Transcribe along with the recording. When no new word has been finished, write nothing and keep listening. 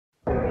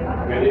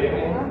Good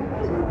evening.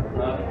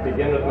 I'll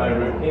begin with my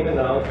routine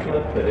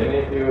announcement that any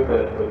of you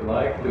that would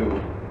like to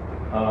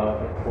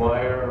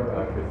acquire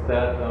a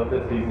cassette of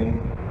this evening,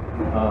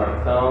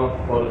 Sound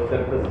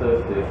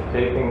Photosynthesis is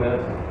taping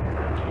this.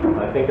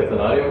 I think it's an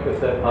audio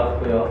cassette,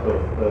 possibly also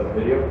a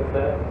video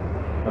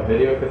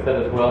cassette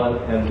as well,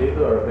 and these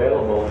are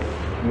available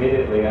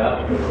immediately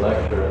after the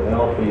lecture, and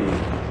they'll be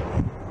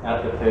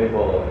at the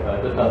table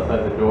just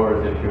outside the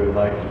doors if you would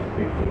like to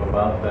speak to them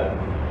about that.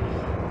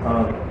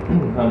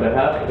 On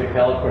behalf of the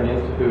California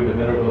Institute of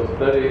Integral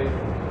Studies,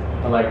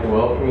 I'd like to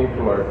welcome you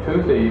to our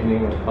Tuesday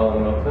evening with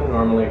Colin Wilson.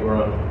 Normally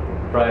we're on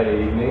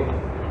Friday evening.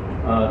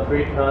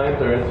 3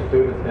 times our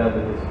Institute has had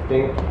the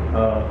distinct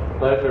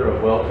pleasure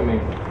of welcoming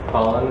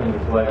Colin and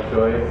his wife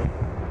Joyce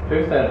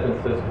to San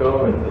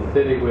Francisco. It's a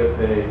city with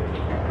a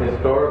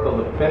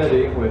historical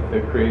affinity with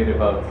the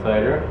creative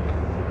outsider.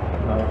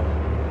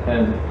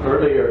 And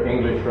earlier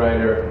English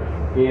writer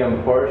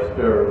E.M.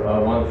 Forster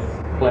once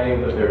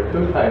claimed that there are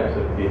 2 types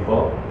of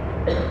people: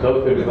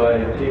 those who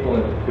divide people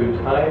into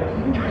 2 types,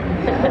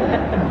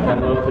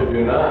 and those who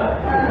do not.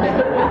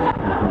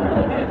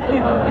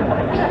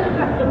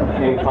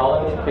 In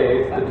Colin's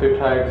case, the 2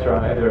 types are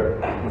either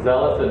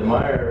zealous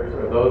admirers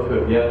or those who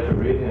have yet to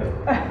read him.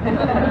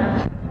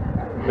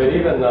 But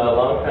even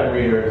longtime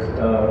readers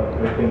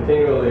we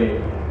continually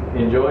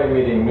enjoy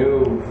meeting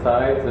new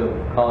sides of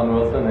Colin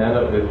Wilson and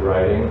of his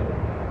writing.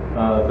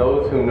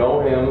 Those who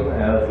know him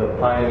as a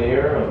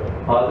pioneer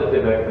of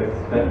positive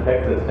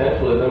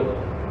existentialism,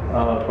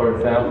 for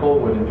example,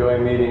 would enjoy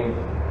meeting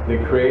the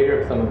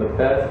creator of some of the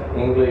best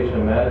English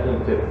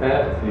imaginative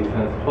fantasy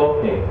since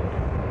Tolkien.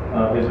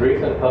 His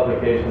recent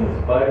publication,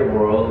 Spider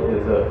World,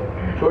 is a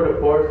tour de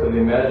force of the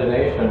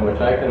imagination, which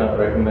I cannot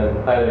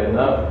recommend highly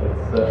enough.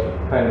 It's the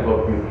kind of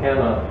book you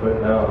cannot put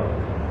down.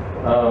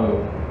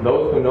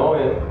 Those who know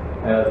him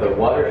as a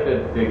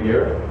watershed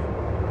figure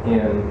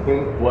in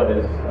what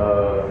is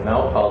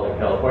now called in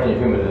California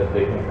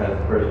humanistic and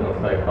transpersonal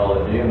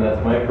psychology, and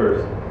that's my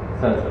first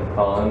sense of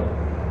Colin,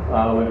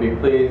 would be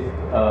pleased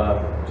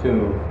to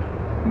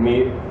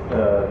meet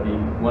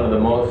one of the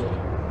most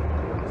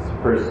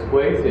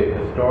persuasive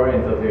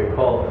historians of the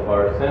occult of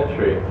our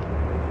century.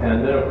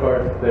 And then, of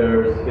course,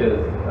 there's his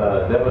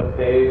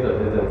devotees of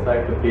his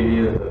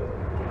encyclopedias of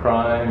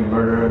crime,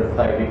 murder, and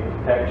psychic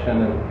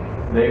detection,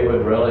 and they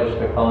would relish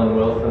the Colin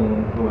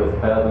Wilson who has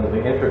fathomed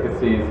the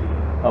intricacies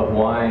of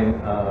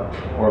wine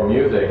or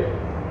music.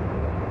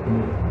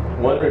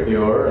 One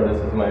reviewer, and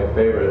this is my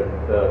favorite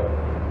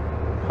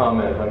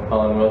comment on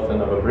Colin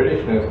Wilson, of a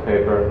British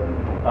newspaper,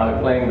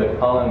 claimed that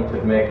Colin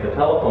could make the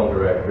telephone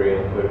directory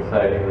into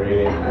exciting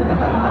reading.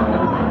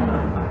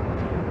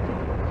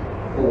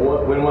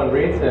 When one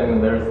reads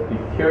him, there's the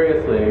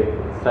curiously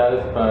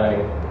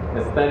satisfying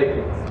aesthetic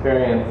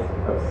experience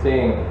of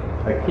seeing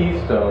a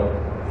keystone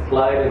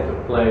slide into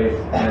place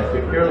and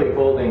securely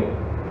holding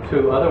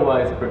 2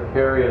 otherwise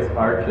precarious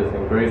arches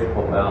in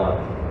graceful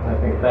balance. I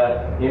think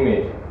that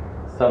image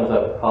sums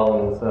up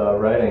Colin's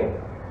writing.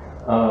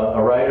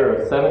 A writer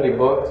of 70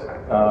 books,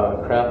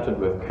 crafted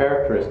with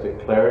characteristic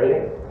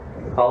clarity,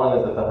 Colin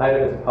is at the height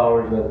of his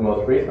powers in his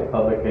most recent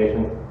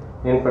publications,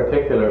 in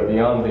particular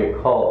Beyond the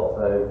Occult.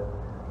 I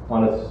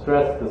want to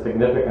stress the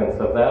significance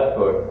of that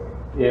book.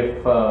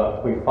 If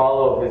we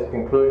follow his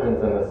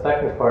conclusions in the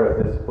second part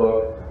of this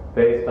book,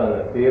 based on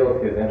the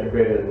fields he has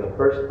integrated in the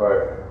first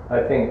part,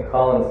 I think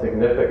Colin's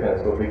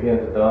significance will begin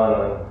to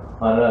dawn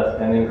on us,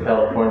 and in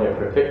California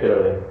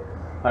particularly.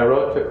 I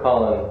wrote to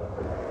Colin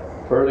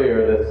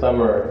earlier this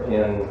summer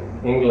in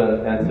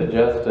England and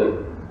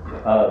suggested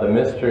The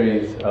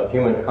Mysteries of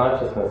Human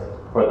Consciousness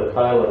for the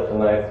title of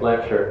tonight's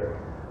lecture.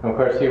 And of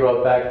course, he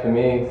wrote back to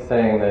me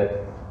saying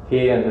that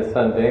he and his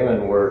son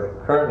Damon were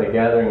currently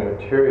gathering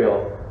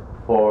material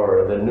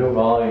for the new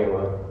volume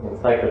of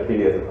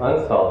Encyclopedias of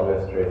Unsolved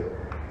Mysteries.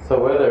 So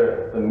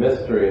whether the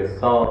mystery is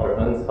solved or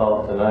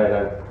unsolved tonight,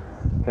 I'm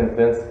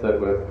convinced that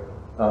with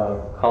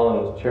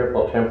Colin's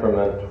cheerful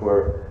temperament,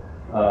 we're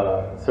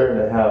certain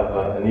to have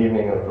an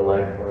evening of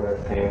delightful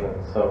entertainment.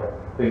 So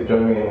please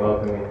join me in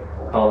welcoming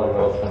Colin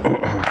Wilson.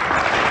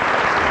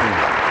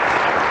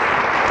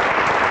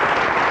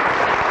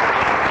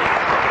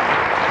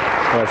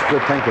 Well, that's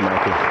good. Thank you,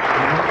 Michael.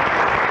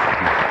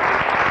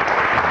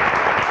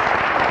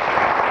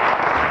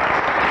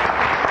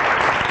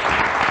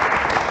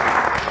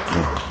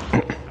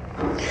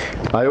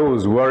 I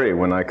always worry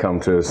when I come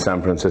to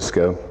San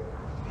Francisco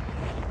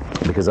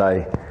because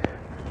I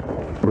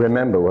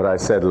remember what I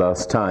said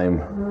last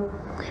time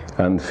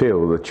and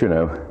feel that, you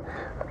know,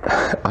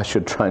 I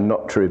should try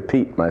not to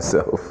repeat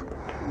myself,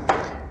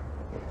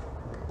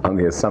 on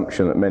the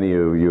assumption that many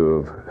of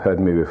you have heard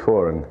me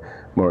before and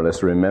more or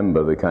less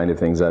remember the kind of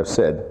things I've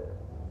said.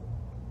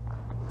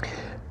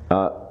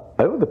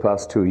 Over the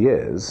past 2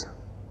 years,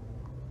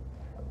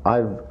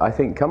 I've, I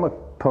think, come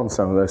upon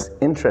some of the most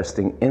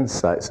interesting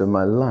insights of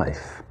my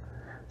life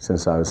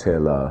since I was here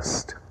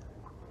last.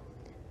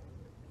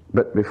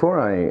 But before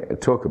I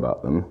talk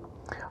about them,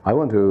 I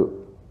want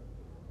to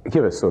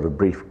give a sort of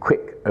brief,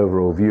 quick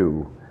overall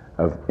view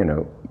of, you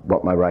know,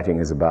 what my writing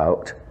is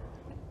about,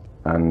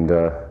 and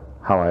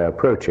how I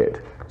approach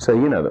it. So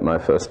you know that my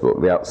first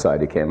book, The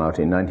Outsider, came out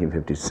in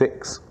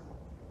 1956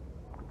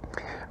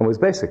 and was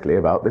basically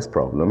about this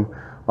problem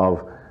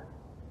of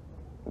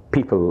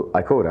people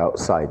I called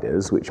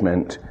outsiders, which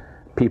meant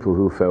people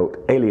who felt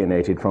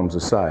alienated from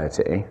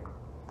society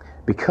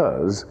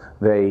because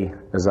they,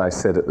 as I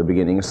said at the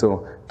beginning,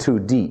 saw too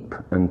deep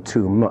and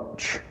too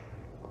much.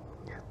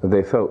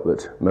 They felt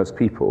that most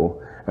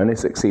people only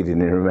succeeded in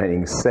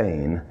remaining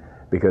sane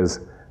because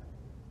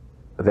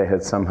they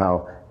had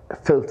somehow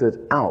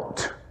filtered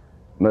out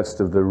most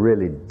of the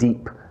really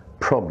deep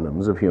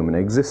problems of human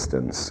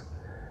existence.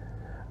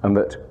 And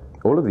that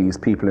all of these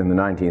people in the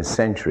 19th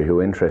century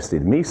who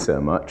interested me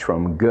so much,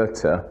 from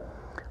Goethe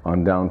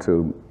on down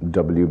to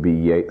W.B.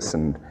 Yeats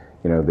and,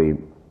 you know, the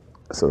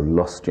sort of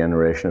lost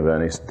generation of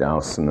Ernest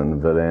Dowson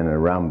and Verlaine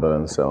and Rimbaud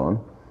and so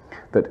on,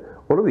 that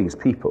all of these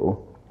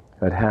people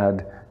had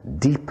had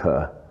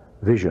deeper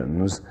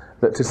visions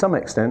that to some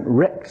extent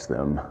wrecked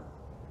them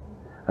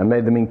and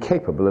made them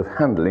incapable of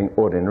handling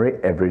ordinary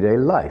everyday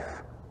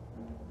life.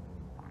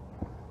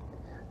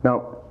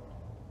 Now,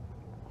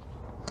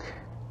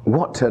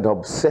 what had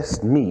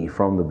obsessed me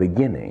from the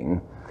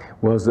beginning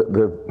was that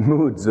the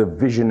moods of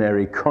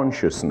visionary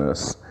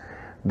consciousness,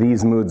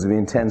 these moods of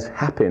intense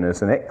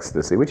happiness and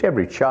ecstasy, which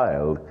every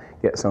child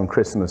gets on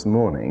Christmas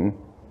morning,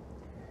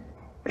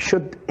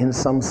 should in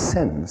some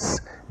sense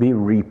be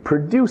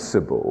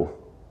reproducible.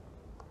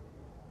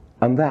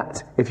 And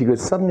that, if you could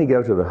suddenly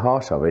go to the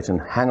heart of it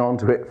and hang on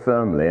to it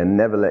firmly and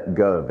never let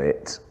go of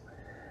it,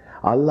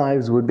 our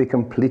lives would be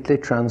completely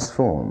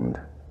transformed.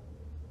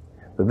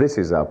 But this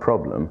is our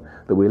problem,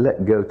 that we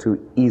let go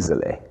too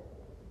easily.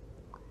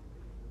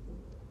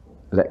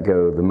 Let go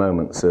of the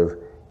moments of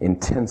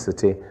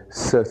intensity,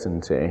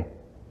 certainty,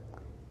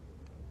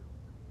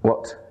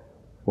 what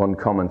one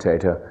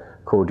commentator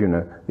called, you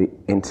know, the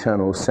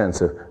internal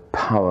sense of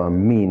power,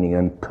 meaning,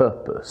 and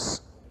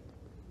purpose.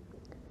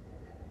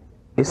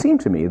 It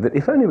seemed to me that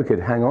if only we could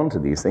hang on to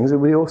these things, it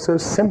would be all so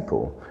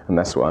simple. And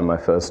that's why my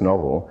first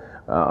novel,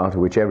 out of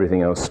which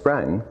everything else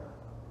sprang,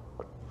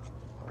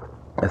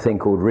 a thing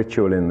called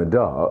Ritual in the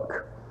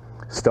Dark,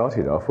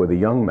 started off with a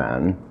young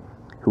man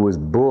who was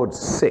bored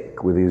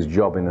sick with his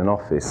job in an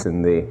office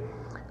in the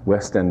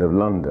West End of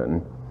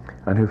London,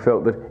 and who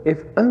felt that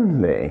if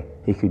only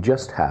he could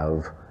just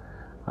have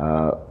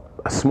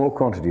a small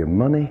quantity of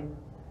money,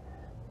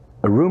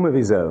 a room of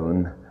his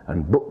own,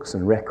 and books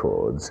and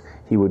records,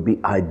 he would be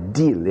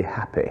ideally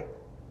happy.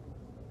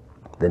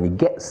 Then he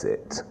gets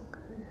it,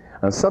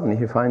 and suddenly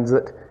he finds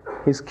that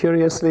he's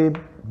curiously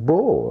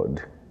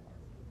bored.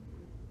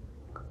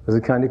 There's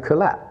a kind of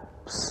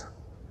collapse.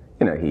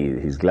 You know,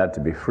 he's glad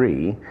to be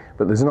free,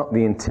 but there's not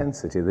the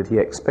intensity that he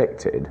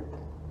expected.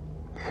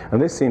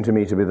 And this seemed to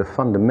me to be the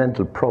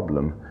fundamental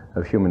problem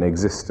of human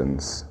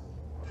existence.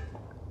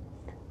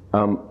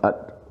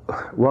 At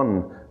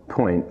one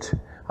point,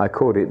 I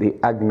called it the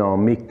Agnar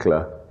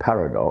Mikla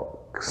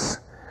paradox,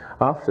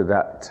 after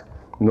that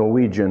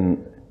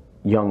Norwegian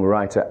young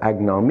writer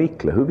Agnar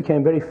Mikla, who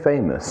became very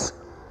famous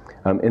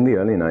in the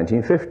early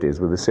 1950s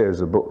with a series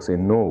of books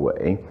in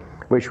Norway,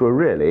 which were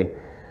really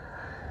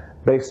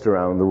based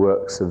around the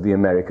works of the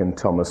American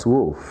Thomas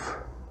Wolfe.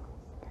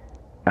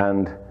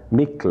 And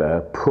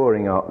Mikla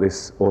pouring out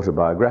this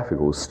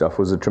autobiographical stuff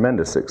was a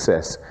tremendous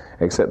success,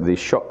 except that he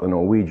shocked the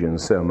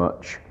Norwegians so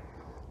much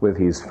with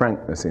his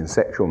frankness in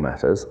sexual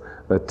matters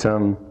that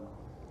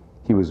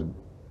he was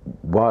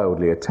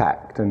wildly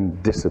attacked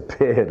and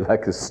disappeared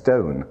like a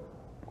stone.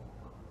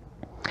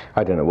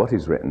 I don't know what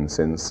he's written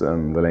since the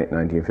late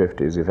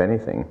 1950s, if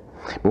anything.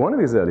 But one of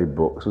his early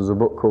books was a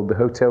book called The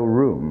Hotel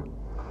Room,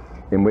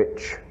 in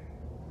which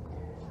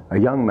a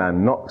young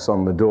man knocks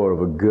on the door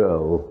of a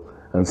girl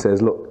and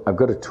says, "Look, I've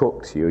got to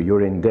talk to you,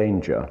 you're in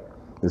danger.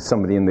 There's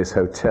somebody in this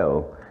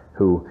hotel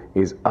who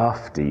is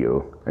after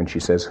you." And she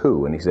says,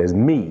 "Who?" And he says,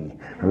 "Me,"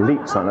 and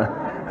leaps on her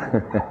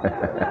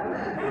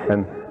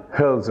and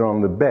hurls her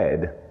on the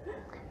bed.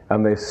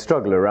 And they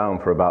struggle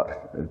around for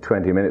about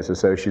 20 minutes or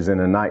so. She's in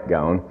a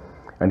nightgown,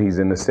 and he's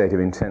in a state of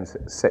intense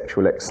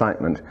sexual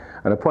excitement.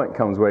 And a point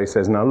comes where he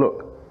says, "Now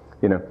look,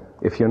 you know,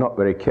 if you're not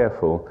very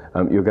careful,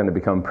 you're going to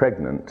become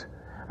pregnant."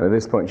 And at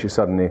this point she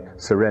suddenly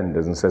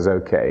surrenders and says,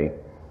 "Okay,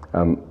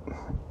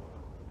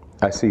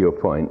 I see your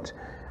point."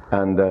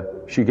 And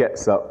she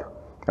gets up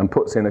and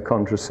puts in a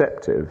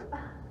contraceptive.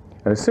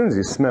 And as soon as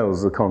he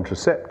smells the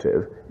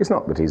contraceptive, it's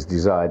not that his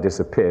desire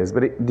disappears,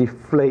 but it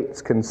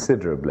deflates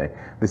considerably.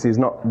 This is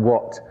not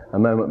what a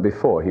moment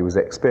before he was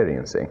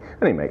experiencing.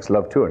 And he makes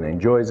love to her and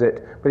enjoys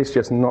it, but it's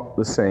just not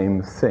the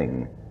same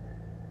thing.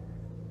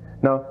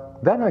 Now,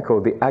 that I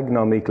call the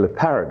Agnar Mikla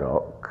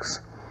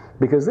paradox,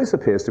 because this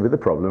appears to be the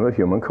problem of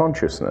human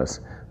consciousness.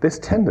 This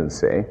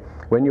tendency,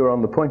 when you're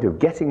on the point of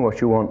getting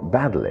what you want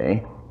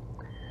badly,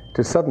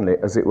 to suddenly,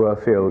 as it were,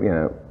 feel, you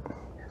know,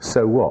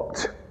 so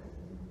what?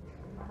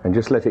 And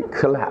just let it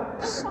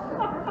collapse.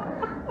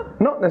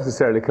 Not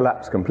necessarily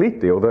collapse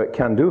completely, although it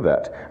can do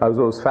that. I was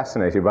always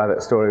fascinated by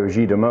that story of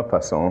Guy de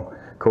Maupassant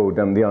called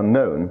The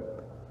Unknown,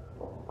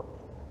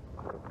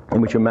 in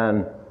which a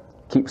man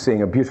keeps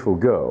seeing a beautiful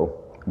girl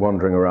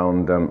wandering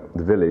around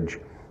the village,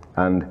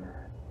 and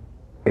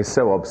is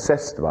so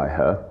obsessed by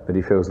her that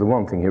he feels the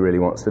one thing he really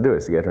wants to do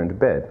is to get her into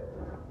bed.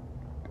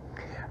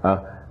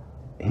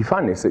 He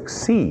finally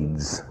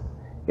succeeds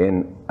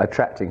in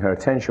attracting her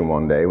attention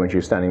one day when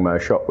she's standing by a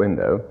shop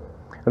window,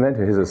 and then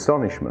to his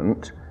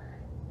astonishment,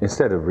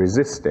 instead of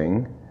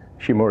resisting,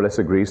 she more or less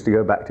agrees to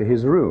go back to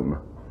his room.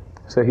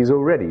 So he's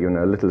already, you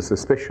know, a little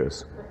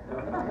suspicious.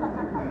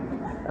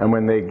 And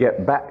when they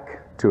get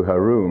back to her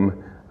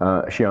room,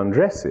 she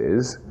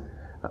undresses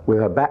with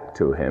her back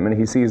to him, and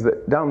he sees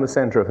that down the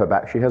center of her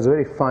back she has a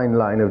very fine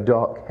line of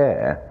dark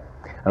hair.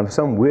 And for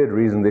some weird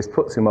reason this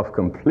puts him off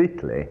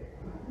completely.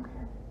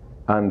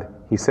 And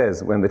he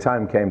says, when the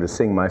time came to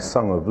sing my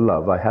song of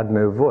love, I had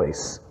no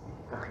voice.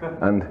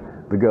 And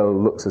the girl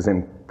looks at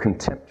him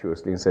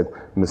contemptuously and said,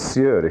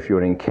 Monsieur, if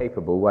you're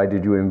incapable, why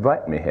did you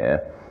invite me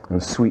here?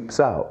 And sweeps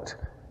out.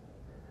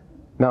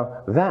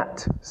 Now,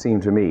 that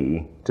seemed to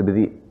me to be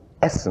the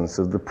essence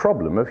of the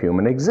problem of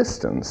human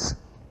existence.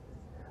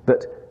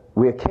 That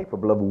we're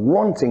capable of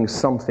wanting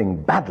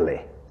something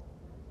badly,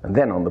 and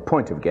then on the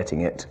point of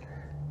getting it,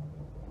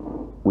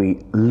 we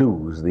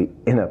lose the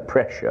inner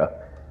pressure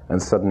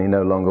and suddenly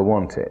no longer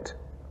want it.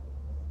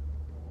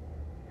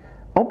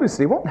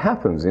 Obviously, what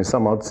happens in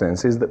some odd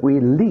sense is that we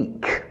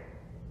leak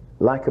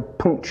like a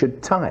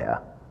punctured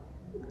tire.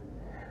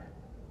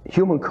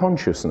 Human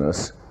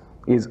consciousness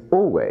is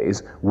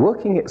always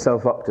working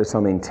itself up to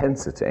some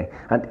intensity,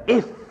 and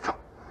if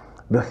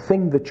the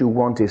thing that you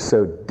want is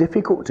so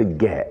difficult to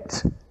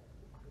get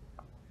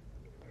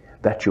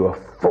that you are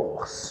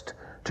forced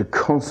to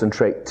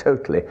concentrate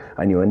totally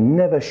and you are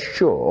never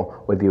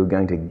sure whether you're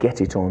going to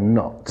get it or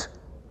not,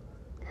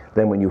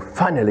 then when you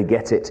finally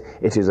get it,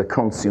 it is a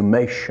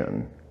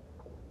consummation.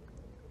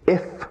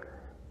 If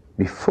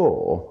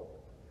before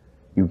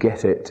you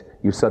get it,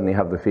 you suddenly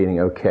have the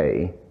feeling,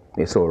 okay,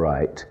 it's all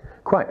right,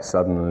 quite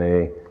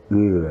suddenly,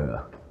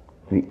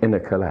 the inner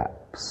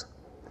collapse.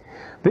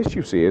 This,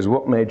 you see, is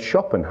what made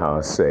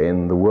Schopenhauer say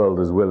in The World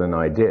as Will and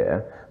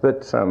Idea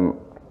that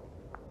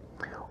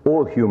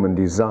all human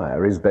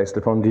desire is based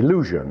upon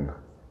delusion,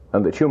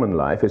 and that human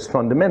life is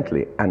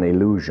fundamentally an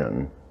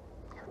illusion.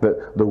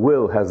 That the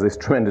will has this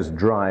tremendous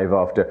drive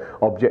after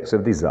objects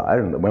of desire,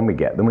 and that when we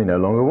get them, we no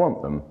longer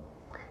want them.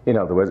 In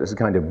other words, it's a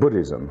kind of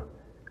Buddhism.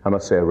 I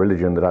must say a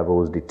religion that I've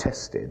always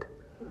detested.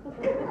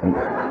 And,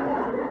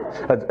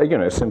 you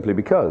know, simply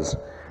because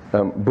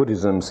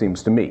Buddhism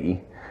seems to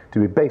me to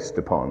be based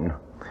upon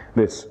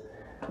this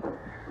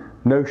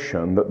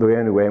notion that the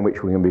only way in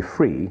which we can be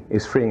free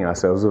is freeing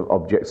ourselves of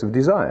objects of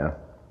desire,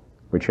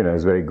 which, you know,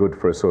 is very good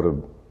for a sort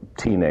of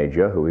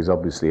teenager who is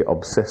obviously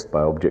obsessed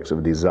by objects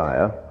of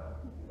desire.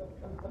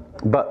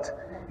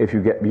 But if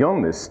you get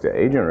beyond this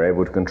stage and are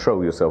able to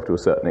control yourself to a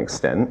certain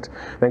extent,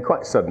 then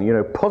quite suddenly, you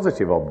know,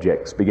 positive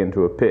objects begin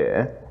to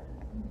appear.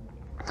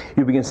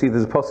 You begin to see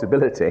there's a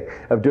possibility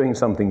of doing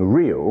something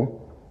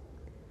real,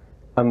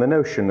 and the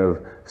notion of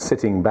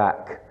sitting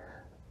back,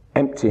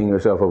 emptying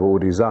yourself of all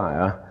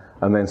desire,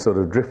 and then sort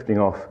of drifting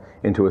off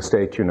into a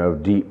state, you know,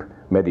 of deep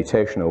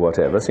meditation or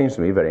whatever, seems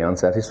to me very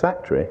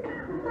unsatisfactory.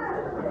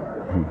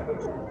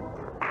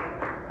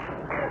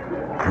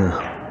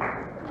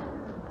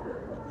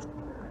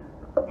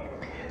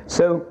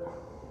 So,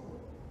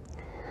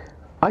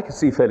 I could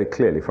see fairly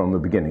clearly from the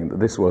beginning that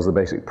this was the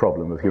basic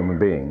problem of human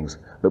beings,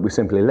 that we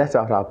simply let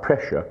out our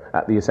pressure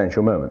at the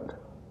essential moment.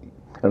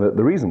 And that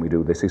the reason we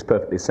do this is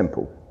perfectly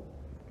simple.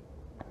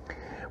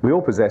 We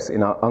all possess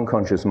in our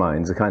unconscious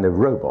minds a kind of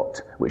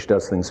robot which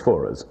does things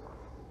for us.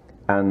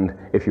 And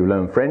if you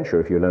learn French, or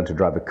if you learn to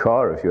drive a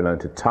car, or if you learn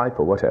to type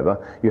or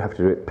whatever, you have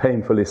to do it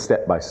painfully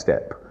step by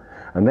step.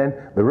 And then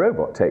the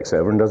robot takes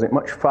over and does it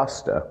much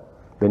faster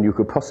than you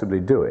could possibly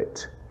do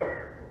it.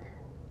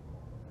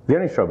 The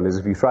only trouble is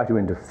if you try to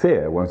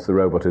interfere once the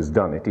robot has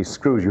done it, he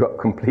screws you up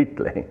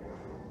completely.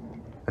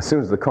 As soon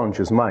as the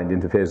conscious mind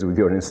interferes with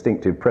your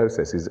instinctive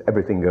processes,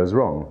 everything goes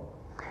wrong.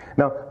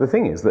 Now, the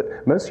thing is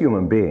that most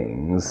human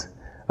beings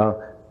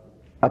are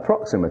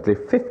approximately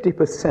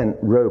 50%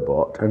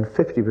 robot and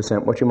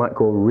 50% what you might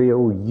call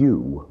real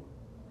you.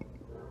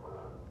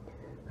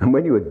 And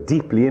when you are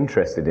deeply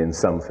interested in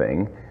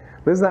something,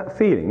 there's that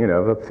feeling, you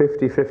know, of a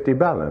 50-50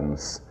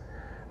 balance.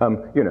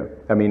 You know,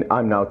 I mean,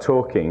 I'm now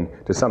talking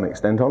to some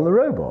extent on the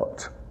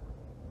robot.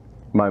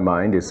 My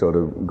mind is sort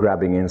of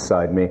grabbing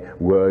inside me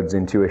words,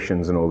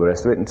 intuitions, and all the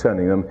rest of it, and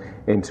turning them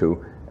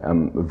into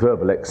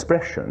verbal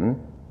expression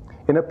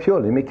in a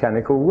purely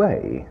mechanical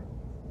way.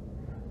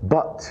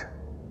 But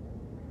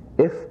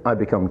if I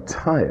become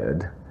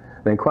tired,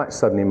 then quite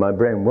suddenly my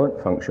brain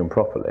won't function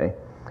properly,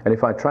 and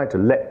if I tried to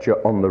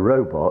lecture on the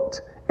robot,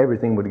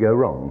 everything would go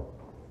wrong.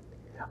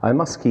 I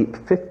must keep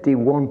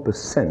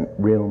 51%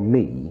 real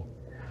me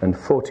and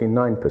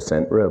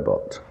 49%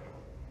 robot.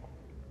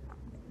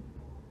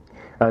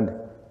 And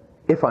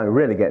if I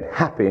really get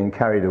happy and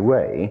carried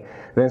away,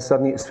 then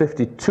suddenly it's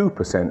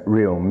 52%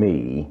 real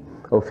me,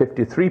 or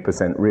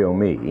 53% real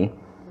me,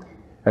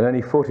 and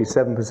only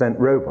 47%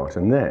 robot.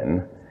 And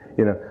then,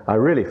 you know, I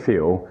really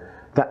feel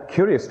that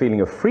curious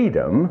feeling of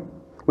freedom,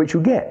 which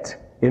you get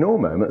in all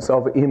moments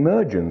of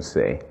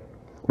emergency,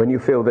 when you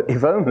feel that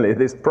if only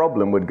this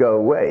problem would go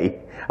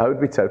away, I would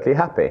be totally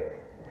happy.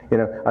 You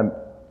know,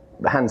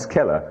 Hans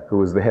Keller, who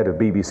was the head of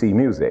BBC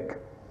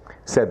Music,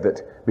 said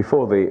that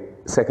before the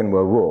Second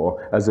World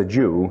War, as a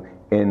Jew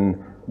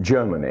in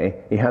Germany,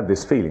 he had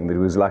this feeling that he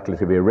was likely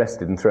to be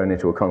arrested and thrown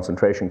into a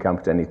concentration camp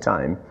at any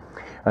time.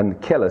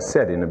 And Keller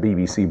said in a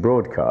BBC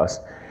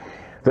broadcast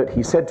that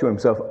he said to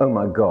himself, "Oh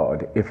my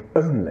God, if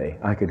only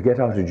I could get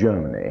out of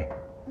Germany,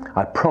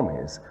 I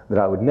promise that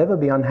I would never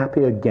be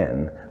unhappy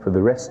again for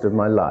the rest of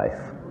my life."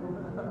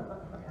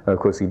 And of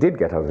course he did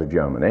get out of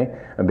Germany,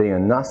 and being a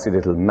nasty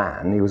little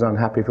man, he was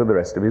unhappy for the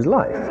rest of his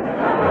life.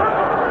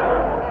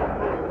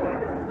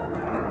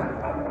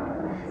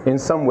 In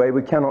some way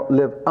we cannot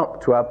live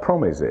up to our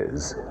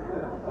promises.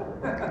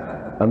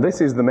 And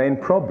this is the main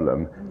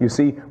problem. You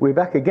see, we're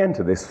back again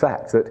to this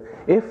fact that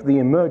if the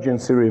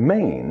emergency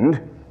remained,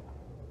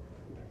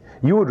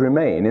 you would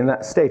remain in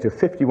that state of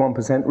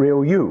 51%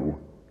 real you.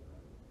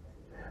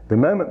 The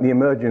moment the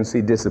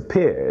emergency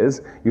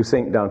disappears, you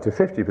sink down to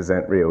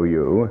 50% real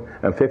you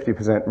and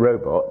 50%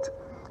 robot,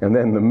 and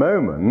then the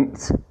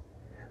moment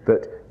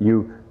that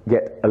you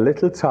get a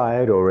little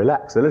tired or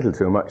relax a little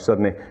too much,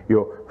 suddenly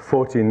you're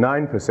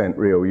 49%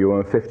 real you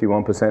and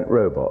 51%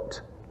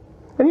 robot.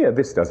 And yeah,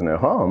 this does no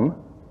harm.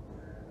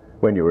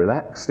 When you're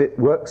relaxed, it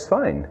works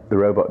fine. The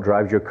robot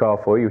drives your car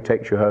for you,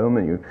 takes you home,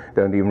 and you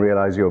don't even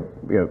realize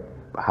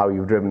how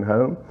you've driven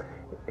home.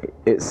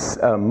 It's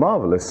a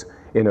marvelous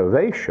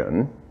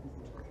innovation,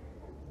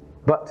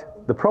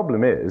 but the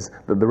problem is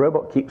that the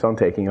robot keeps on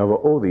taking over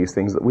all these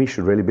things that we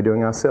should really be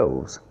doing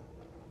ourselves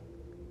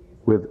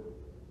with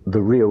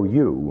the real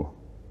you.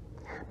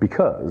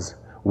 Because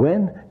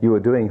when you are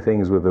doing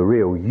things with the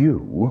real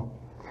you,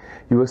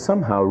 you are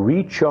somehow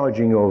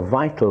recharging your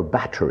vital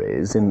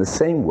batteries in the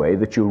same way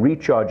that you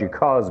recharge your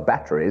car's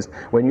batteries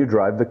when you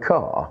drive the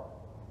car.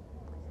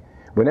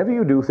 Whenever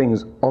you do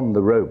things on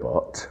the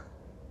robot,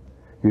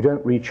 you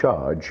don't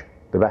recharge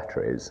the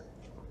batteries.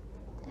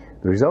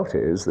 The result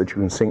is that you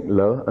can sink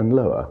lower and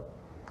lower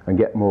and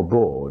get more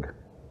bored.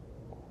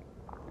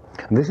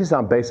 And this is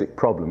our basic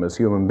problem as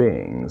human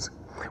beings.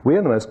 We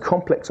are the most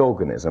complex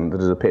organism that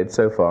has appeared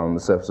so far on the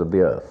surface of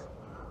the earth.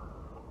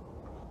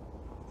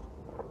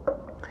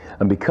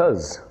 And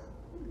because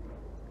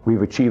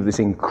we've achieved this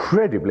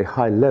incredibly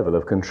high level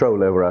of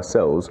control over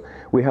ourselves,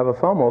 we have a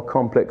far more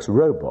complex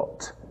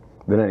robot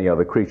than any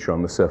other creature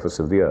on the surface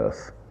of the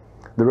earth.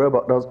 The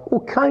robot does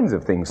all kinds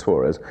of things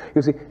for us.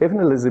 You see, if an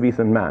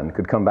Elizabethan man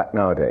could come back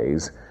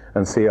nowadays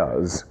and see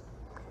us,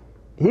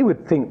 he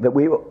would think that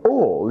we were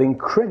all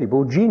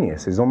incredible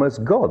geniuses,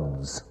 almost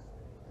gods.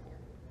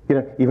 You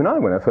know, even I,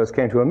 when I first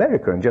came to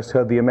America and just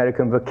heard the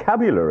American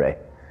vocabulary,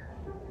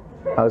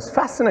 I was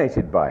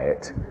fascinated by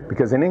it,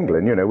 because in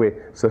England, you know,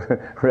 we're sort of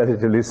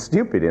relatively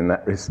stupid in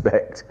that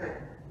respect.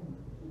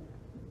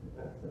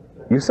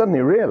 You suddenly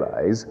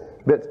realize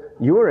that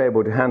you were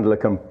able to handle a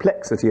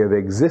complexity of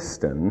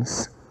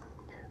existence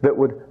that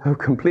would have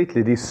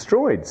completely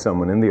destroyed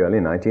someone in the early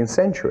 19th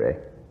century.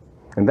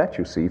 And that,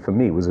 you see, for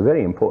me was a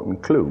very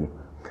important clue.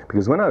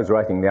 Because when I was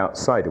writing The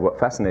Outsider, what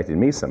fascinated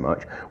me so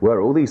much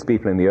were all these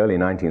people in the early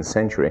 19th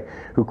century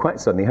who quite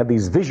suddenly had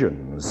these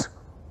visions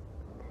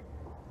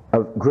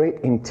of great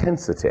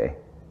intensity.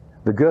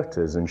 The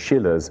Goethes and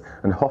Schillers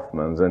and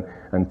Hoffmanns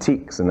and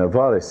Tieck's and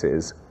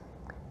Novalis's,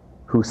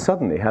 who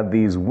suddenly had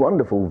these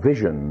wonderful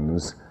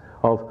visions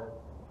of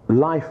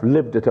life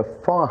lived at a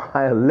far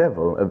higher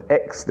level of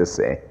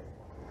ecstasy,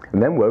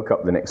 and then woke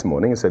up the next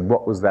morning and said,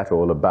 what was that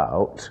all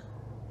about?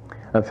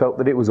 And felt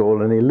that it was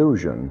all an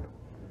illusion.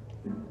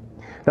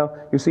 Now,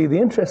 you see, the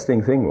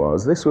interesting thing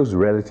was, this was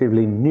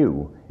relatively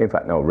new. In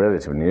fact, no,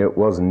 relatively new. It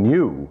was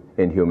new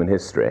in human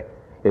history.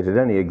 It had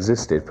only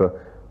existed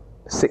for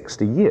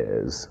 60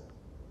 years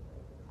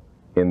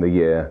in the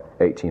year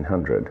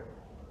 1800.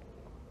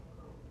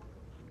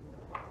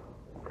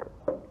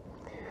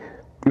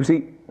 You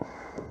see,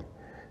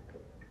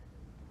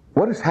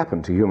 what has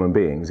happened to human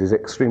beings is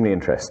extremely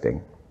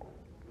interesting.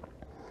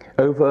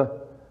 Over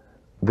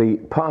the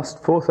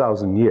past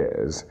 4,000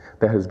 years,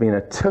 there has been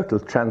a total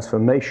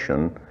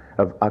transformation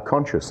of our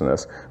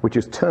consciousness, which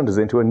has turned us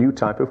into a new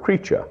type of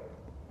creature.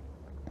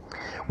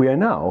 We are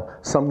now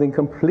something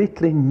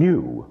completely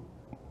new.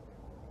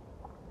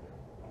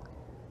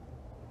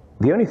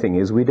 The only thing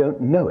is we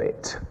don't know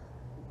it,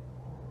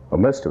 or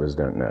most of us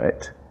don't know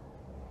it.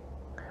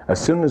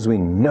 As soon as we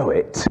know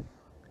it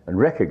and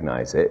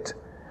recognize it,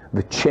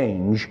 the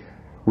change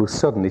will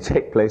suddenly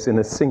take place in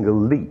a single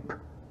leap.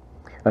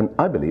 And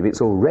I believe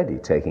it's already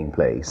taking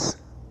place.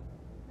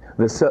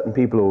 There's certain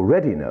people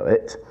already know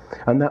it,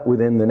 and that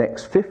within the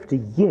next 50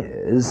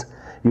 years,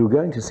 you're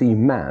going to see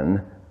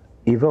man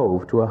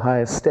evolve to a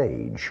higher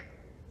stage,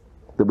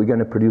 that we're going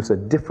to produce a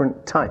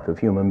different type of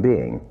human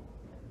being.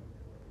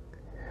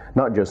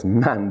 Not just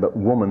man, but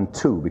woman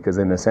too, because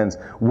in a sense,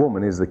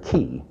 woman is the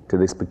key to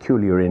this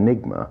peculiar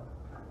enigma.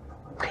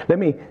 Let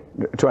me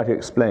try to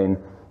explain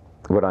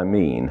what I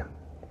mean.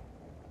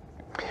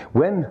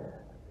 When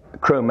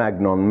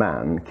Cro-Magnon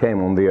man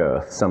came on the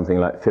earth something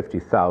like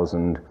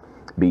 50,000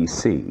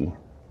 BC,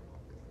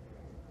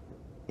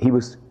 he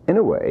was, in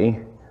a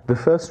way, the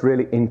first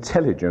really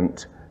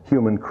intelligent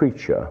human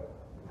creature.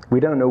 We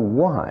don't know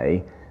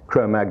why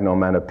Cro-Magnon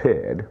man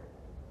appeared.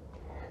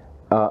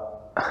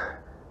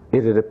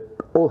 It had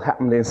all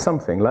happened in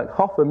something like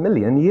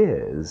 500,000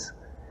 years.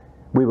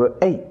 We were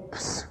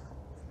apes,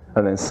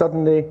 and then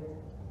suddenly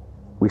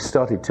we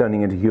started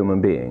turning into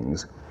human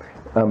beings.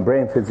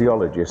 Brain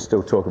physiologists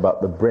still talk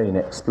about the brain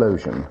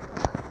explosion,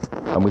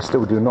 and we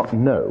still do not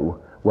know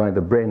why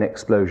the brain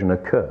explosion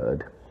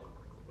occurred.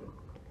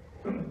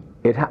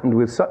 It happened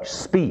with such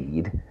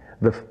speed,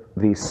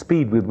 the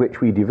speed with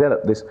which we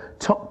developed this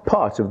top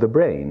part of the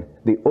brain,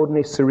 the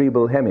ordinary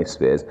cerebral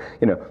hemispheres,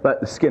 you know, like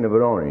the skin of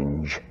an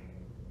orange.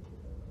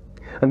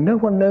 And no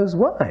one knows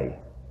why.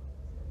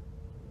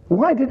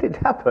 Why did it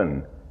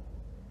happen?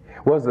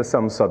 Was there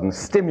some sudden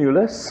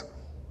stimulus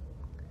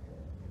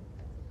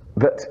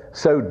that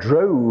so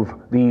drove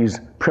these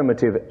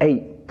primitive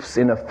apes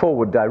in a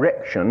forward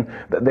direction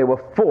that they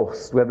were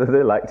forced, whether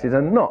they liked it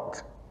or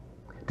not,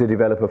 to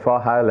develop a far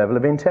higher level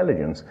of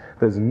intelligence?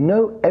 There's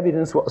no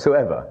evidence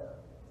whatsoever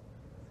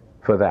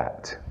for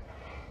that.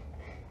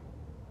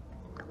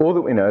 All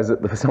that we know is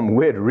that for some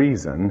weird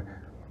reason,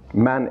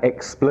 man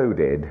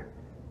exploded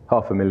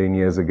 500,000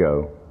 years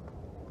ago.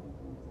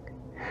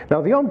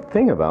 Now, the odd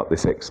thing about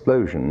this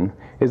explosion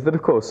is that,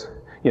 of course,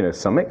 you know,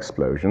 some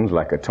explosions,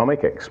 like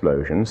atomic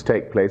explosions,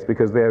 take place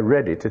because they're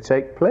ready to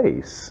take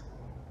place.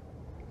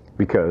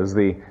 Because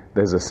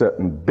there's a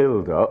certain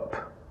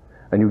build-up,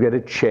 and you get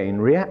a chain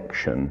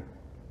reaction.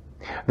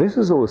 This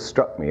has always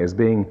struck me as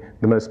being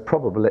the most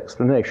probable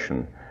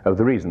explanation of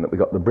the reason that we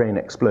got the brain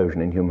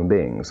explosion in human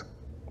beings.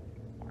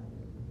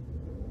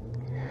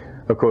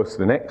 Of course,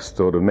 the next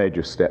sort of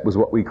major step was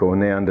what we call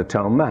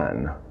Neanderthal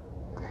man.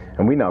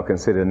 And we now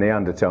consider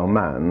Neanderthal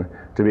man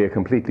to be a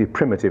completely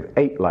primitive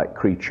ape-like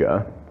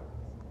creature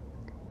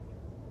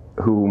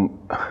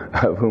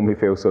of whom we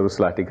feel sort of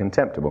slightly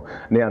contemptible.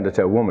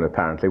 Neanderthal woman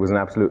apparently was an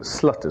absolute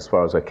slut as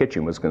far as her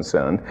kitchen was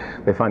concerned.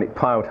 They find it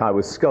piled high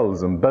with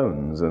skulls and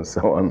bones and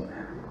so on.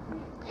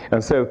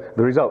 And so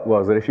the result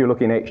was that if you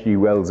look in H.G.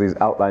 Wells's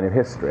Outline of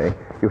History,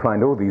 you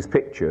find all these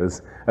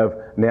pictures of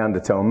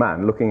Neanderthal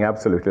man looking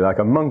absolutely like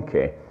a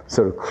monkey,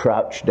 sort of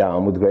crouched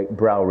down with great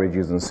brow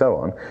ridges and so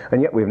on.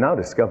 And yet we've now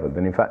discovered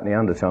that in fact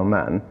Neanderthal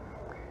man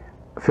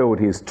filled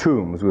his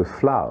tombs with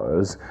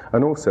flowers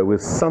and also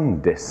with sun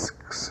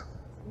discs,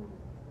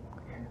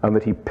 and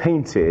that he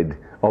painted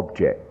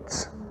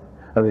objects,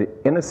 and that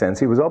in a sense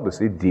he was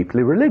obviously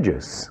deeply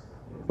religious,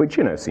 which,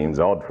 you know, seems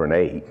odd for an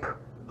ape.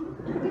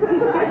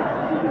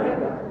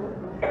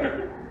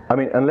 I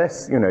mean,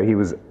 unless, you know, he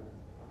was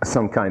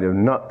some kind of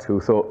nut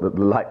who thought that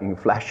the lightning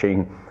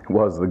flashing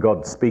was the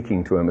God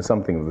speaking to him or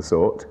something of the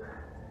sort,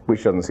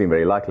 which doesn't seem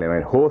very likely. I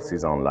mean,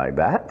 horses aren't like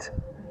that.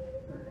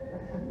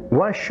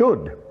 Why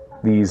should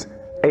these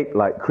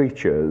ape-like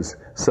creatures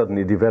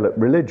suddenly develop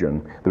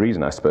religion? The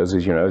reason, I suppose,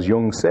 is, you know, as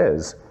Jung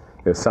says,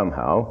 that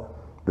somehow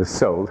the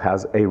soul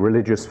has a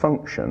religious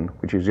function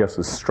which is just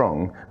as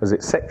strong as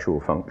its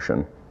sexual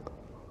function.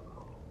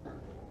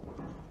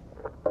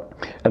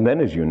 And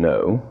then, as you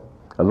know,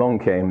 along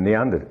came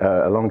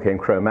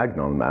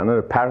Cro-Magnon man, and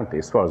apparently,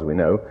 as far as we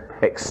know,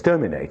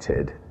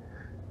 exterminated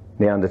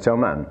Neanderthal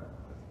man.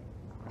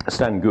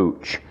 Stan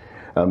Gooch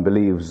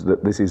believes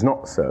that this is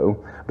not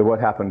so, that what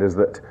happened is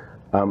that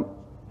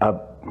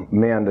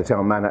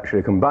Neanderthal man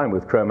actually combined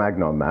with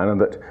Cro-Magnon man,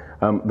 and that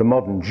the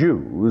modern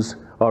Jews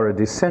are a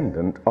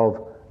descendant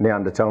of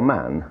Neanderthal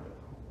man.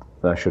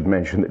 I should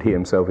mention that he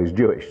himself is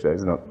Jewish, so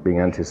he's not being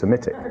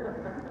anti-Semitic.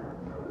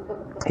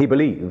 He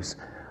believes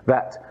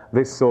that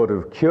this sort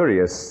of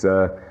curious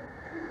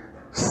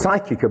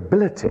psychic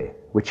ability,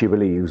 which he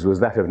believes was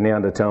that of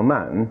Neanderthal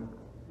man,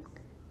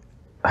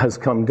 has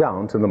come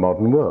down to the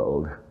modern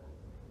world.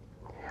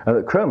 And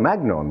that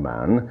Cro-Magnon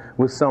man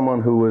was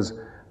someone who was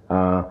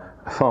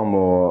far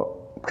more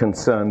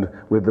concerned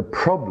with the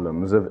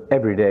problems of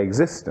everyday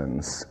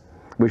existence,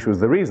 which was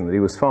the reason that he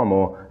was far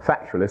more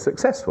factually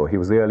successful. He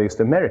was the earliest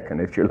American,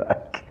 if you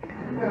like.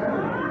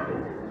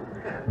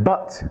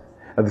 But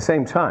at the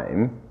same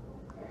time,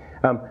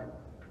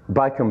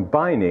 by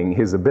combining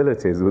his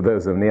abilities with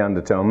those of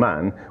Neanderthal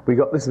man, we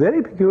got this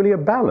very peculiar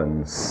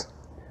balance,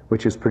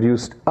 which has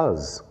produced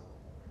us.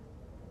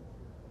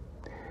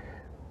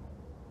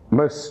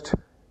 Most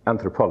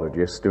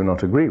anthropologists do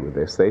not agree with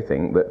this. They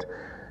think that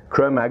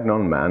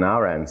Cro-Magnon man,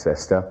 our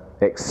ancestor,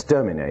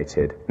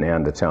 exterminated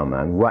Neanderthal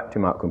man, wiped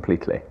him out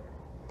completely.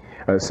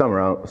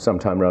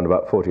 Sometime around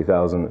about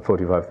 45,000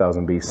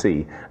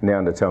 BC,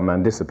 Neanderthal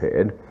man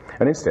disappeared,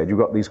 and instead you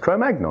got these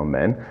Cro-Magnon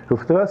men who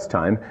for the first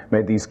time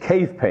made these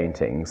cave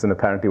paintings and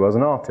apparently was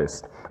an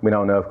artist. We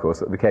now know, of course,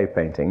 that the cave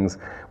paintings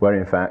were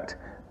in fact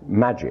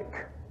magic.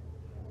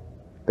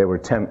 They were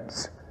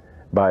attempts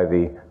by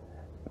the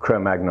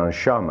Cro-Magnon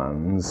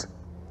shamans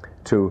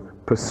to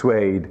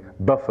persuade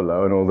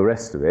buffalo and all the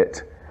rest of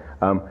it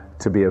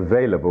to be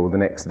available the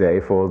next day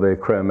for the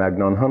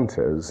Cro-Magnon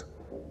hunters.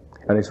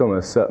 And it's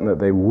almost certain that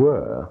they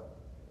were.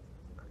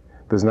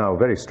 There's now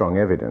very strong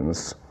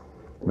evidence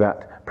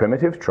that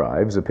primitive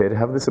tribes appear to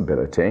have this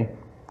ability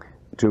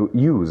to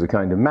use a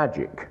kind of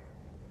magic.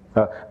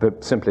 The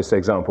simplest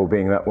example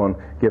being that one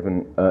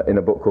given in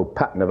a book called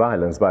Pattern of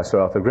Islands by Sir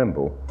Arthur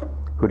Grimble,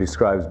 who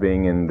describes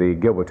being in the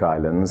Gilbert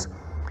Islands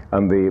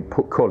and the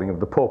calling of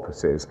the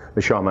porpoises.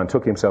 The shaman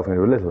took himself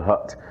into a little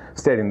hut,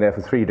 stayed in there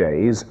for 3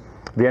 days.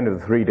 At the end of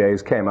the 3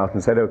 days, came out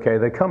and said, "Okay,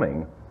 they're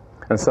coming."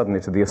 And suddenly,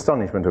 to the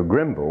astonishment of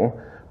Grimble,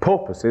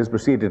 porpoises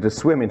proceeded to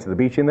swim into the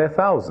beach in their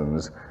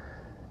thousands.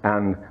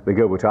 And the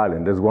Gilbert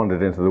Islanders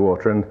wandered into the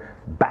water and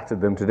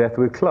battered them to death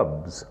with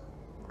clubs.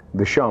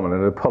 The shaman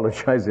had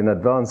apologized in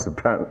advance,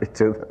 apparently,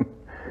 to them,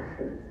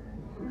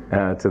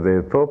 to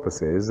the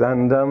porpoises,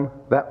 and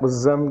that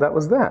was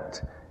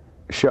that.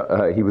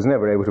 He was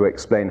never able to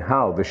explain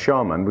how the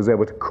shaman was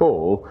able to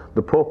call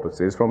the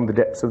porpoises from the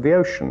depths of the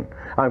ocean.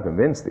 I'm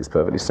convinced it's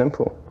perfectly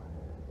simple.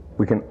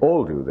 We can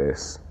all do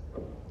this.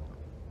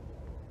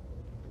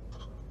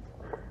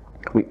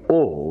 We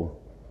all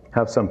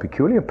have some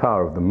peculiar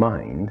power of the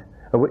mind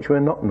of which we're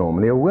not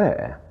normally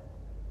aware.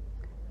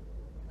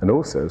 And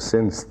also,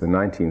 since the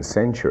 19th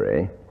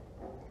century,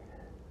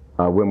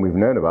 when we've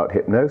known about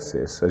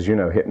hypnosis, as you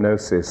know,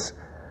 hypnosis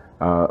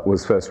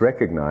was first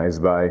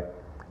recognized by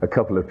a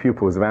couple of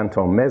pupils of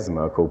Anton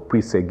Mesmer called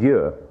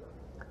Puisségur,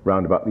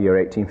 round about the year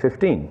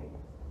 1815.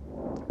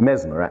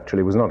 Mesmer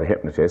actually was not a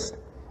hypnotist.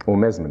 All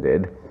Mesmer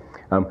did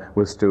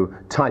was to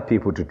tie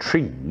people to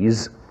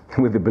trees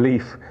with the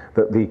belief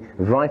that the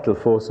vital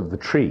force of the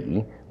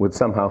tree would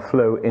somehow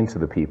flow into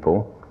the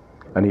people,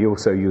 and he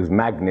also used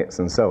magnets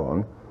and so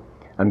on,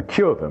 and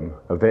cure them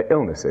of their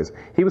illnesses.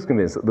 He was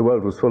convinced that the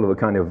world was full of a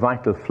kind of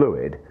vital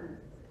fluid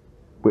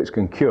which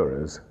can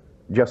cure us,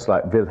 just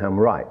like Wilhelm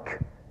Reich,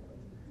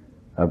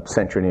 a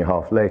century and a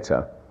half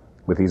later,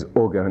 with his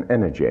orgone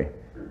energy.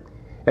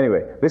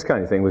 Anyway, this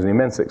kind of thing was an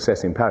immense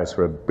success in Paris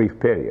for a brief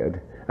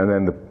period, and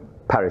then the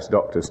Paris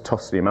doctors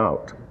tossed him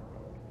out.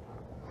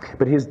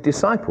 But his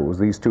disciples,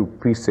 these two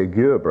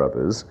Puisségur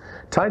brothers,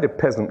 tied a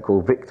peasant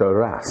called Victor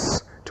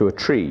Rass to a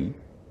tree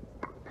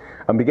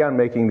and began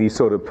making these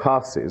sort of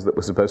passes that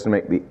were supposed to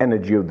make the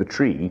energy of the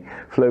tree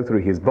flow through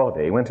his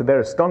body, when to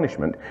their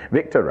astonishment,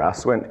 Victor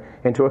Rass went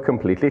into a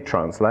completely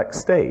trance-like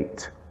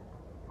state.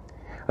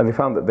 And they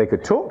found that they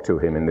could talk to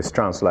him in this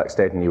trance-like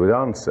state and he would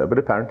answer, but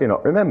apparently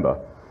not remember.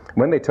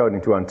 When they told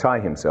him to untie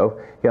himself,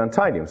 he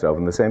untied himself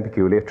in the same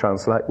peculiar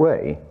trance-like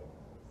way.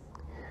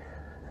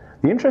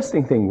 The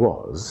interesting thing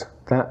was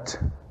that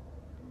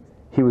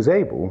he was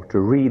able to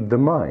read the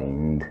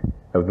mind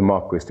of the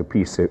Marquis de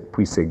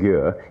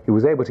Puisségur. He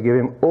was able to give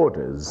him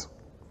orders,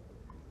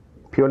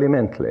 purely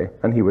mentally,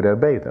 and he would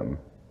obey them.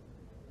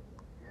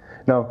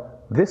 Now,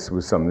 this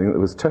was something that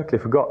was totally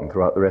forgotten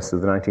throughout the rest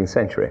of the 19th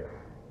century,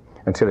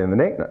 until in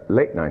the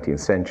late 19th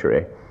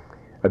century,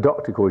 a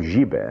doctor called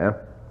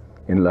Gibert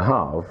in Le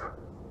Havre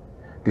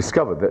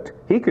discovered that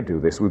he could do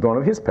this with one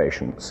of his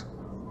patients.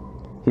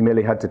 He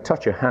merely had to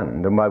touch a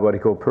hand and by what he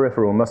called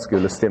peripheral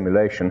muscular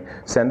stimulation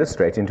send her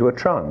straight into a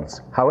trance.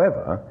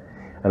 However,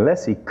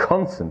 unless he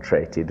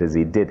concentrated as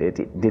he did it,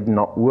 it did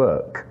not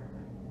work.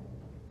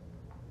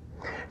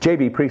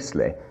 J.B.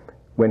 Priestley,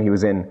 when he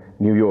was in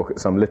New York at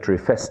some literary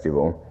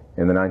festival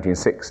in the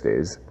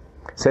 1960s,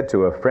 said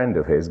to a friend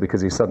of his,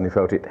 because he suddenly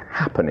felt it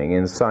happening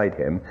inside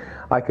him,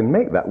 "I can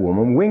make that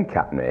woman wink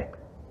at me."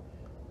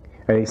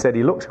 And he said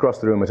he looked across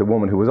the room at a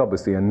woman who was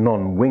obviously a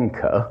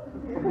non-winker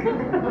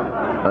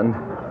and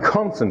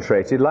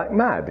concentrated like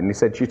mad. And he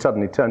said she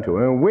suddenly turned to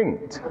him and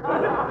winked.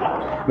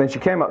 And then she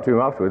came up to him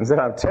afterwards and said,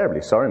 "I'm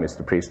terribly sorry,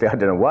 Mr. Priestley. I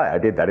don't know why I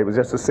did that. It was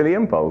just a silly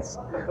impulse."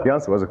 The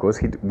answer was, of course,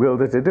 he'd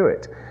willed her to do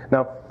it.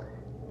 Now,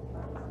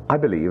 I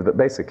believe that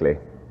basically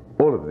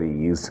all of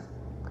these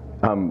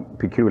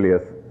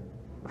peculiar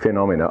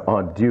phenomena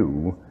are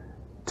due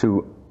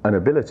to an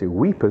ability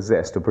we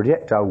possess to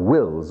project our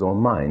wills or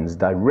minds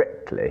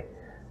directly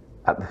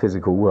at the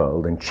physical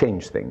world and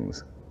change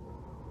things.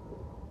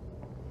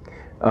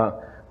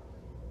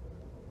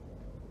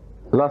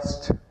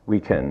 Last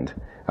weekend,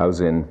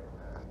 the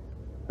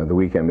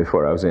weekend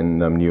before, I was in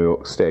New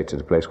York State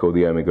at a place called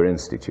the Omega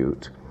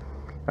Institute,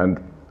 and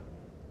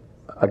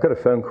I got a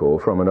phone call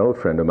from an old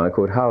friend of mine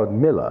called Howard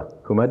Miller,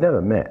 whom I'd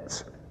never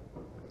met.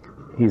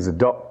 He's a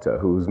doctor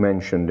who's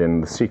mentioned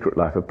in The Secret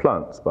Life of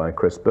Plants by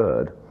Chris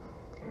Bird.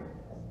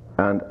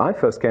 And I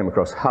first came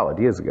across Howard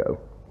years ago.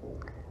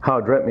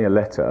 Howard wrote me a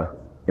letter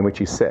in which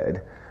he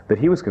said that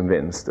he was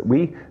convinced that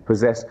we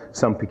possess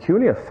some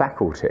peculiar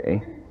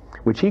faculty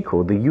which he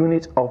called the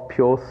unit of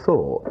pure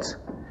thought,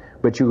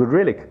 but you could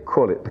really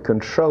call it the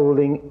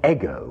controlling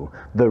ego,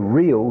 the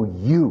real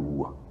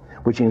you,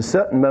 which in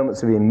certain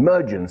moments of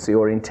emergency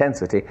or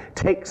intensity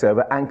takes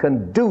over and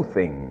can do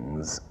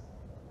things.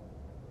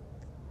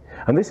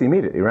 And this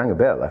immediately rang a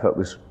bell I felt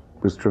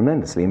was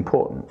tremendously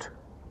important.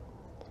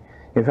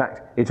 In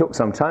fact, it took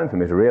some time for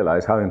me to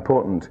realize how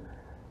important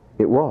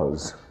it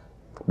was.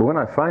 But when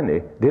I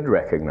finally did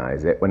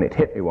recognize it, when it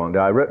hit me one day,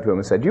 I wrote to him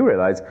and said, "You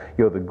realize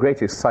you're the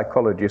greatest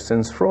psychologist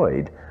since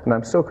Freud?" And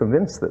I'm so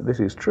convinced that this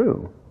is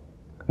true.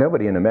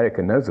 Nobody in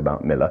America knows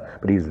about Miller,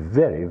 but he's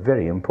very,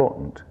 very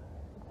important.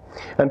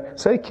 And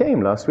so he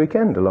came last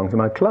weekend along to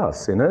my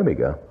class in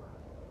Omega.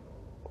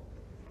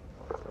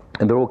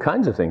 And there are all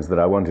kinds of things that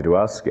I wanted to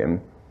ask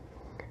him.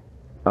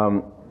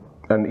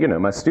 And, you know,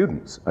 my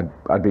students,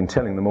 I'd been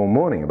telling them all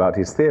morning about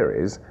his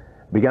theories,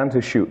 began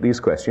to shoot these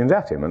questions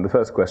at him. And the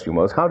first question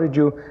was, how did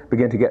you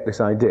begin to get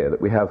this idea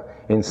that we have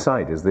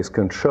inside us this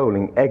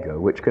controlling ego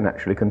which can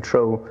actually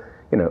control,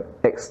 you know,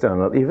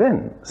 external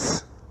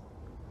events?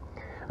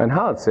 And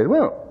Howard said,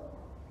 well,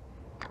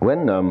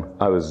 when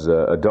I was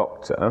a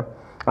doctor,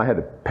 I had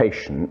a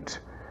patient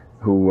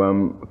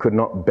who could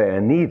not bear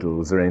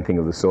needles or anything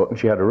of the sort, and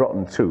she had a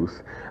rotten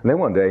tooth. And then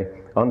one day,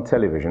 on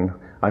television,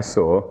 I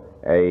saw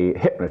a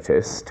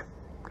hypnotist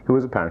who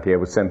was apparently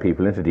able to send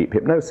people into deep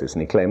hypnosis,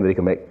 and he claimed that he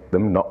could make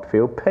them not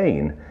feel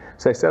pain.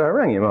 So I said, I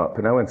rang him up,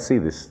 and I went to see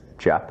this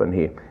chap, and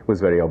he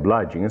was very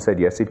obliging and said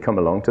yes, he'd come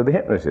along to the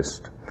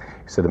hypnotist.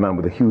 He said a man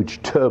with a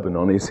huge turban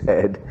on his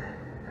head,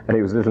 and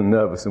he was a little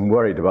nervous and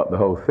worried about the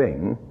whole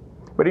thing.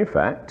 But in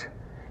fact,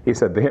 he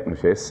said the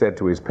hypnotist said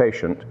to his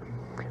patient,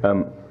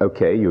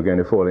 okay, you're going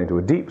to fall into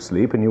a deep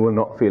sleep and you will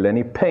not feel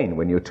any pain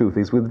when your tooth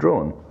is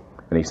withdrawn.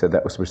 And he said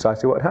that was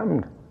precisely what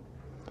happened.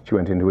 She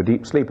went into a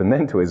deep sleep, and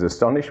then to his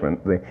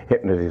astonishment, the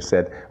hypnotist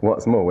said,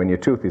 what's more, when your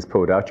tooth is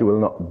pulled out, you will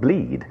not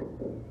bleed.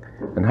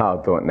 And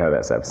Howard thought, no,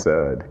 that's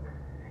absurd.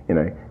 You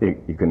know,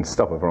 you can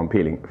stop her from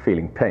feeling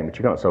pain, but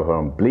you can't stop her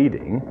from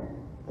bleeding.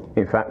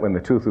 In fact, when the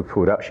tooth was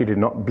pulled out, she did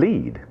not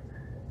bleed.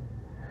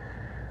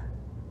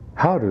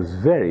 Howard was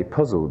very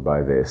puzzled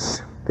by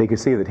this. He could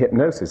see that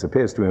hypnosis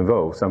appears to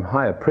involve some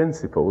higher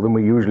principle than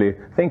we usually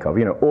think of,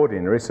 you know,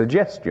 ordinary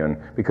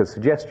suggestion, because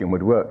suggestion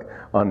would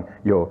work on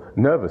your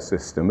nervous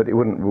system, but it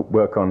wouldn't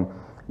work on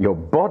your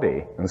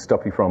body and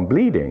stop you from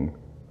bleeding.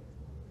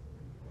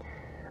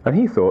 And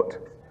he thought,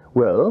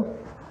 well,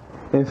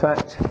 in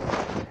fact,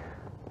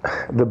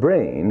 the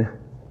brain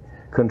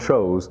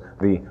controls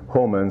the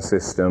hormone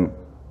system,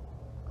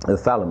 the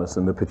thalamus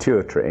and the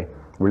pituitary,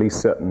 release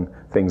certain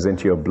things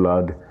into your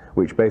blood,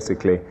 which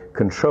basically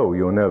control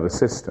your nervous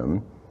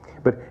system.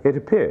 But it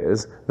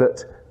appears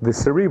that the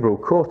cerebral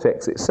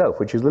cortex itself,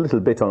 which is a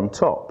little bit on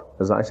top,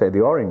 as I say,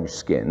 the orange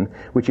skin,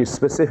 which is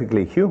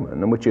specifically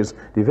human and which is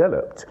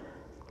developed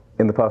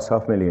in the past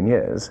 500,000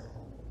 years,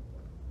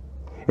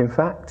 in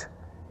fact,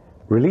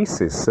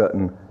 releases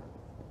certain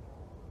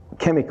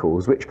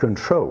chemicals which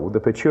control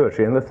the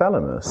pituitary and the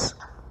thalamus.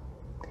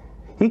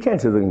 He came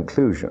to the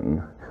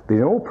conclusion that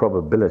in all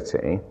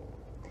probability,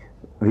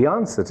 the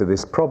answer to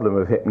this problem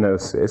of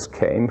hypnosis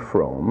came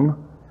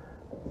from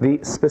the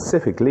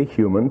specifically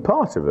human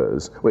part of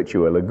us, which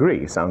you will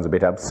agree sounds a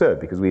bit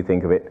absurd because we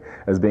think of it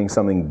as being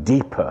something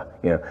deeper,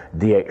 you know,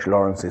 D.H.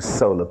 Lawrence's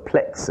solar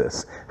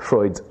plexus,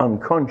 Freud's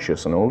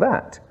unconscious and all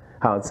that.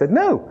 Howard said,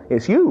 no,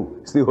 it's you,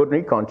 it's the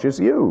ordinary conscious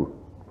you.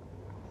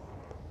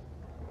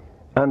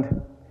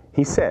 And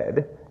he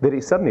said that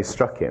it suddenly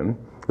struck him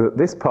that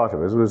this part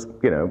of us was,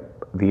 you know,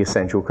 the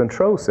essential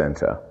control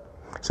center.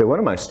 So one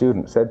of my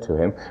students said to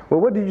him, well,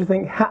 what did you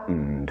think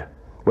happened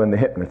when the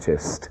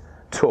hypnotist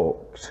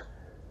talked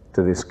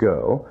to this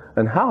girl?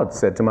 And Howard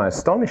said, to my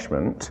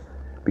astonishment,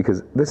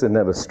 because this had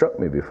never struck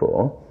me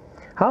before,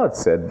 Howard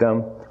said,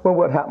 well,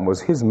 what happened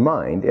was his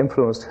mind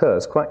influenced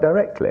hers quite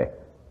directly,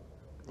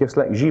 just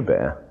like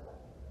Gibert,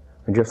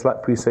 and just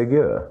like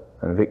Puisségur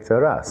and Victor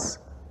Ras.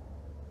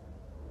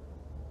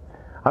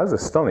 I was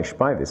astonished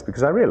by this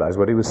because I realized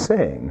what he was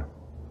saying.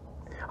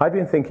 I'd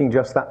been thinking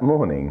just that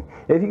morning,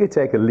 if you could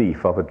take a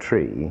leaf off a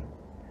tree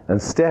and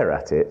stare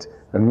at it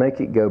and make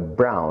it go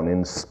brown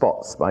in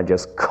spots by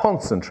just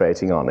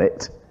concentrating on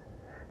it,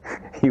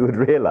 you would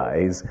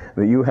realize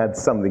that you had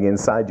something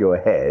inside your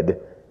head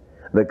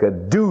that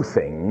could do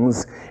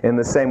things in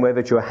the same way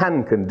that your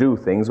hand can do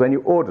things when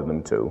you order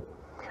them to.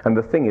 And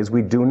the thing is,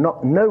 we do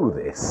not know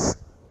this,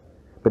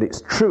 but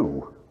it's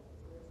true.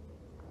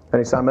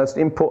 And it's our most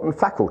important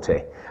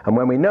faculty. And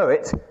when we know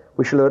it,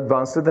 we shall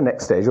advance to the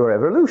next stage of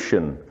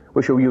evolution.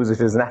 We shall use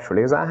it as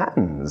naturally as our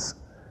hands.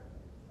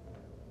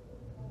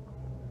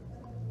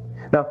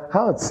 Now,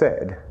 Howard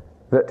said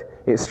that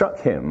it struck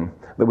him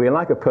that we are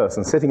like a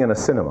person sitting in a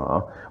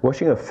cinema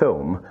watching a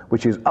film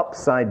which is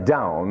upside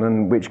down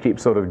and which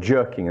keeps sort of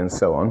jerking and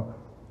so on.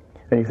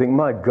 And you think,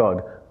 my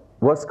God,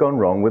 what's gone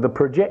wrong with a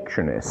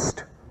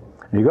projectionist?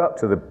 And you go up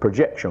to the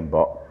projection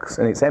box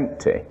and it's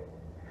empty.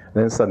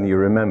 And then suddenly you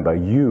remember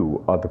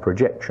you are the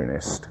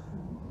projectionist.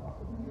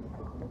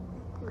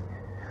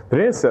 But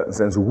in a certain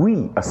sense,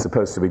 we are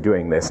supposed to be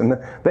doing this. And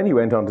then he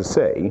went on to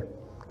say,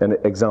 an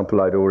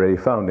example I'd already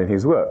found in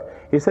his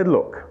work. He said,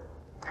 look,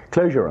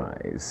 close your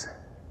eyes.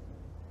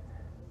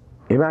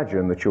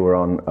 Imagine that you're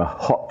on a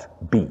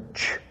hot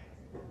beach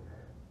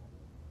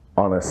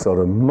on a sort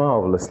of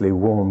marvelously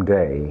warm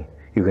day.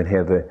 You can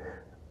hear the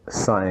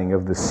sighing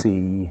of the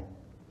sea.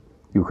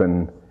 You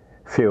can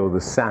feel the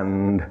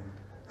sand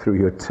through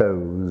your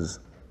toes.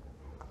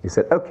 He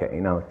said, okay,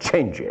 now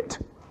change it.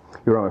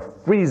 You're on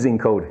a freezing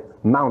cold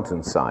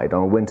mountainside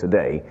on a winter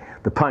day.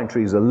 The pine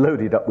trees are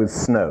loaded up with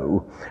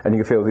snow, and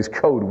you can feel this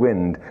cold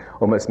wind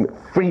almost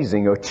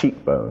freezing your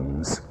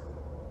cheekbones.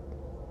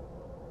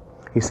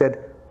 He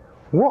said,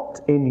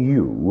 What in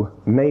you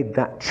made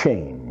that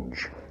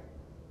change?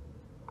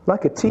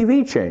 Like a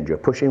TV changer,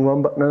 pushing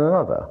one button and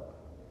another.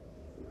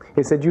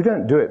 He said, you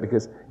don't do it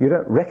because you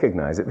don't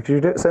recognize it, because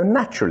you do it so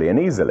naturally and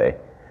easily.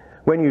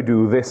 When you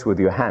do this with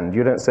your hand,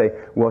 you don't say,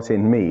 what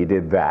in me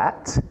did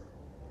that?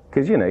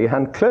 Because, you know, your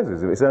hand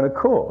closes of its own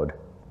accord.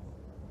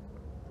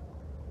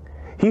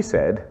 He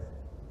said,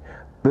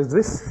 there's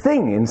this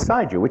thing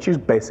inside you which is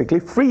basically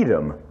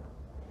freedom,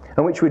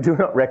 and which we do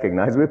not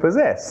recognize we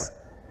possess,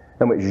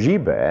 and which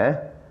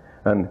Gilbert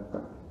and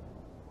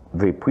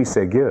the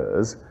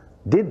Puisségueurs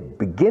did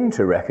begin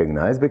to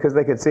recognize because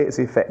they could see its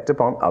effect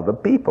upon other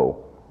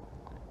people.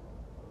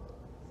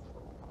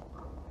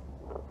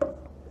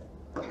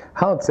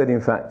 Howard said, in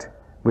fact,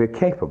 we're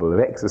capable of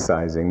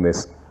exercising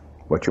this,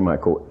 what you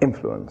might call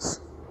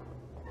influence,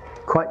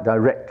 quite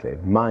directly,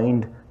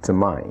 mind to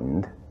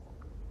mind.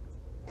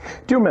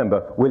 Do you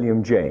remember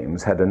William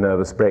James had a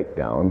nervous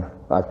breakdown?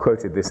 I've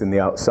quoted this in The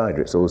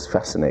Outsider, it's always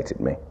fascinated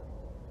me.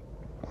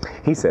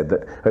 He said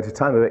that at a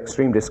time of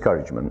extreme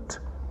discouragement,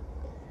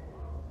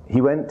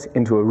 he went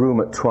into a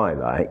room at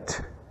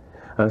twilight,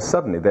 and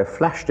suddenly there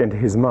flashed into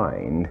his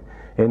mind,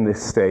 in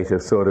this state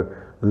of sort of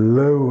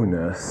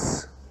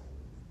lowness,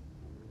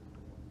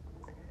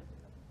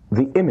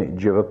 the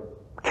image of a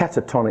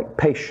catatonic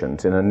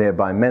patient in a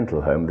nearby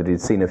mental home that he'd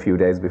seen a few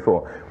days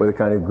before, with a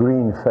kind of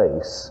green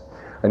face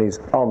and his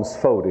arms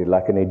folded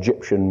like an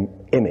Egyptian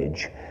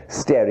image,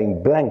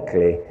 staring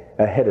blankly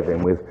ahead of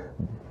him with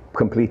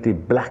completely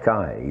black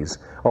eyes,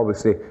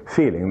 obviously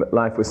feeling that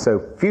life was so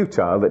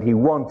futile that he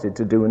wanted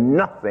to do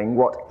nothing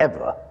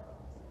whatever.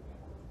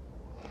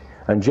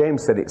 And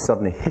James said it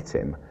suddenly hit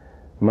him,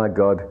 my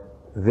God,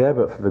 there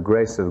but for the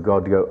grace of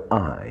God go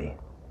I.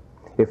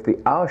 If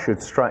the hour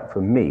should strike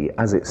for me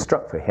as it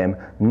struck for him,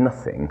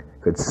 nothing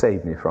could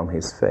save me from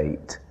his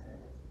fate.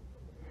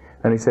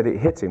 And he said it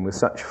hit him with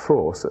such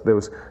force that there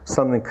was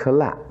something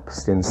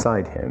collapsed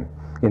inside him.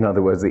 In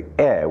other words, the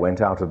air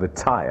went out of the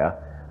tire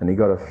and he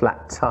got a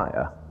flat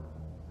tire.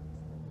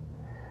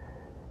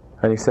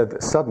 And he said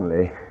that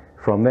suddenly,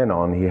 from then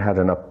on, he had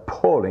an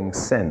appalling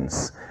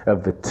sense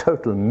of the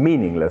total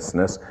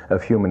meaninglessness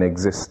of human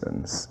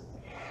existence.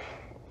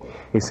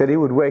 He said he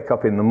would wake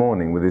up in the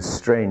morning with this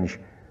strange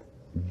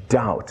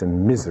doubt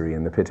and misery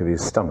in the pit of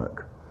his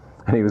stomach.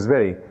 And he was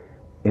very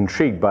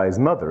intrigued by his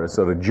mother, a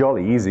sort of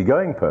jolly,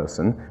 easygoing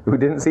person who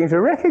didn't seem to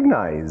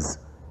recognize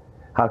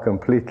how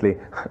completely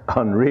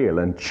unreal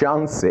and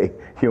chancy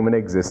human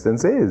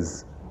existence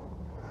is.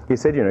 He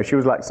said, you know, she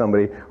was like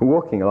somebody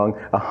walking along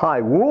a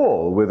high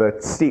wall with a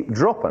steep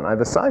drop on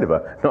either side of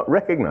her, not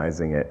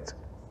recognizing it.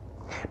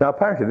 Now,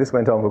 apparently this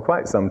went on for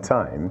quite some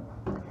time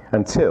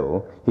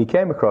until he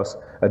came across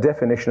a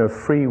definition of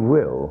free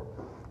will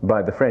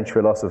by the French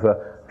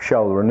philosopher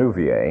Charles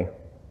Renouvier.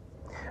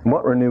 And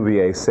what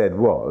Renouvier said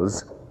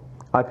was,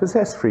 I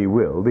possess free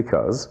will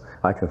because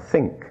I can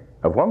think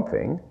of one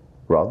thing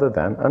rather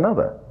than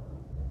another.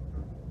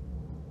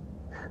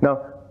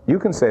 Now, you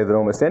can say that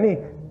almost any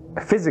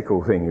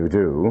physical thing you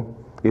do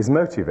is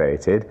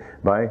motivated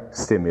by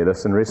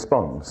stimulus and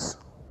response.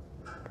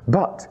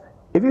 But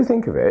if you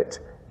think of it,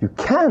 you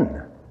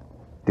can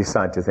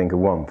decide to think of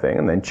one thing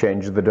and then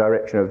change the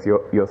direction of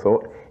your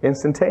thought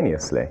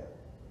instantaneously.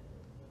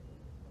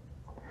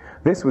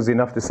 This was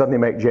enough to suddenly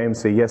make James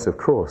say, yes, of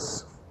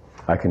course,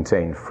 I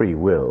contain free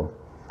will.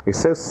 It's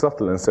so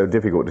subtle and so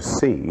difficult to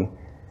see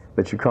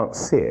that you can't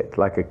see it,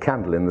 like a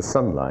candle in the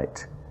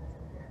sunlight.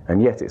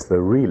 And yet it's the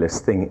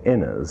realest thing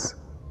in us.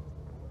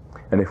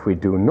 And if we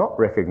do not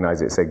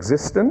recognize its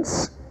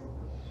existence,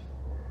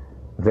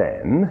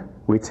 then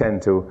we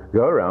tend to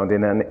go around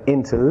in an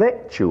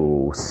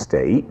intellectual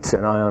state,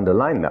 and I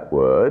underline that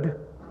word,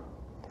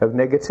 of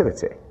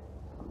negativity.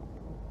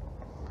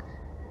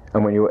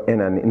 And when you're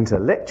in an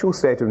intellectual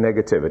state of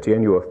negativity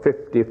and you are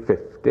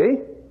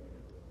 50-50,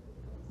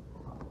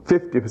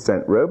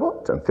 50%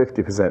 robot and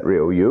 50%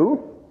 real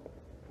you,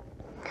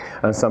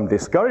 and some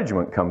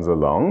discouragement comes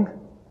along,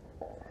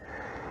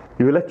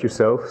 you let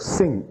yourself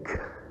sink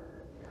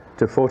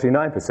to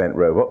 49%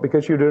 robot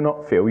because you do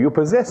not feel you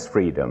possess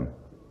freedom.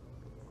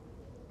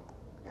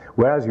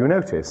 Whereas you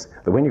notice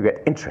that when you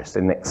get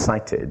interested and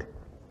excited,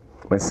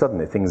 when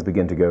suddenly things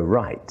begin to go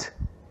right,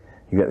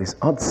 you get this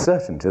odd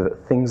certainty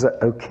that things are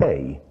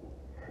okay.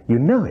 You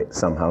know it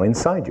somehow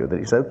inside you that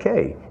it's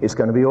okay, it's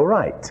going to be all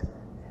right,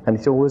 and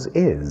it always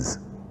is.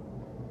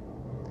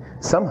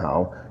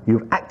 Somehow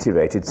you've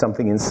activated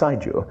something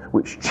inside you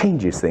which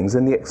changes things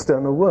in the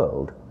external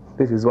world.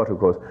 This is what, of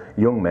course,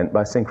 Jung meant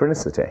by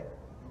synchronicity.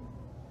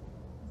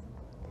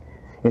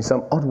 In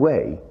some odd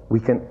way, we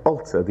can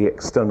alter the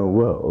external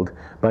world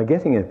by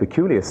getting in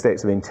peculiar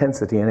states of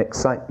intensity and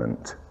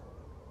excitement.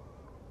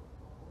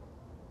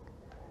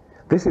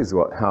 This is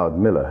what Howard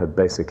Miller had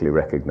basically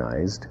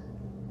recognized.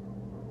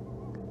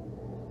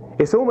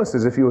 It's almost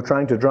as if you were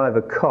trying to drive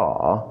a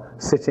car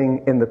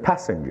sitting in the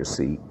passenger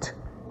seat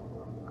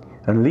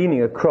and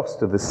leaning across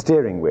to the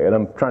steering wheel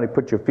and trying to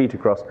put your feet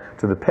across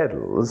to the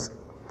pedals.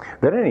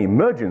 Then any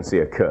emergency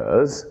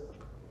occurs,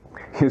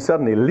 you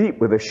suddenly leap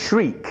with a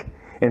shriek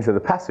into the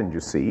passenger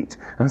seat,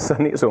 and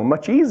suddenly it's all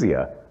much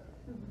easier.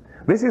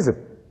 This is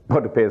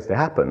what appears to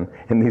happen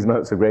in these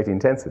moments of great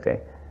intensity.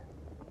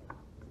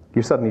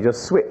 You suddenly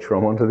just switch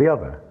from one to the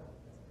other,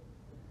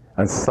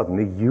 and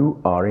suddenly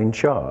you are in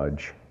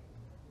charge.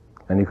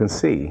 And you can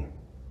see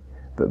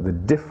that the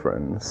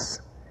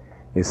difference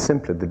is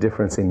simply the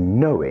difference in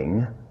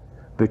knowing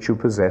that you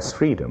possess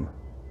freedom.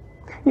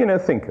 You know,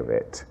 think of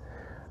it.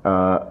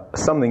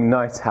 Something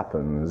nice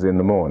happens in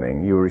the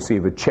morning. You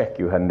receive a check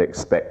you hadn't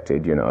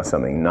expected, you know,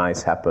 something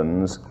nice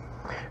happens.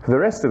 For the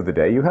rest of the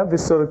day, you have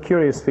this sort of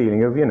curious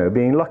feeling of, you know,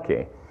 being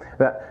lucky.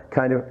 That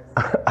kind of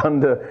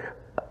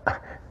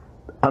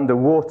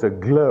underwater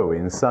glow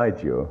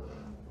inside you,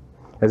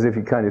 as if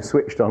you kind of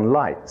switched on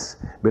lights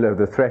below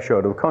the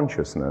threshold of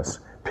consciousness,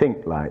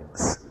 pink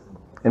lights,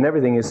 and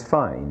everything is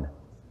fine.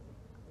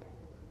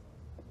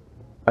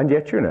 And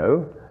yet, you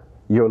know,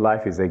 your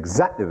life is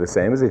exactly the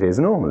same as it is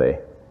normally.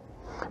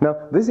 Now,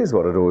 this is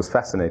what had always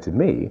fascinated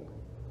me,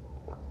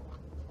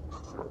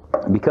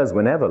 because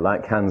whenever,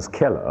 like Hans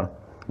Keller,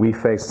 we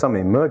face some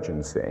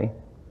emergency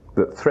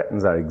that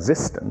threatens our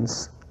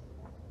existence,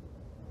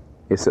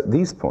 it's at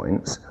these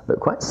points that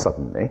quite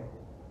suddenly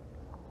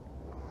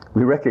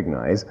we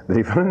recognize that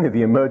if only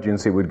the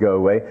emergency would go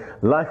away,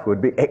 life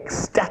would be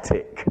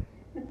ecstatic.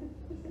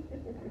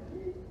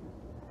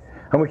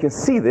 And we can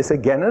see this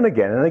again and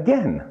again and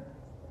again.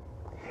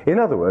 In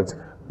other words,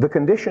 the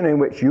condition in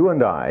which you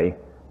and I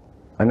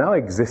are now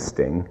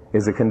existing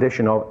is a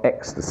condition of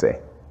ecstasy.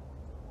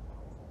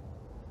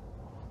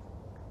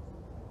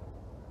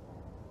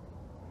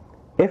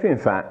 If in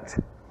fact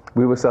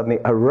we were suddenly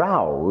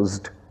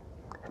aroused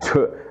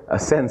to a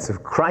sense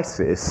of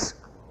crisis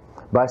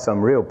by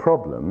some real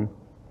problem,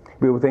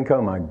 we would think,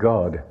 oh my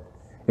God,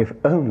 if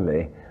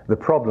only the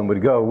problem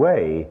would go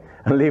away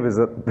and leave us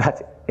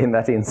in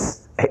that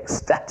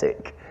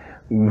ecstatic,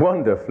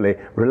 wonderfully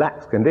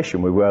relaxed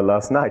condition we were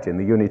last night in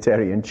the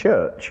Unitarian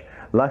Church.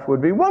 Life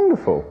would be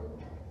wonderful.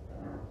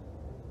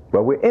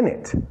 Well, we're in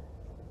it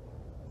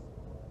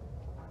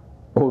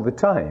all the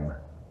time.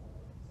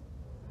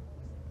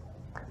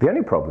 The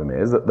only problem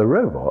is that the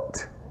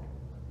robot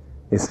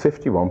is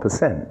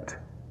 51%,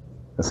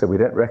 and so we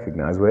don't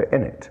recognize we're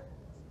in it.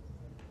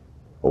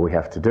 All we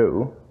have to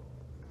do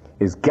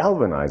is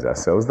galvanize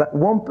ourselves that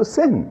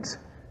 1%.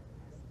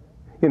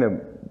 You know,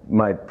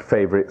 my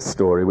favorite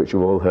story, which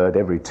you've all heard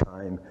every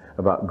time,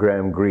 about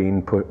Graham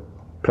Greene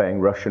playing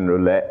Russian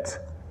roulette,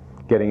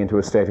 getting into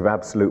a state of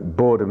absolute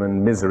boredom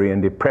and misery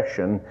and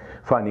depression,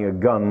 finding a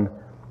gun,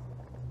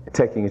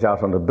 taking it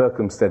out on the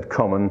Berkhamsted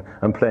Common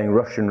and playing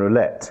Russian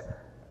roulette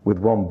with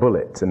one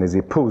bullet. And as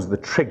he pulls the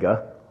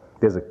trigger,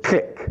 there's a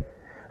click,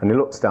 and he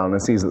looks down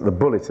and sees that the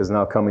bullet has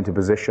now come into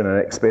position and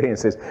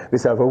experiences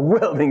this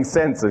overwhelming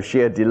sense of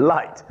sheer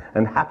delight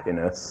and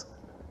happiness.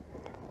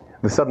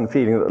 The sudden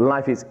feeling that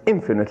life is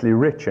infinitely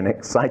rich and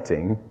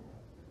exciting.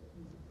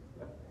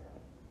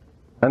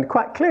 And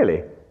quite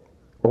clearly,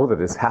 all that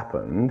has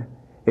happened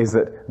is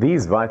that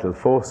these vital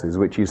forces,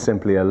 which you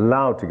simply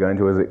allowed to go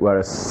into, as it were,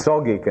 a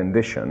soggy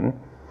condition,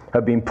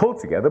 have been pulled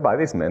together by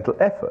this mental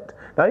effort.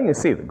 Now you can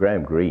see that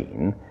Graham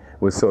Greene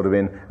was sort of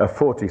in a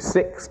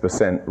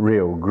 46%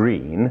 real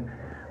green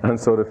and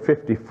sort of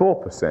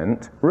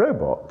 54%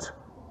 robot.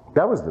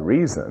 That was the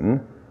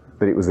reason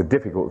that it was a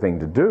difficult thing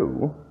to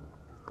do.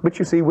 But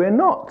you see, we're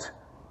not.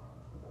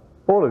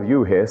 All of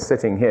you here,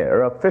 sitting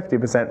here, are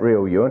 50%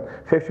 real you and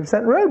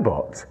 50%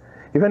 robot.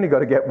 You've only got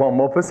to get 1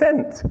 more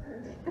 %,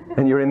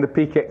 and you're in the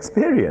peak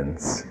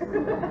experience.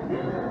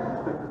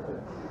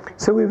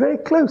 So we're very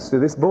close to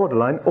this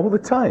borderline all the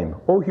time,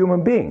 all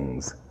human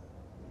beings.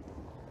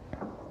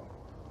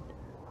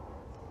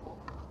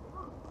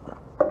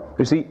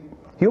 You see,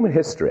 human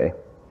history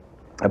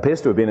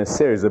appears to have been a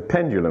series of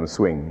pendulum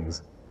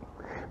swings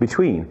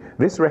between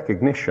this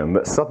recognition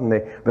that suddenly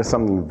there's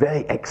something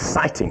very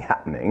exciting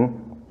happening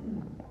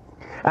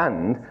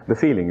and the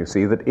feeling, you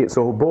see, that it's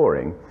all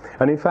boring.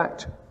 And in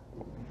fact,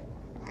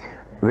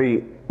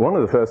 one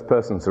of the first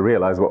persons to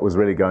realize what was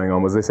really going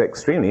on was this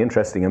extremely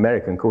interesting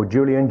American called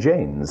Julian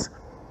Jaynes,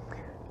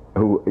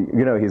 who,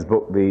 you know, his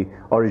book, The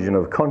Origin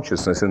of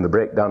Consciousness and the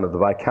Breakdown of the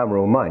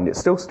Bicameral Mind, it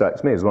still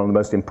strikes me as one of the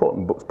most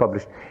important books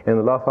published in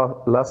the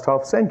last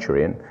half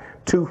century, and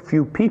too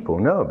few people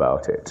know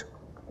about it.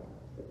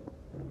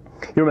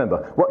 You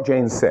remember, what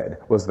Jaynes said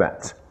was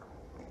that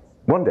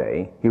one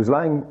day he was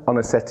lying on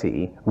a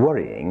settee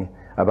worrying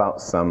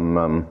about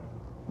some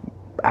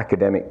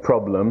academic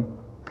problem,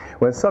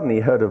 when suddenly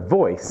he heard a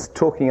voice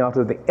talking out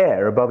of the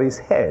air above his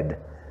head,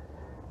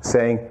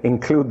 saying,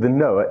 "Include the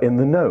knower in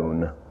the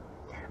known."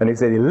 And he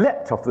said he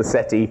leapt off the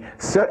settee,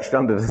 searched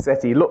under the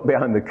settee, looked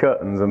behind the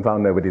curtains and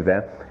found nobody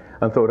there,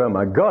 and thought, oh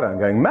my God, I'm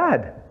going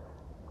mad.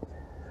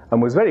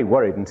 And was very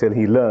worried until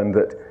he learned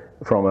that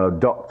from a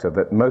doctor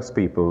that most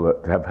people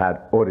that have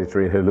had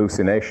auditory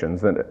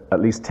hallucinations, that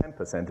at least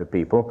 10% of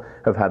people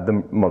have had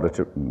them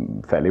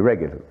fairly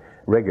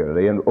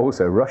regularly, and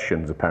also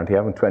Russians apparently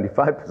have them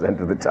 25%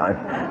 of the time.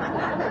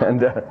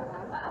 And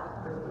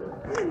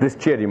this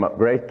cheered him up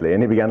greatly,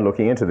 and he began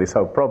looking into this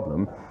whole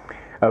problem.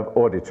 of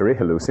auditory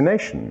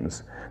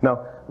hallucinations.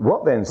 Now,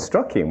 what then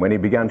struck him when he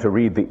began to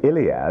read the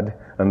Iliad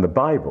and the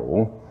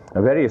Bible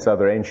and various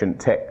other ancient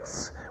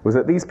texts was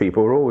that these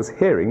people were always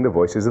hearing the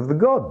voices of the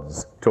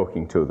gods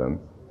talking to them.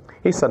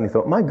 He suddenly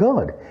thought, my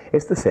God,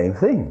 it's the same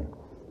thing.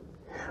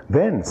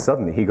 Then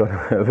suddenly he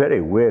got a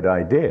very weird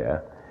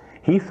idea.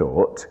 He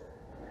thought,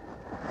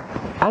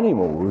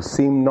 animals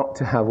seem not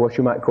to have what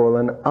you might call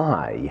an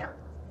I.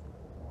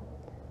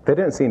 They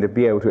don't seem to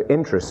be able to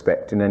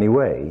introspect in any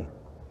way.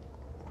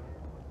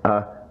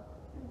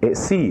 It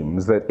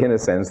seems that, in a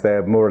sense,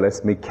 they're more or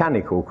less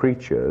mechanical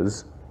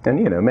creatures, and,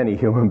 you know, many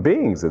human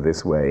beings are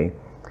this way.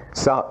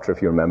 Sartre,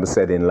 if you remember,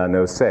 said in La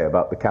Nausée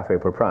about the cafe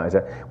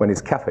proprietor, when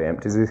his cafe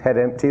empties, his head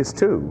empties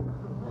too.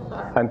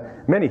 And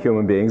many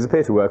human beings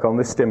appear to work on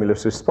this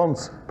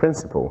stimulus-response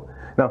principle.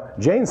 Now,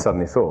 Jane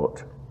suddenly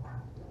thought,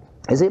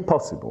 is it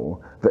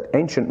possible that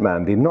ancient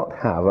man did not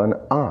have an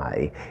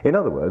I? In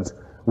other words,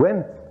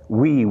 when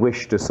we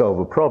wish to solve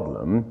a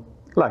problem,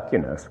 like, you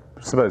know,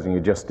 supposing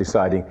you're just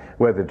deciding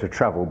whether to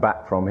travel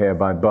back from here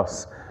by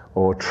bus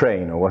or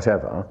train or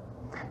whatever,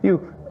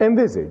 you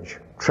envisage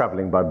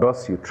traveling by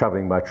bus, you're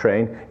traveling by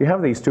train, you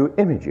have these two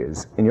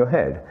images in your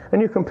head,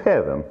 and you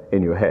compare them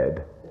in your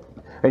head,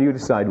 and you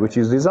decide which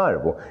is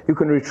desirable. You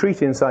can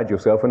retreat inside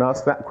yourself and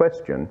ask that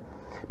question,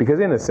 because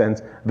in a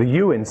sense, the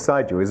you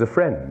inside you is a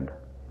friend,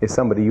 is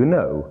somebody you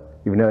know,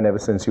 you've known ever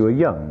since you were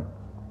young.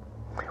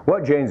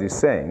 What James is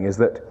saying is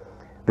that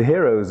the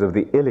heroes of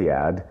the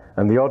Iliad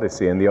and the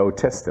Odyssey in the Old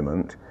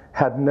Testament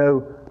had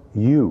no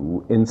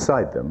you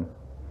inside them.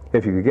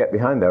 If you could get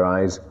behind their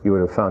eyes, you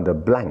would have found a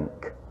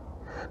blank.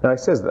 Now, he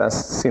says that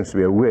seems to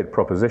be a weird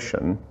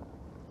proposition.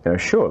 You know,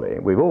 surely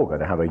we've all got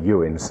to have a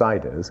you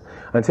inside us.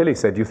 Until he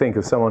said, you think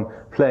of someone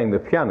playing the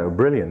piano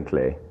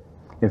brilliantly.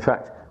 In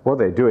fact, what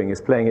they're doing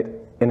is playing it,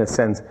 in a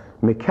sense,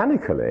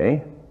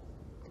 mechanically.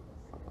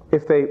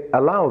 If they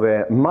allow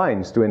their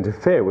minds to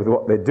interfere with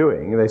what they're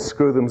doing, they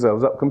screw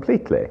themselves up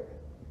completely.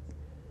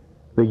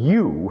 The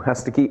you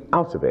has to keep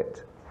out of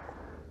it.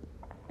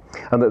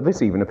 And that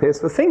this even appears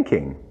for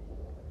thinking.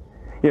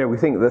 You know, we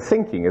think that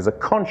thinking is a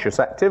conscious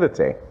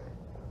activity.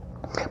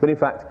 But in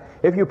fact,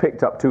 if you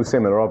picked up two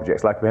similar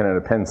objects, like a pen and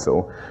a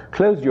pencil,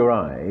 closed your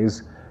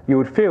eyes, you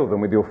would feel them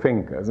with your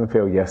fingers and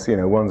feel, yes, you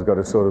know, one's got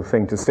a sort of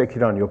thing to stick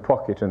it on your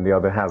pocket and the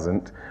other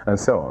hasn't, and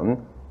so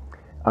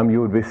on.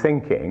 You would be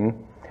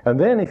thinking, and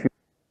then if you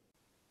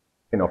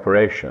in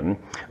operation,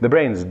 the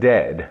brain's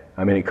dead.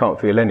 I mean, it can't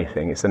feel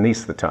anything, it's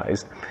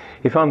anesthetized.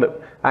 He found that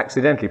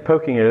accidentally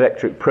poking an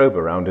electric probe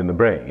around in the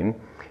brain,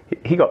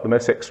 he got the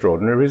most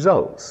extraordinary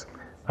results,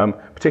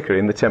 particularly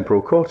in the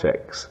temporal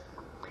cortex.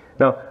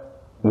 Now,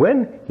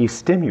 when he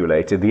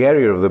stimulated the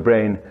area of the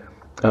brain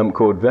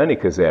called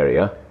Wernicke's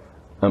area,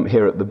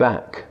 here at the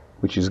back,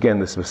 which is again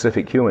the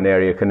specific human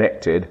area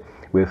connected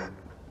with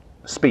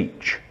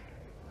speech,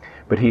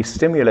 but he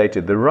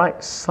stimulated the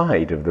right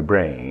side of the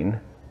brain,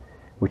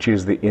 which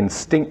is the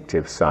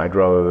instinctive side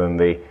rather than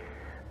the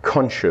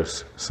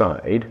conscious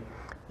side,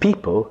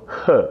 people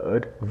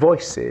heard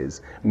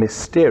voices,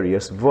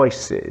 mysterious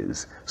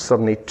voices,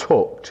 suddenly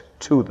talked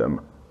to them.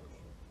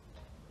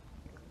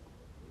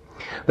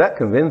 That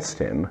convinced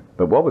him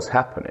that what was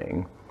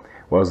happening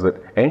was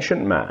that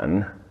ancient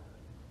man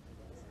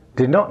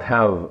did not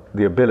have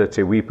the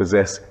ability we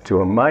possess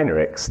to a minor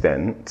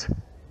extent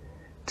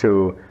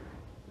to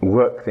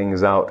work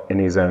things out in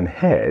his own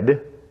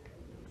head.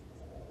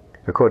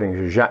 According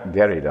to Jacques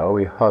Derrida,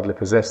 we hardly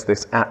possess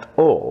this at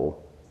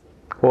all.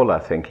 All our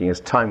thinking is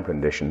time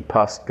conditioned,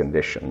 past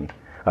conditioned.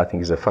 I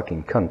think he's a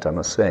fucking cunt, I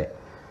must say.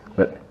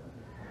 But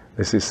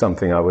this is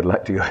something I would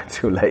like to go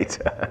into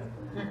later.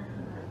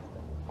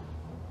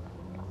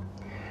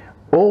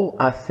 All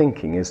our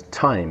thinking is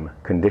time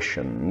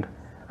conditioned,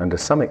 and to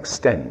some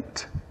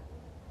extent,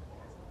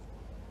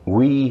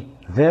 we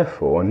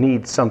therefore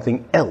need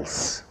something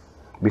else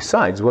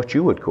besides what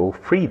you would call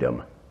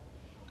freedom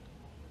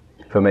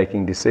for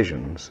making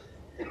decisions.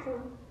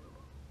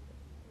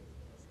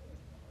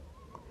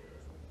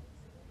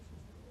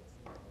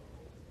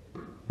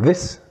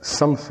 This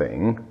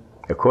something,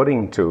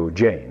 according to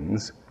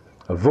James,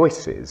 are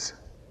voices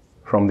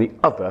from the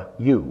other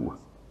you.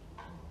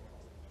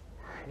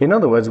 In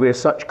other words, we are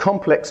such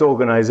complex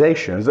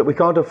organizations that we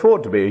can't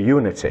afford to be a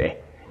unity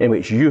in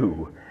which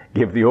you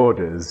give the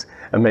orders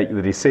and make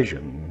the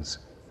decisions.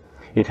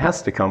 It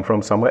has to come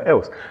from somewhere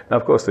else. Now,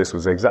 of course, this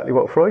was exactly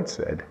what Freud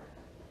said.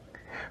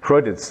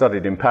 Freud had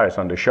studied in Paris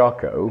under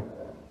Charcot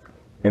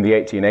in the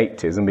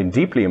 1880s and been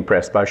deeply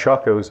impressed by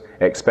Charcot's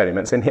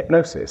experiments in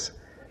hypnosis.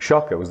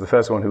 Charcot was the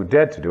first one who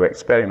dared to do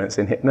experiments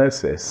in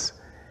hypnosis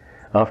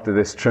after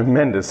this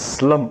tremendous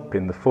slump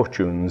in the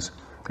fortunes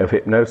of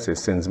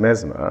hypnosis since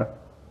Mesmer.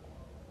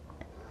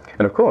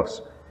 And of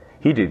course,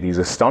 he did these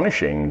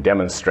astonishing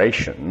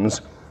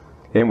demonstrations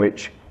in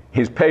which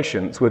his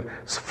patients would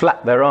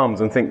flap their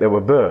arms and think they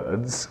were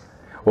birds,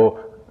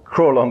 or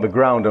crawl on the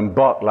ground and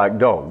bark like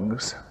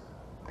dogs,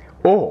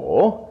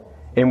 or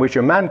in which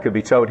a man could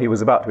be told he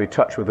was about to be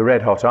touched with a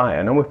red-hot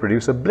iron and would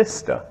produce a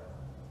blister.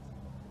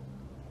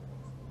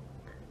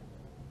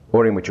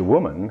 or in which a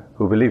woman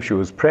who believed she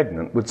was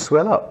pregnant would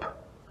swell up.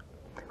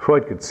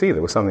 Freud could see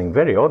there was something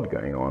very odd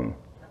going on,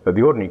 that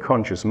the ordinary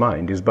conscious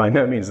mind is by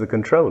no means the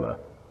controller.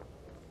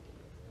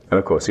 And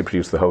of course he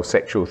produced the whole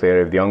sexual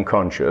theory of the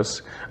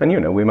unconscious,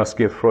 and we must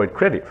give Freud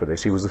credit for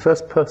this. He was the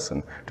first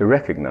person to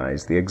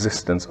recognize the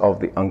existence of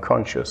the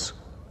unconscious.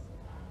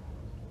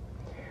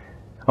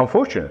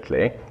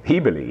 Unfortunately, he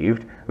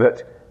believed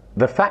that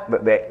the fact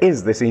that there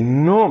is this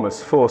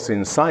enormous force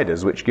inside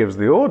us which gives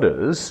the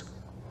orders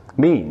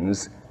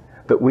means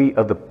that we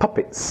are the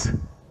puppets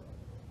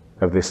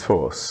of this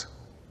force,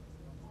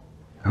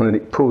 and that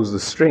it pulls the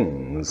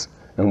strings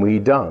and we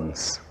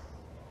dance.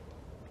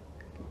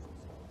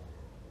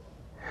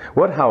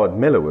 What Howard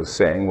Miller was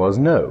saying was,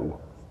 no,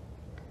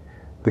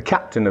 the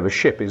captain of a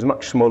ship is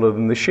much smaller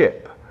than the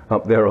ship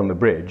up there on the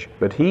bridge,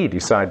 but he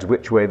decides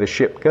which way the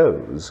ship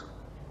goes.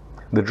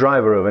 The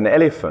driver of an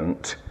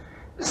elephant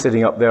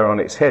sitting up there on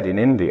its head in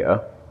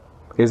India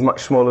is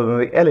much smaller than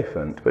the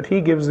elephant, but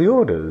he gives the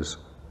orders.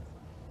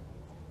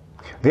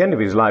 At the end of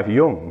his life,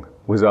 Jung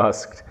was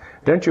asked,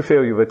 don't you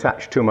feel you've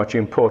attached too much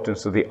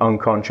importance to the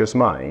unconscious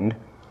mind?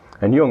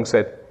 And Jung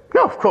said,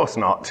 no, of course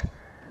not.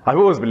 I've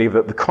always believed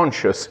that the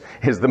conscious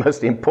is the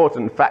most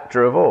important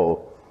factor of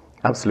all.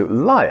 Absolute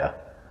liar.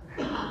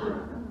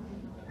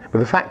 But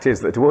the fact is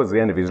that towards the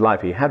end of his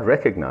life, he had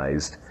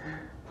recognized,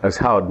 as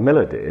Howard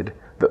Miller did,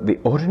 that the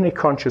ordinary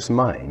conscious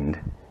mind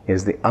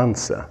is the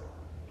answer.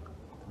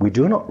 We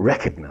do not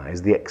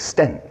recognize the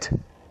extent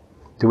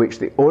to which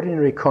the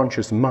ordinary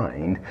conscious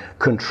mind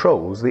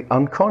controls the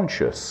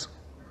unconscious.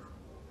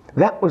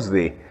 That was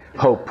the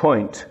whole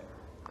point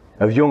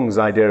of Jung's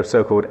idea of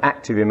so-called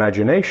active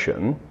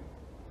imagination.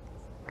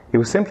 It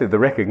was simply the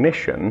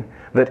recognition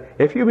that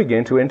if you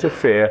begin to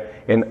interfere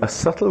in a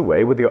subtle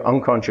way with your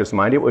unconscious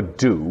mind, it will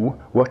do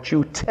what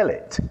you tell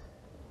it.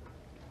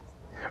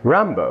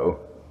 Rambo,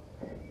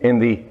 in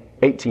the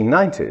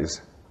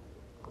 1890s,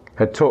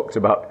 had talked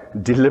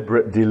about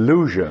deliberate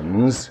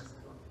delusions,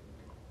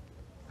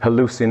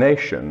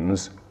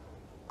 hallucinations,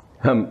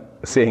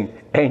 seeing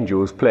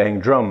angels playing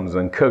drums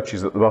and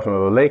coaches at the bottom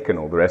of a lake and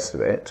all the rest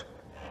of it.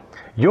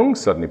 Jung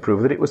suddenly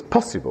proved that it was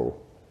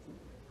possible.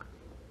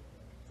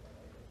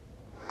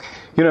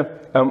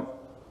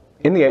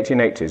 In the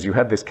 1880s, you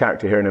had this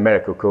character here in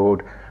America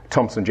called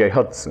Thompson J.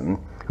 Hudson,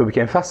 who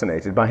became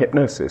fascinated by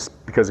hypnosis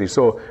because he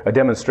saw a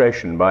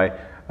demonstration by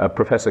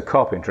Professor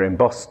Carpenter in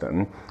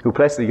Boston, who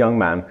placed the young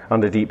man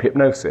under deep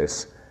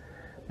hypnosis.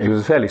 He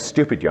was a fairly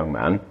stupid young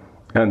man,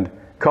 and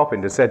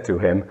Carpenter said to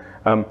him,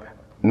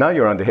 now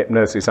you're under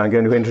hypnosis, I'm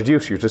going to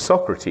introduce you to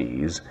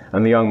Socrates.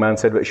 And the young man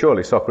said, but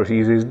surely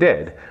Socrates is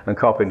dead. And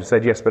Carpenter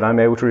said, yes, but I'm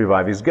able to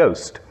revive his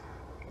ghost.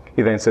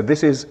 He then said,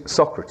 this is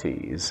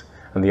Socrates.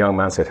 And the young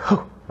man said,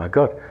 oh my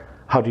God,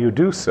 how do you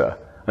do, sir?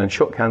 And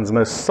shook hands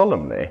most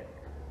solemnly.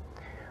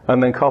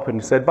 And then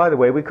Carpenter said, by the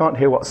way, we can't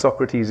hear what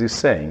Socrates is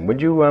saying. Would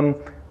you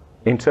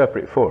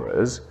interpret for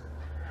us?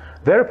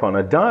 Thereupon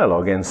a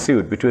dialogue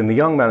ensued between the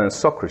young man and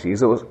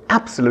Socrates that was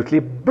absolutely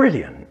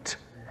brilliant.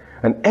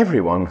 And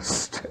everyone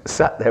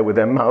sat there with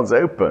their mouths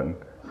open.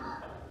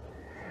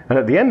 And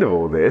at the end of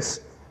all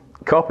this,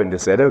 Carpenter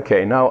said,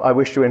 okay, now I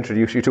wish to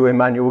introduce you to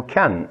Immanuel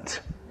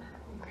Kant.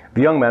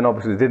 The young man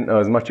obviously didn't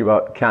know as much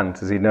about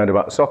Kant as he'd known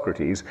about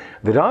Socrates.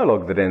 The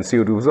dialogue that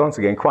ensued was once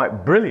again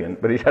quite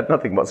brilliant, but it had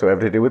nothing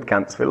whatsoever to do with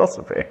Kant's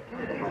philosophy.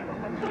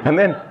 And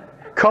then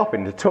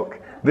Carpenter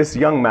took this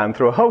young man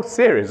through a whole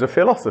series of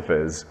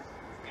philosophers.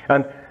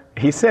 And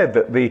he said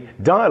that the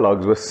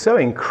dialogues were so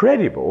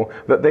incredible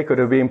that they could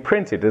have been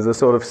printed as a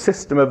sort of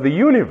system of the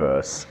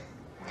universe.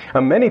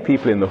 And many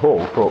people in the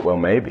hall thought, well,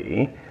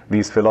 maybe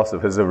these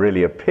philosophers have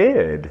really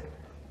appeared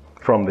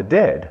from the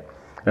dead.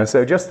 And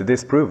so just to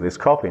disprove this,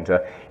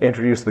 Carpenter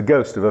introduced the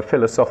ghost of a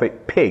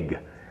philosophic pig,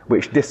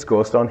 which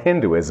discoursed on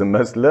Hinduism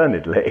most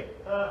learnedly.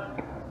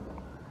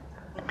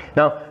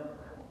 Now,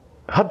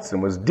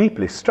 Hudson was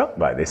deeply struck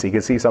by this. He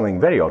could see something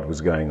very odd was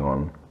going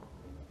on.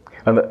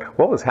 And that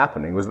what was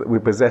happening was that we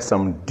possess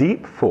some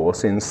deep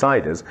force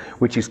inside us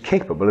which is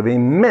capable of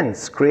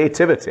immense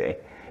creativity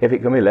if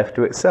it can be left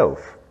to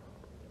itself.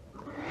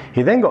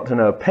 He then got to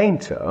know a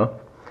painter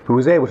who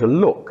was able to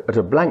look at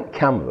a blank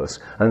canvas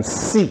and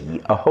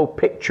see a whole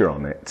picture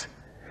on it.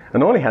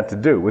 And all he had to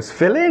do was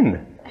fill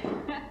in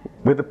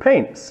with the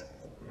paints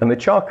and the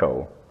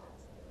charcoal.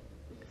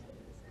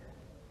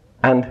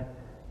 And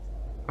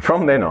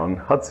from then on,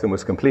 Hudson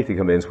was completely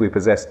convinced we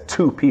possessed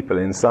two people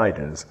inside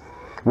us.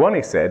 One,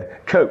 he said,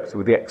 copes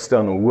with the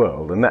external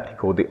world, and that he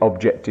called the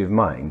objective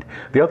mind.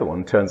 The other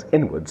one turns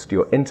inwards to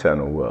your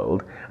internal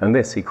world, and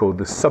this he called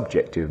the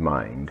subjective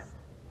mind.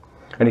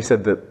 And he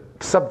said that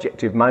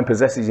subjective mind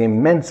possesses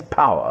immense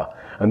power,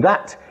 and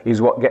that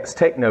is what gets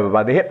taken over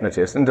by the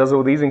hypnotist and does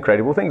all these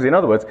incredible things. In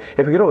other words,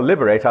 if we could all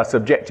liberate our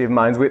subjective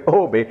minds, we'd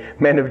all be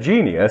men of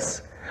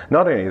genius.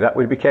 Not only that,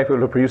 we'd be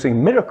capable of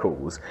producing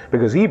miracles,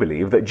 because he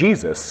believed that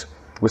Jesus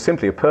was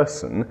simply a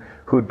person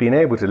who had been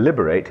able to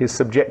liberate his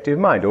subjective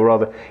mind, or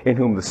rather, in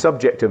whom the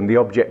subjective and the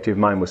objective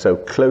mind were so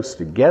close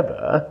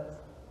together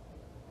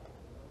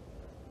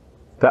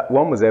that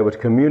one was able to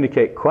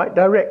communicate quite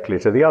directly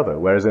to the other,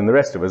 whereas in the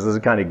rest of us there's a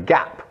kind of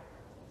gap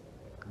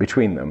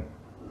between them.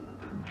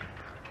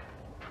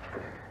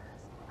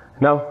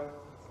 Now,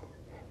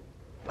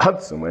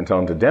 Hudson went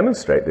on to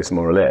demonstrate this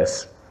more or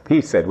less.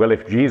 He said, well,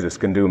 if Jesus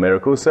can do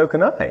miracles, so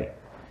can I.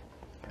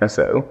 And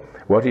so,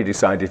 what he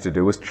decided to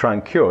do was try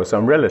and cure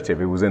some relative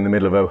who was in the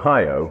middle of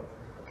Ohio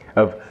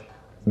of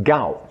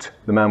gout.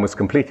 The man was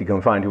completely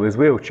confined to his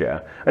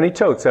wheelchair. And he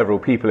told several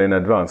people in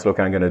advance, look,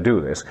 I'm going to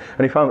do this.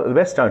 And he found that the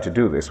best time to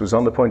do this was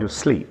on the point of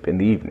sleep in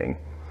the evening.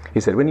 He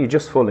said, when you're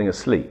just falling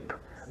asleep,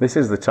 this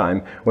is the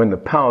time when the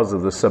powers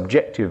of the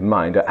subjective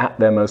mind are at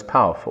their most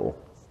powerful.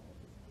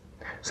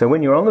 So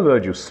when you're on the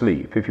verge of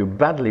sleep, if you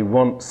badly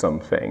want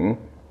something,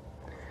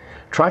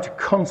 try to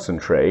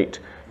concentrate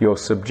your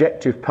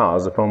subjective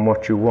powers upon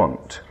what you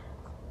want.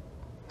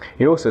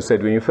 He also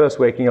said when you're first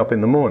waking up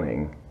in the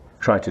morning,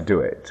 try to do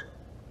it.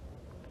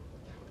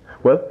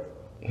 Well,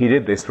 he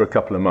did this for a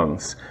couple of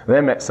months.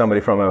 Then met somebody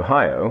from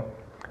Ohio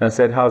and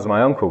said, how's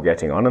my uncle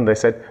getting on? And they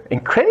said,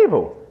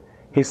 incredible!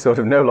 He's sort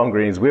of no longer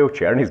in his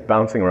wheelchair and he's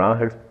bouncing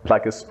around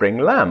like a spring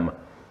lamb.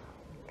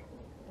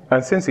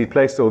 And since he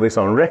placed all this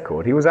on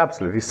record, he was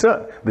absolutely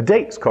certain. The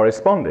dates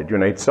corresponded. You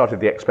know, he'd started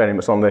the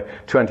experiments on the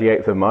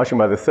 28th of March, and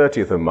by the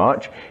 30th of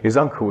March, his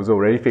uncle was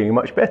already feeling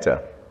much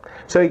better.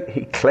 So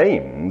he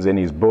claims in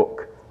his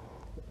book,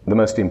 the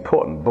most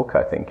important book,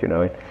 I think, you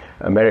know, in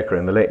America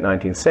in the late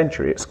 19th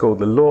century, it's called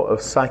The Law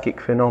of Psychic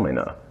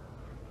Phenomena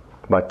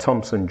by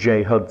Thompson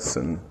J.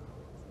 Hudson.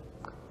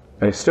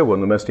 And it's still one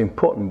of the most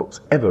important books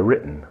ever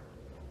written.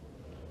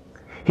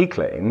 He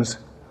claims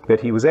that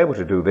he was able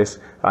to do this,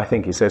 I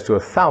think he says, to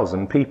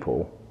 1,000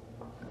 people,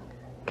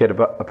 get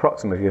about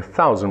approximately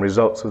 1,000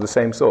 results of the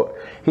same sort.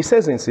 He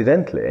says,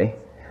 incidentally,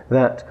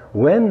 that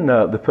when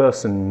the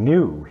person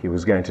knew he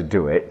was going to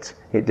do it,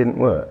 it didn't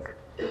work.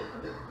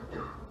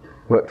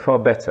 Worked far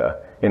better,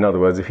 in other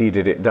words, if he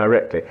did it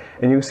directly.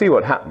 And you can see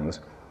what happens.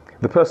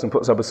 The person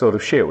puts up a sort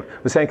of shield.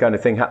 The same kind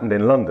of thing happened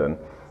in London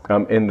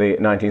in the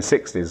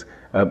 1960s.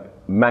 A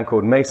man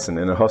called Mason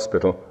in a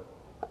hospital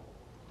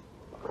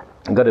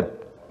got a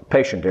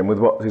patient in with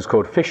what is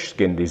called fish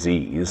skin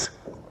disease,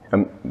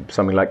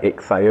 something like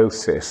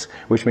ichthyosis,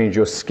 which means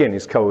your skin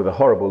is covered with a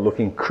horrible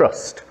looking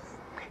crust.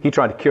 He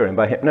tried to cure him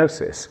by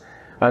hypnosis,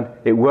 and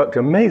it worked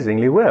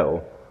amazingly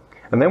well.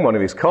 And then one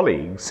of his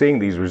colleagues, seeing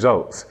these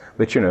results,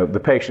 that, you know, the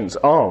patient's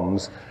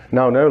arms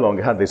now no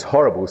longer had this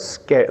horrible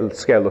scale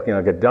looking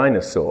like a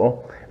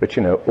dinosaur, but,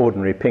 you know,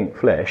 ordinary pink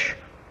flesh,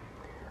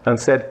 and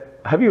said,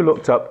 have you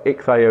looked up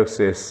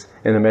ichthyosis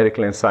in a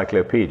medical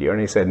encyclopedia?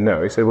 And he said,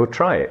 no. He said, well,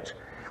 try it.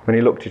 When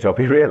he looked it up,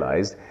 he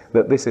realized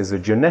that this is a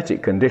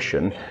genetic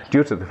condition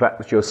due to the fact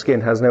that your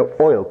skin has no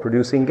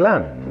oil-producing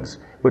glands.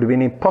 It would have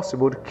been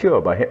impossible to cure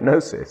by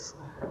hypnosis.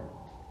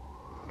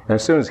 And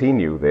as soon as he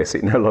knew this,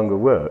 it no longer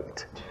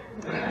worked.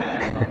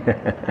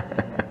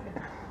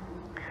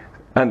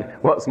 And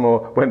what's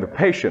more, when the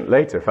patient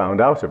later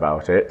found out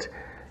about it,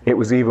 it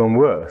was even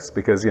worse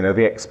because, you know,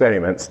 the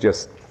experiments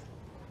just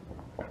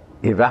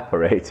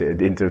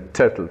evaporated into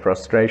total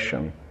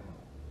frustration.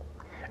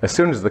 As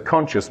soon as the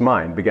conscious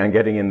mind began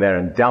getting in there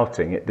and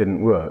doubting, it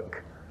didn't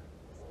work.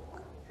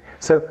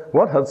 So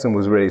what Hudson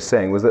was really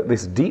saying was that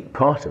this deep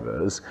part of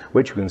us,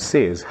 which you can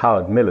see is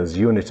Howard Miller's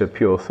unit of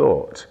pure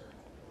thought,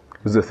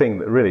 was the thing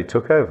that really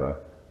took over.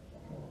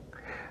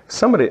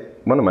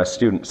 One of my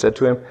students said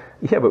to him,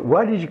 yeah, but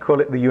why did you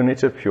call it the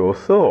unit of pure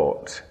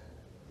thought?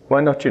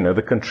 Why not, you know,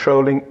 the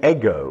controlling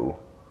ego?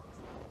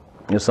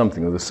 Or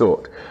something of the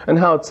sort. And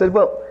Howard said,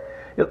 well,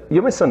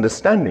 you're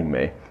misunderstanding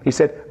me. He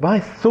said, by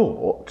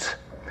thought,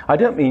 I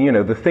don't mean, you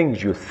know, the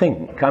things you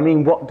think. I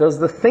mean, what does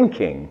the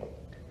thinking?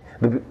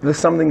 There's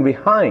something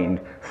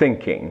behind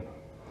thinking.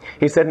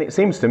 He said, and it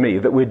seems to me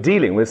that we're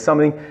dealing with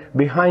something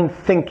behind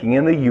thinking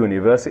in the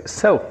universe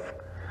itself.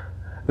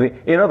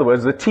 In other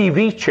words, the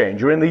TV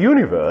changer in the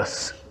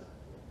universe.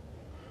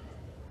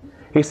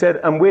 He said,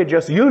 and we're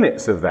just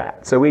units of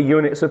that. So we're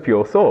units of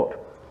pure thought.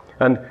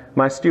 And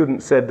my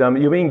student said,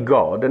 you mean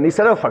God? And he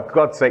said, oh, for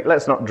God's sake,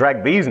 let's not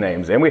drag these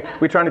names in.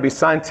 We're trying to be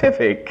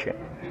scientific.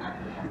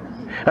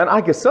 And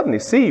I could suddenly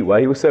see why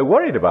he was so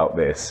worried about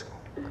this.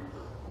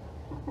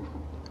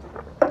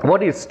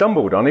 What he had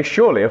stumbled on is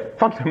surely a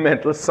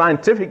fundamental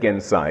scientific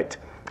insight.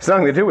 It's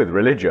nothing to do with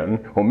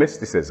religion or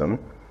mysticism.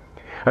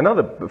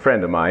 Another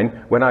friend of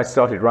mine, when I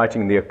started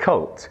writing the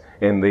occult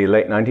in the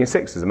late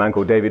 1960s, a man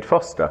called David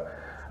Foster,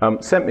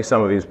 sent me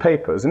some of his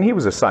papers, and he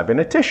was a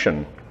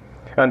cybernetician.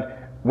 And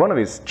one of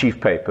his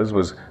chief papers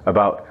was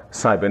about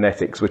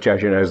cybernetics, which,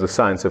 as you know, is the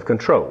science of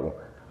control,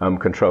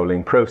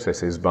 controlling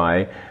processes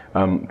by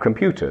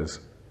computers.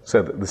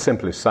 So that the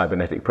simplest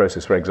cybernetic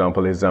process, for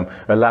example, is a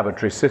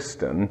lavatory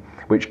cistern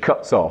which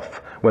cuts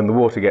off when the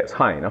water gets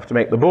high enough to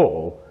make the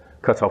ball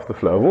cut off the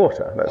flow of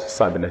water. That's a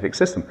cybernetic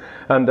system.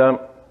 And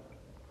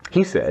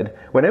he said,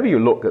 whenever you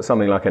look at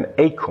something like an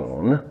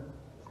acorn,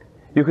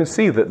 you can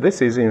see that this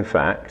is, in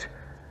fact,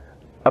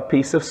 a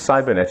piece of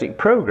cybernetic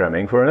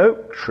programming for an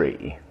oak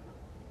tree.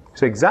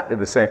 It's exactly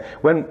the same.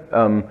 When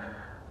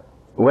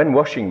when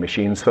washing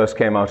machines first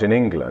came out in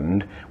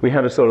England, we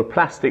had a sort of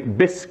plastic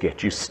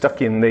biscuit you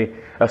stuck in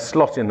a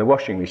slot in the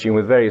washing machine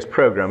with various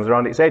programs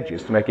around its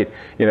edges to make it,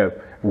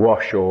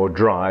 wash or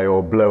dry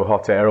or blow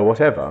hot air or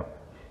whatever.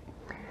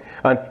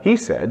 And he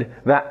said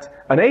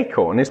that an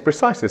acorn is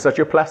precisely such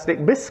a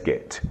plastic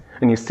biscuit,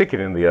 and you stick it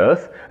in the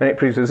earth and it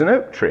produces an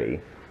oak tree.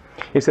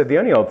 He said the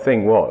only odd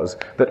thing was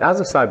that as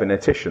a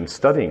cybernetician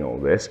studying all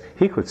this,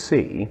 he could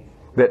see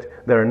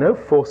that there are no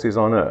forces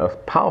on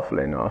earth powerful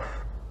enough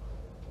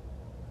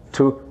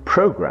to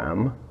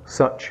program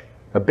such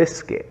a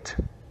biscuit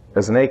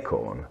as an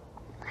acorn.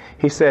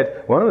 He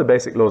said one of the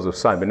basic laws of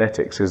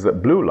cybernetics is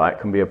that blue light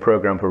can be a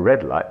program for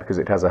red light because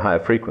it has a higher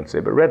frequency,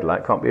 but red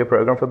light can't be a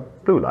program for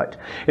blue light.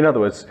 In other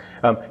words,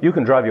 you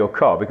can drive your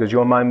car because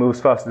your mind moves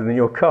faster than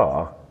your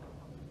car.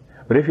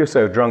 But if you're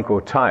so drunk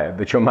or tired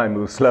that your mind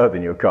moves slower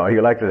than your car,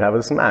 you're likely to have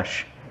a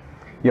smash.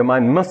 Your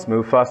mind must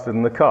move faster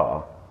than the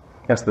car.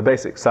 That's the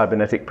basic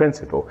cybernetic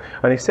principle.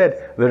 And he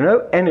said there are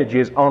no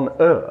energies on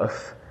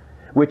Earth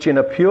which in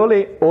a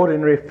purely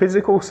ordinary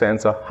physical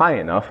sense are high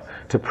enough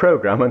to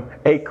program an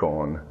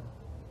acorn.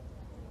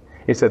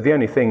 He said the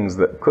only things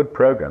that could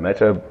program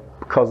it are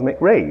cosmic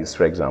rays,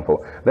 for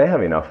example. They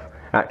have enough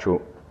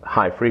actual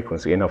high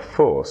frequency, enough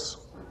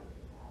force.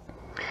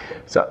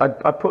 So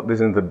I put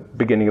this in the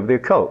beginning of the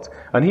occult,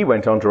 and he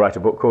went on to write a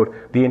book called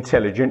The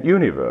Intelligent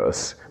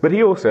Universe, but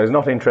he also is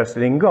not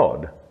interested in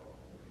God.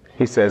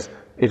 He says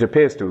it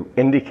appears to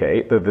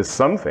indicate that there's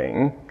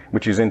something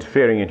which is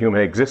interfering in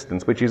human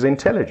existence which is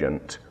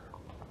intelligent.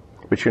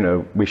 But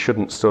we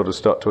shouldn't sort of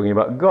start talking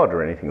about God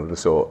or anything of the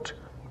sort.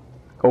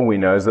 All we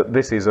know is that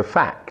this is a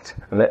fact,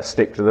 and let's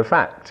stick to the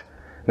fact.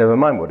 Never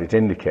mind what it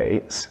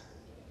indicates.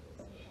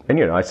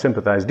 And I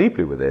sympathize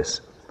deeply with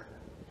this.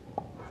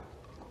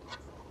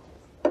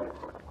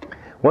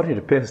 What it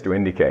appears to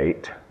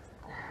indicate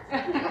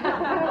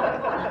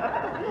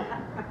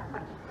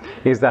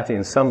is that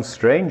in some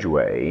strange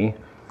way,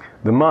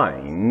 the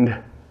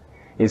mind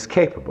is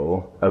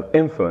capable of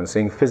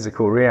influencing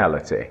physical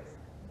reality.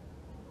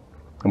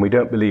 And we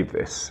don't believe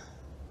this.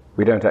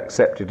 We don't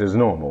accept it as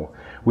normal.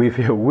 We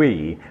feel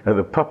we are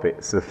the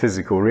puppets of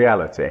physical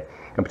reality.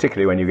 And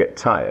particularly when you get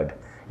tired,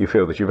 you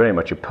feel that you're very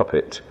much a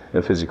puppet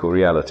of physical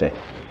reality.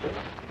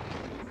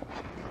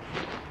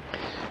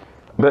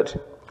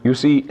 But you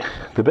see,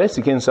 the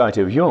basic insight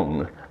of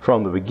Jung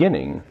from the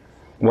beginning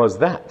was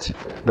that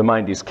the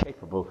mind is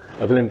capable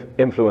of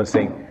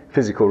influencing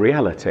physical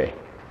reality.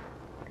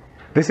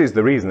 This is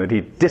the reason that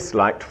he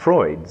disliked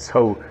Freud's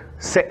whole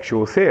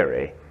sexual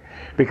theory,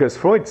 because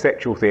Freud's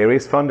sexual theory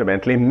is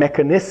fundamentally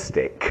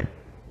mechanistic.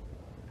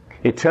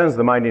 It turns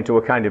the mind into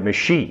a kind of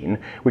machine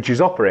which is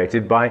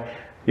operated by,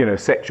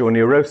 sexual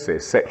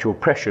neurosis, sexual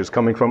pressures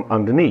coming from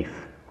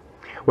underneath.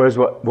 Whereas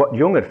what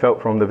Jung had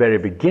felt from the very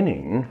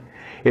beginning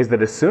is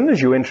that as soon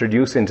as you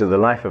introduce into the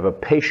life of a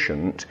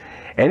patient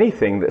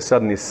anything that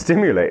suddenly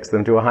stimulates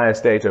them to a higher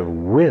state of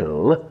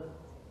will,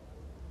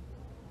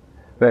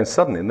 then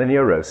suddenly the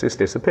neurosis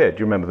disappeared. Do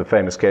you remember the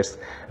famous case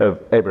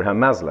of Abraham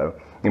Maslow,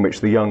 in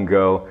which the young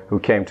girl who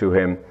came to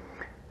him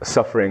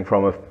suffering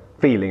from a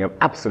feeling of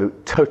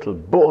absolute total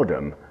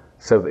boredom,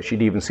 so that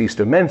she'd even ceased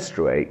to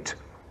menstruate,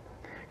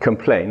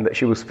 complained that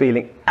she was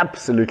feeling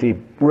absolutely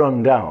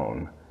run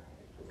down.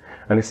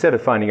 And instead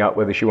of finding out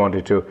whether she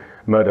wanted to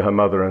murder her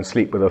mother and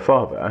sleep with her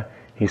father,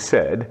 he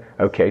said,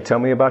 okay, tell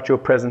me about your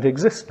present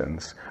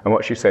existence. And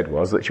what she said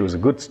was that she was a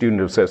good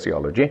student of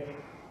sociology.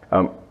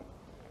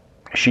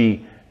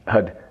 She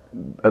had,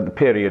 at the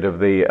period of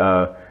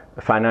the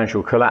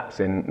financial collapse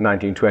in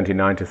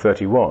 1929 to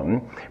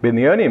 31, been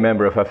the only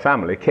member of her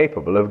family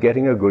capable of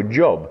getting a good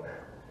job.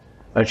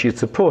 And she had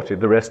supported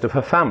the rest of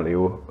her family,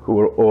 who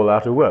were all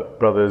out of work,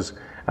 brothers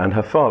and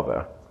her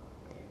father.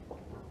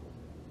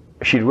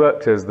 She'd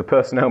worked as the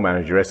personnel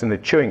manageress in the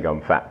chewing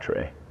gum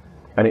factory,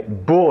 and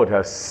it bored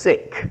her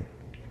sick.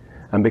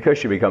 And because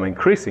she'd become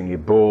increasingly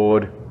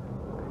bored,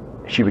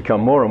 she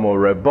became more and more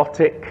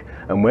robotic.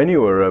 And when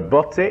you were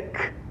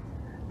robotic,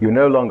 you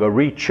no longer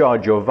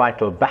recharge your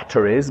vital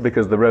batteries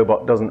because the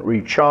robot doesn't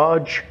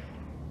recharge.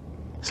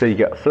 So you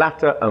get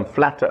flatter and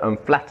flatter and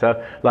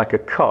flatter, like a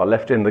car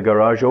left in the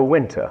garage all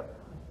winter.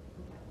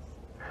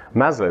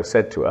 Maslow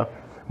said to her,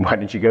 why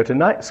didn't you go to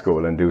night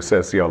school and do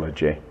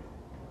sociology?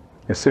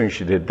 As soon as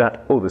she did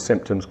that, all the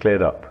symptoms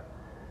cleared up.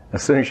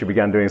 As soon as she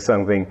began doing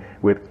something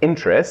with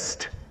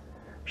interest,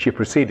 she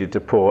proceeded to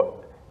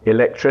pour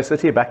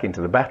electricity back into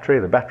the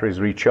batteries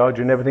recharged,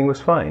 and everything was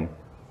fine.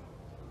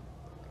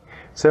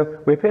 So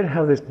we appear to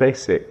have this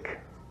basic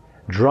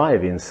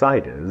drive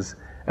inside us,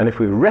 and if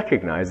we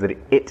recognize that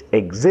it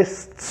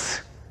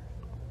exists,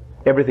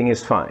 everything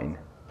is fine.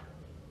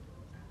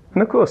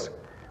 And of course,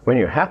 when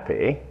you're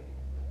happy,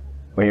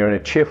 when you're in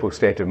a cheerful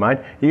state of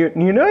mind, you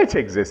know it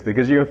exists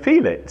because you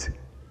feel it.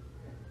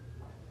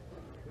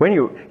 When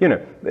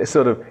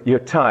you're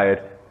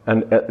tired,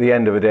 and at the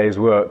end of a day's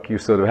work, you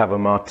sort of have a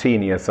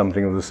martini or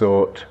something of the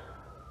sort.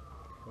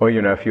 Or,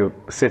 if you're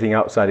sitting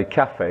outside a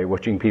cafe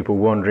watching people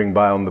wandering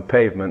by on the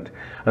pavement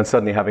and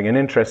suddenly having an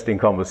interesting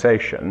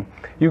conversation,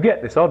 you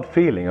get this odd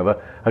feeling of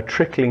a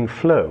trickling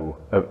flow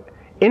of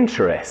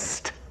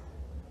interest,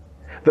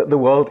 that the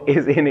world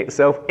is in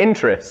itself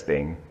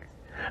interesting.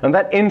 And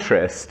that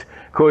interest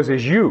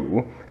causes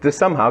you to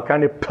somehow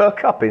kind of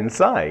perk up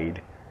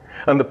inside.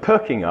 And the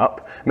perking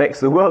up makes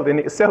the world in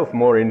itself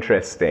more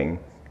interesting.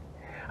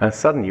 And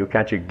suddenly you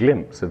catch a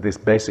glimpse of this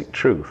basic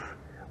truth,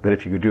 that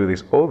if you could do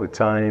this all the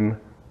time,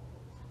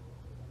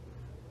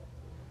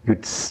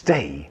 you'd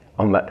stay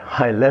on that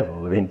high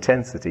level of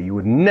intensity. You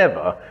would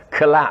never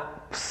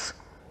collapse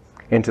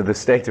into the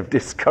state of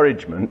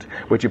discouragement,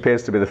 which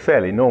appears to be the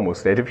fairly normal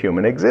state of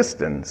human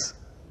existence.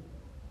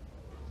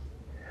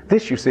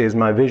 This, you see, is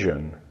my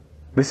vision.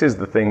 This is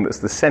the thing that's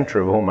the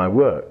center of all my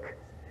work.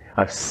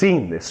 I've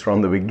seen this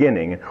from the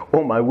beginning, and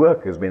all my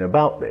work has been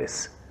about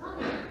this.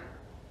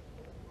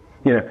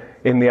 You know,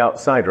 in The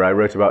Outsider, I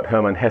wrote about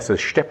Hermann Hesse's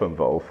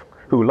Steppenwolf,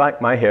 who,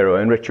 like my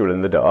hero in Ritual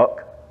in the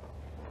Dark,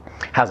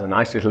 has a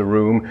nice little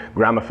room,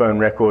 gramophone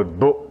record,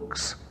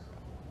 books.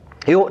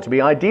 He ought to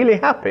be ideally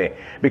happy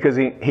because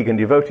he can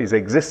devote his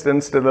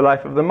existence to the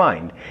life of the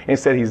mind.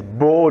 Instead, he's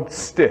bored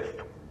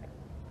stiff.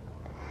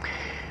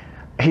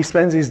 He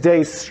spends his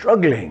days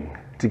struggling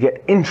to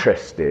get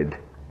interested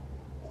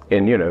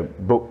in, you know,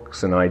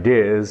 books and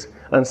ideas,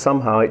 and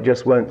somehow it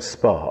just won't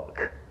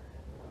spark.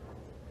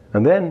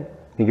 And then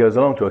he goes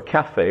along to a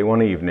cafe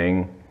one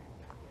evening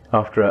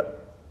after a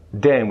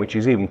day in which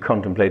he's even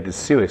contemplated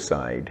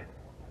suicide,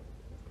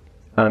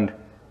 and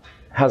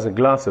has a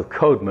glass of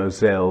cold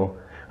Moselle,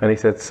 and he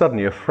said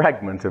suddenly a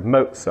fragment of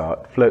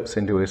Mozart floats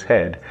into his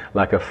head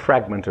like a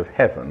fragment of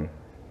heaven.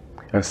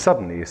 And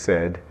suddenly, he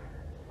said,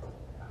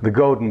 the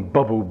golden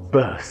bubble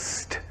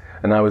burst,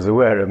 and I was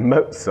aware of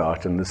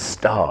Mozart and the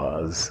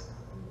stars.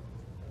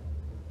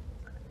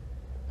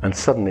 And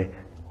suddenly,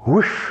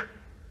 whoosh,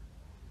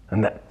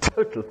 and that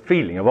total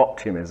feeling of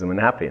optimism and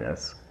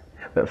happiness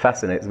that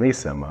fascinates me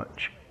so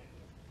much.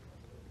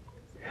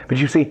 But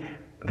you see,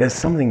 there's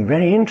something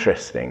very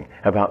interesting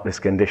about this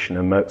condition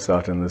of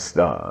Mozart and the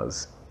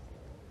stars.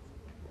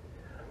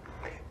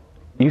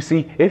 You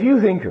see, if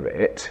you think of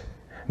it,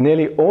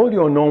 nearly all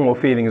your normal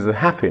feelings of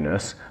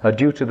happiness are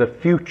due to the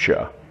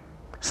future.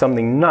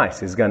 Something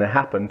nice is going to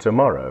happen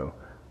tomorrow.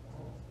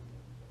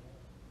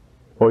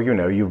 Or, you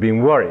know, you've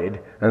been worried,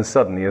 and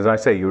suddenly, as I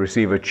say, you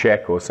receive a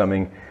check or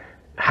something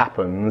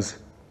happens,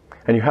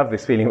 and you have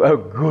this feeling, oh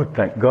good,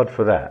 thank God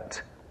for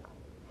that.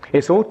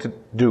 It's all to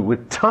do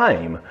with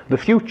time, the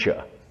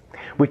future.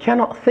 We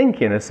cannot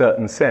think in a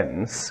certain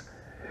sense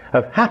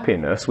of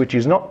happiness which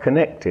is not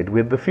connected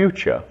with the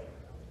future.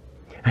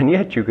 And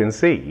yet you can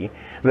see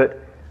that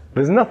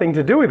there's nothing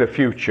to do with the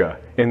future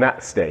in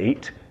that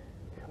state.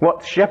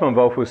 What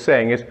Steppenwolf was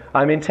saying is,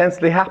 I'm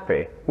intensely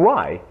happy.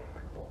 Why?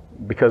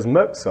 Because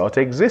Mozart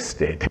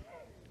existed.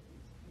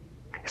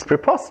 It's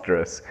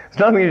preposterous. It's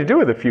nothing to do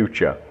with the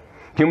future.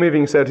 You're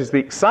moving, so to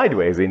speak,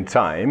 sideways in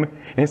time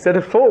instead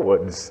of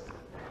forwards.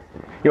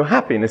 Your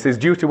happiness is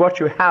due to what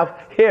you have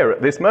here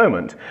at this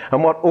moment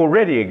and what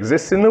already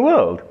exists in the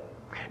world.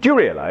 Do you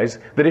realize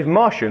that if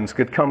Martians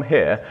could come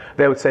here,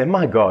 they would say,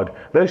 my God,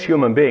 those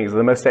human beings are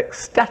the most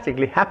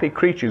ecstatically happy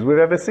creatures we've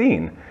ever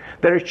seen.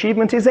 Their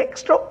achievement is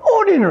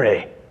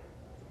extraordinary.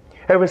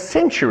 Over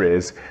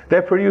centuries,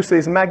 they've produced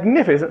this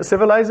magnificent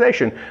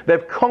civilization.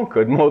 They've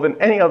conquered more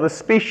than any other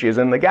species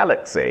in the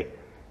galaxy.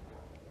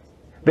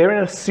 They're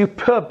in a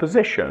superb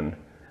position.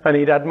 And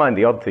he'd add, mind,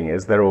 the odd thing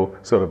is they're all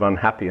sort of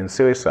unhappy and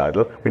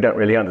suicidal. We don't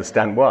really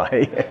understand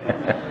why.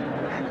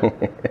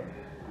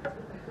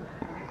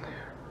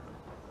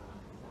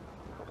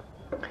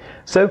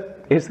 So,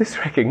 is this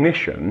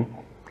recognition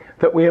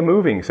that we are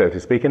moving, so to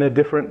speak, in a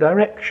different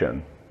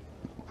direction?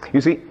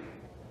 You see,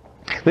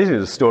 this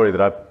is a story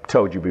that I've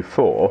told you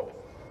before,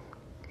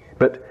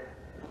 but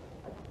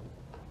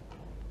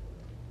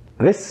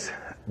this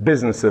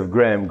business of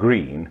Graham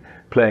Greene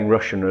playing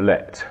Russian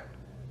roulette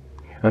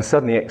and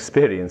suddenly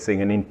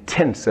experiencing an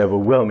intense,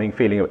 overwhelming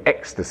feeling of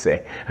ecstasy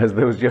as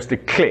there was just a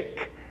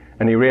click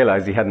and he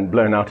realized he hadn't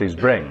blown out his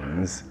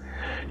brains.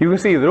 You can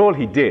see that all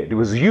he did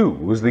was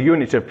use the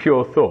unit of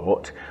pure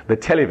thought, the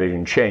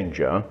television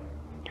changer,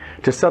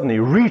 to suddenly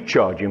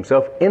recharge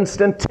himself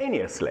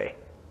instantaneously.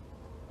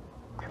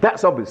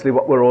 That's obviously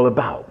what we're all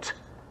about.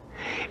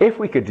 If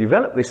we could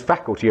develop this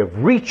faculty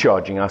of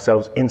recharging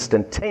ourselves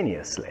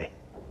instantaneously,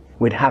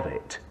 we'd have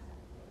it.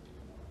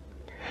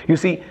 You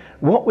see,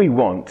 what we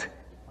want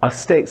are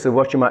states of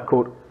what you might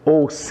call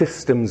all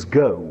systems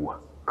go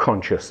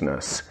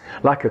consciousness,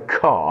 like a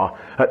car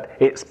at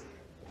its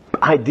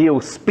ideal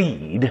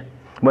speed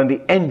when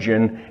the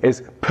engine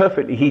is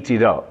perfectly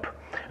heated up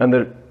and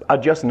there are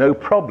just no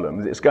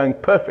problems, it's going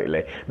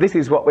perfectly. This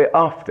is what we're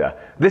after.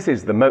 This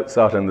is the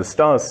Mozart and the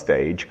stars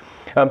stage.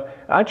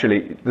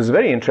 Actually, there's a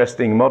very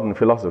interesting modern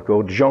philosopher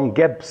called Jean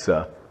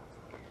Gebser,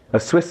 a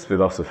Swiss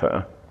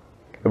philosopher,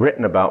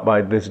 written about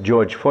by this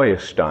George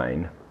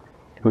Feuerstein,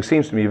 who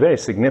seems to me very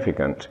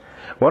significant.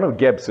 One of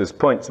Gebser's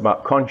points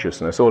about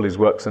consciousness, all his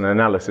works on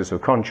analysis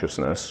of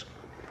consciousness,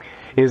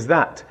 is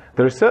that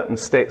there are certain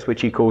states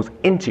which he calls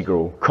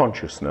integral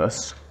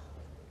consciousness,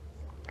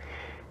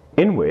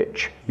 in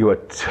which you are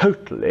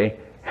totally,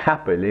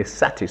 happily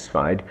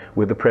satisfied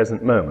with the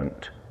present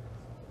moment.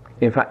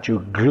 In fact, you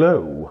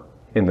glow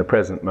in the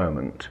present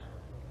moment.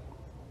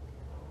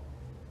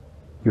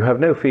 You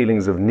have no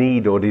feelings of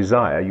need or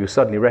desire. You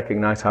suddenly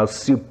recognize how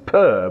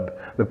superb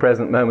the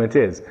present moment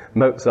is.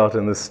 Mozart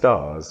and the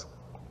Stars.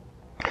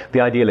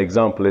 The ideal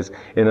example is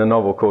in a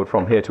novel called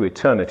From Here to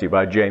Eternity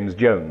by James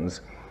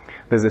Jones.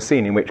 There's a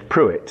scene in which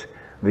Pruitt,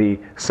 the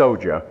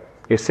soldier,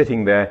 is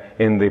sitting there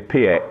in the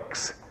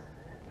PX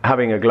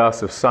having a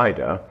glass of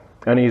cider,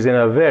 and he's in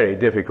a very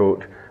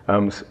difficult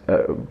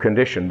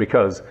condition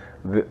because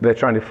they're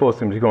trying to force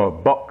him to become a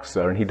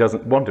boxer, and he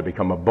doesn't want to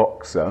become a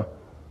boxer,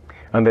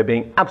 and they're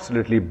being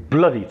absolutely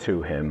bloody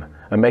to him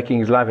and making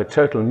his life a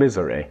total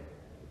misery.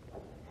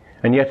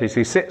 And yet as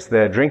he sits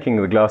there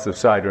drinking the glass of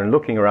cider and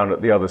looking around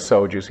at the other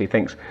soldiers, he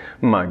thinks,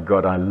 my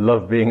God, I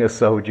love being a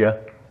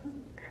soldier.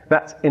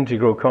 That's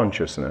integral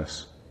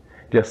consciousness,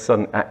 just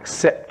sudden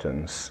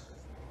acceptance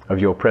of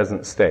your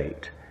present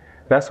state.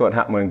 That's what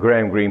happened when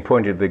Graham Greene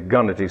pointed the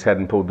gun at his head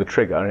and pulled the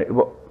trigger. And it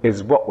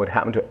is what would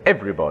happen to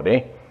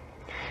everybody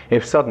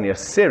if suddenly a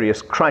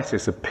serious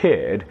crisis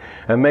appeared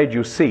and made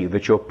you see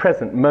that your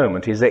present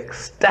moment is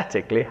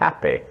ecstatically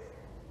happy.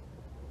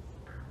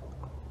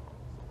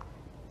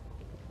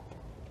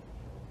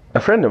 A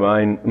friend of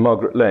mine,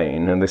 Margaret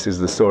Lane, and this is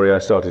the story I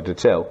started to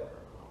tell,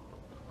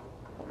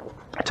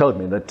 told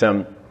me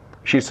that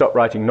she stopped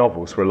writing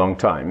novels for a long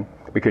time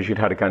because she'd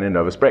had a kind of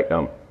nervous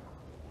breakdown.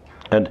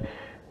 And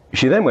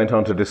she then went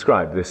on to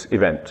describe this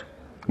event,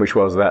 which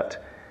was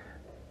that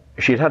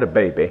she'd had a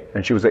baby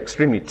and she was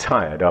extremely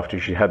tired after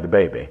she had the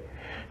baby.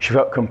 She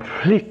felt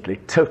completely,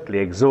 totally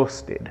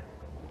exhausted.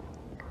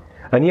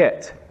 And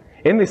yet,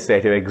 in this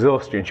state of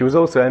exhaustion, she was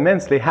also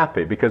immensely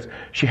happy because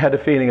she had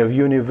a feeling of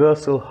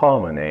universal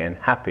harmony and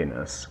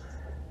happiness.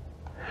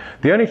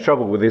 The only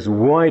trouble with this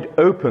wide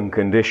open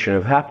condition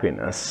of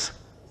happiness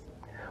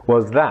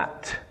was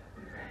that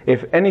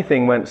if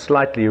anything went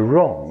slightly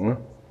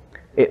wrong,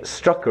 it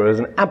struck her as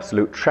an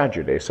absolute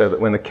tragedy, so that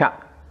when the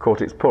cat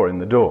caught its paw in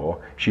the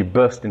door, she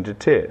burst into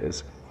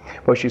tears.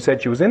 Well, she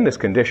said she was in this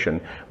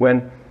condition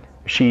when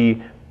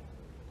she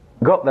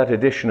got that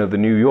edition of the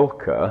New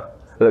Yorker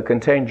that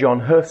contained John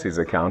Hersey's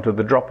account of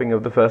the dropping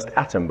of the first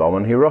atom bomb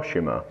on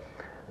Hiroshima.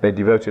 They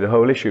devoted a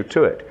whole issue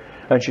to it.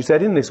 And she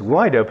said in this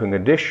wide open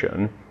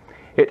condition,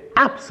 it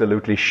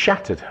absolutely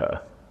shattered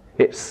her.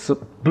 It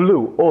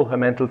blew all her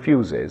mental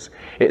fuses.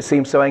 It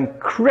seemed so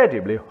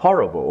incredibly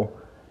horrible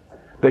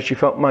that she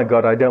felt, my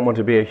God, I don't want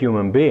to be a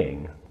human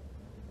being.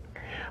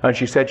 And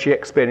she said she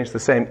experienced the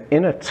same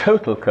inner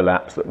total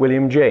collapse that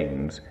William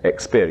James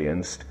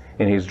experienced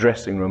in his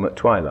dressing room at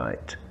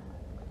twilight.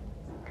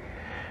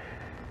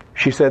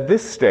 She said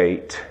this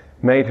state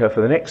made her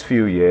for the next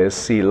few years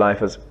see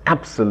life as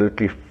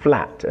absolutely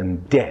flat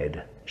and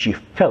dead. She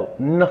felt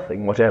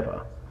nothing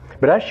whatever.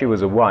 But as she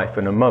was a wife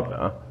and a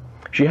mother,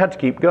 she had to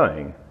keep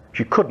going.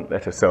 She couldn't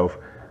let herself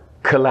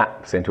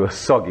collapse into a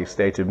soggy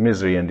state of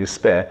misery and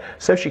despair,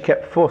 so she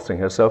kept forcing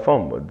herself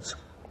onwards.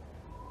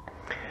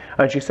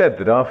 And she said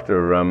that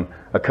after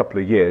a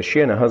couple of years, she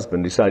and her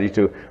husband decided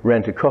to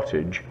rent a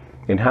cottage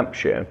in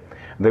Hampshire.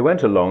 They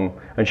went along,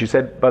 and she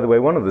said, by the way,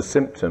 one of the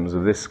symptoms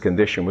of this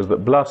condition was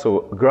that grass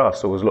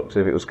always looked as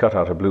if it was cut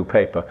out of blue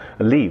paper,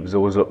 and leaves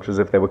always looked as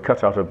if they were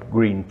cut out of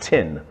green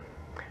tin,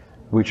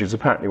 which is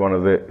apparently one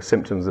of the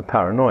symptoms of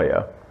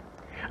paranoia.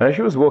 And as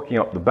she was walking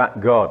up the back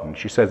garden,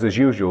 she says, as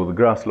usual, the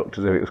grass looked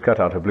as if it was cut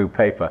out of blue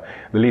paper,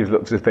 the leaves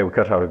looked as if they were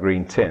cut out of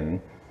green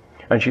tin.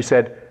 And she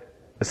said,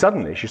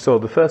 suddenly she saw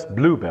the first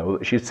bluebell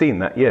that she'd seen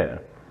that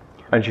year.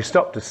 And she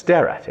stopped to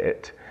stare at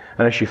it,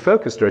 and as she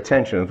focused her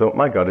attention and thought,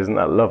 my God, isn't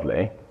that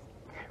lovely?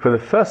 For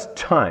the first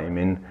time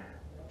in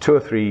 2 or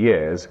 3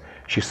 years,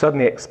 she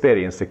suddenly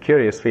experienced a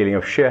curious feeling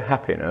of sheer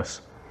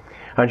happiness.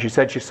 And she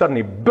said she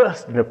suddenly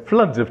burst into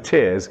floods of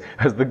tears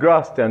as the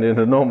grass turned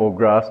into normal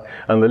grass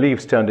and the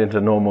leaves turned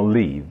into normal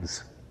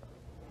leaves.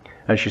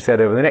 And she said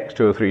over the next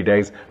 2 or 3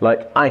 days,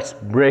 like ice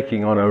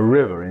breaking on a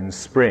river in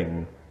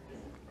spring,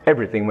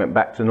 everything went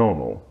back to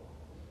normal.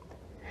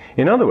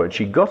 In other words,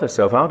 she got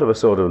herself out of a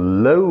sort of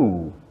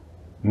low,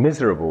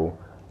 miserable,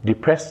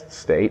 depressed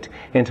state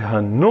into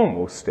her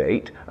normal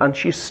state, and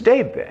she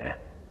stayed there.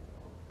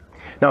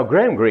 Now,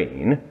 Graham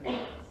Greene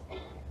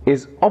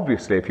is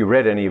obviously, if you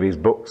read any of his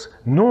books,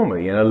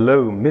 normally in a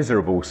low,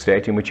 miserable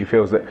state in which he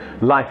feels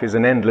that life is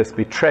an endless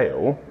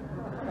betrayal.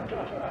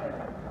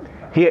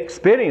 He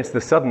experienced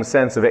the sudden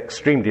sense of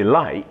extreme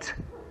delight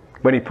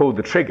when he pulled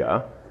the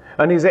trigger,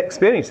 and he's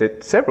experienced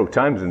it several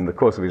times in the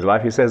course of his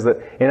life. He says that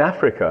in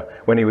Africa,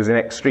 when he was in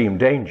extreme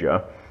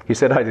danger, he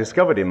said, I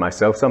discovered in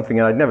myself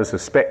something I'd never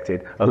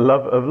suspected, a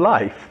love of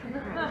life.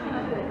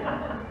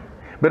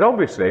 But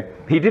obviously,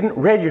 he didn't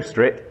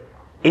register it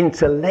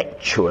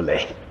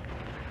intellectually.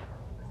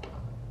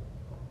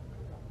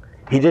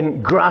 He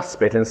didn't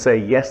grasp it and say,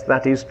 yes,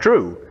 that is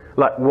true,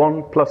 like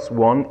 1 +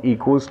 1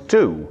 =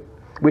 2.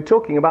 We're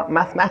talking about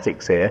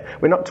mathematics here.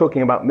 We're not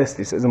talking about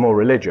mysticism or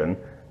religion.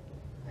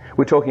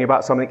 We're talking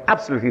about something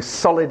absolutely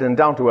solid and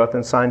down-to-earth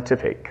and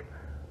scientific.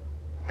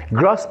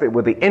 Grasp it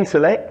with the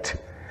intellect,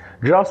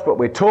 grasp what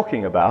we're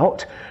talking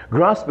about,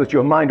 grasp that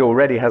your mind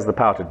already has the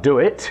power to do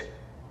it,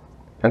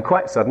 And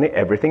quite suddenly,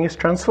 everything is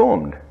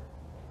transformed.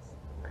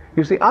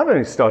 You see, I've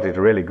only started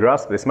to really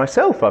grasp this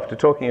myself after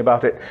talking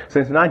about it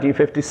since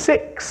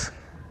 1956.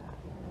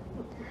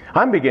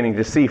 I'm beginning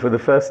to see for the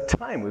first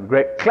time with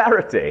great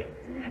clarity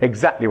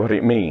exactly what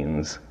it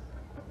means.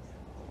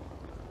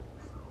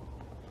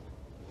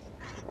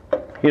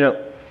 You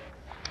know,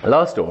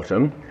 last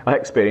autumn, I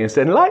experienced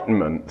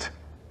enlightenment.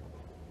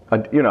 I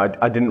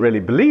didn't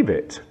really believe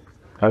it.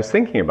 I was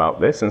thinking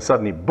about this, and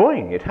suddenly,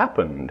 boing, it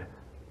happened.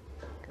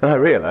 And I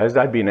realized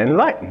I'd been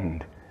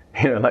enlightened,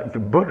 like the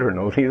Buddha and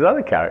all these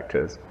other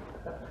characters.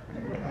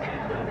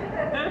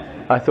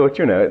 I thought,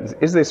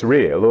 is this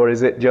real, or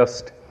is it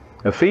just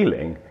a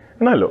feeling?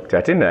 And I looked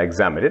at it, and I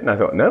examined it, and I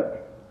thought, no,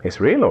 it's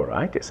real, all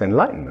right, it's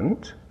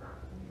enlightenment.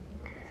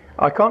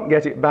 I can't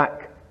get it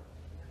back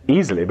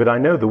easily, but I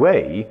know the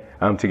way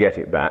to get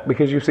it back,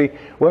 because you see,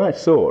 what I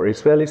saw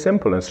is fairly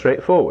simple and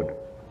straightforward.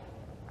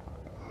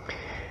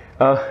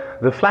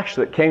 The flash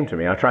that came to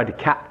me, I tried to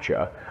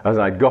capture as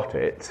I got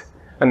it,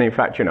 and in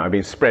fact, I've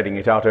been spreading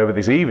it out over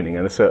this evening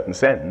in a certain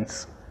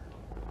sense,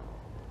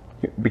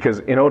 because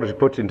in order to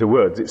put it into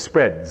words, it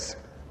spreads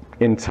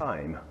in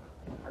time.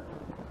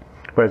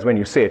 Whereas when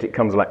you see it, it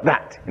comes like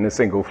that in a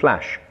single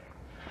flash.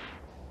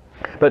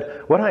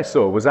 But what I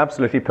saw was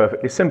absolutely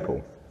perfectly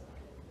simple.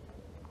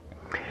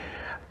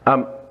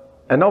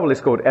 A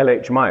novelist called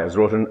L.H. Myers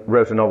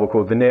wrote a novel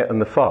called The Near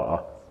and the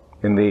Far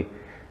in the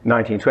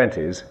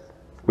 1920s,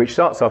 which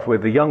starts off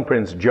with the young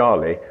Prince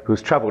Jali,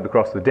 who's traveled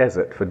across the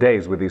desert for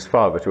days with his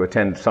father to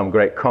attend some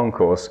great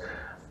concourse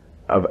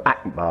of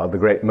Akbar, the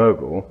great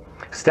Mughal,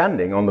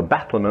 standing on the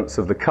battlements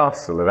of the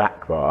castle of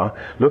Akbar,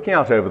 looking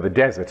out over the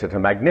desert at a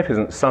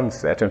magnificent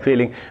sunset and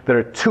feeling there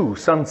are two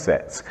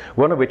sunsets,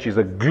 one of which is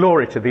a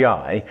glory to the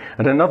eye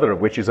and another of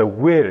which is a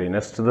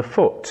weariness to the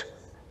foot.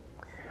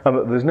 And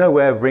that there's no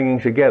way of bringing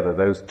together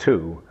those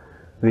two,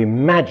 the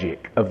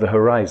magic of the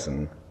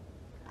horizon.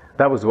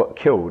 That was what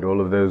killed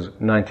all of those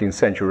 19th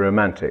century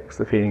romantics,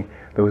 the feeling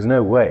there was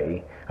no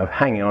way of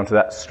hanging on to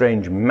that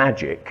strange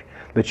magic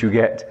that you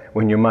get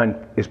when your mind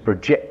is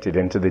projected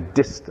into the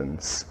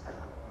distance.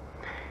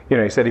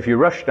 He said if you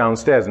rushed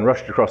downstairs and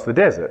rushed across the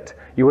desert,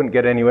 you wouldn't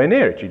get anywhere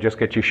near it, you'd just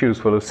get your shoes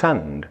full of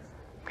sand.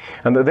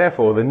 And that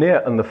therefore the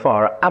near and the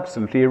far are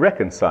absolutely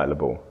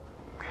irreconcilable.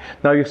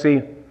 Now you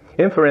see,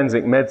 in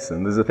forensic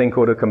medicine, there's a thing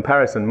called a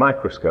comparison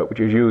microscope, which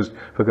is used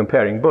for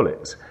comparing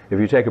bullets. If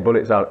you take a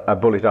bullet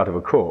out of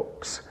a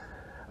corpse,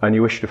 and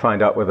you wish to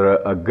find out whether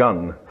a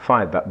gun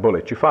fired that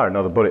bullet, you fire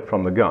another bullet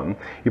from the gun,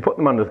 you put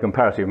them under the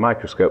comparative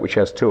microscope, which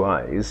has two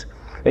eyes,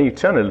 then you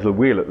turn a little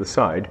wheel at the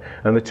side,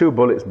 and the two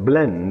bullets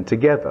blend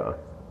together.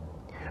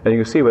 And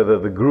you see whether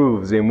the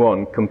grooves in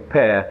one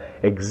compare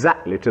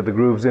exactly to the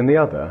grooves in the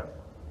other.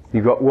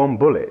 You've got one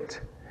bullet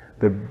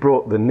that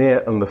brought the near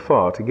and the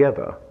far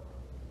together.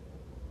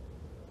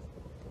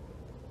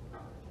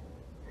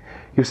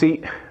 You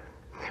see,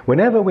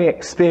 whenever we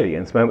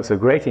experience moments of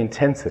great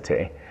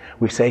intensity,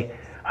 we say,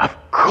 of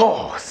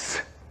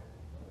course.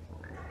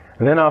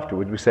 And then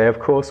afterward we say, of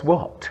course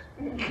what?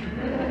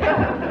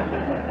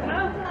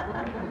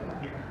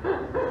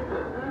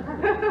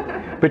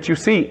 But you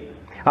see,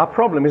 our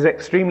problem is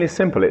extremely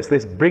simple. It's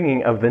this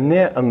bringing of the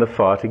near and the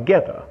far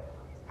together.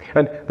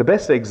 And the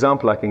best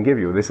example I can give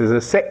you, this is a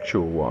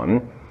sexual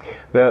one.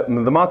 The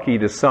Marquis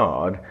de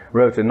Sade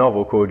wrote a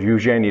novel called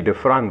Eugénie de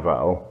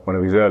Franval, one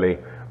of his early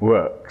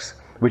works,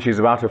 which is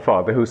about a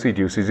father who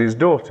seduces his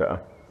daughter.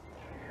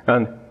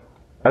 And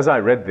as I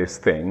read this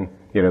thing,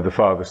 the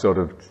father sort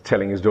of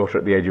telling his daughter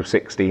at the age of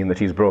 16 that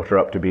he's brought her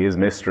up to be his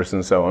mistress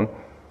and so on,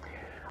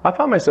 I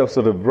found myself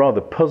sort of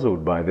rather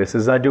puzzled by this,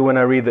 as I do when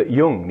I read that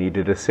Jung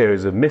needed a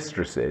series of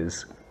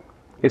mistresses.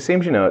 It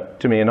seems,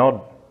 to me an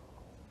odd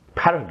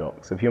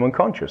paradox of human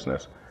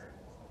consciousness,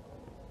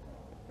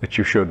 that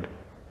you should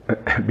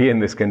be in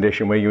this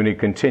condition where you need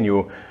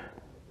continual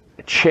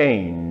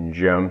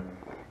change,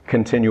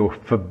 continual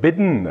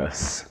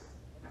forbiddenness.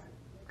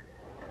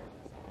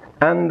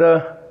 And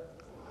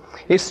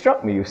it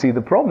struck me, you see, the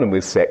problem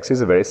with sex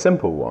is a very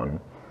simple one.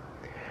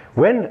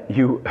 When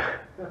you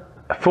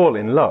fall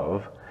in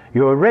love,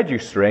 you're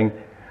registering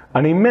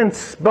an immense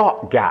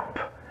spark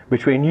gap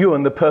between you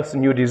and the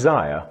person you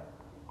desire.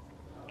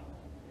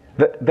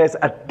 That there's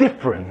a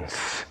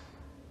difference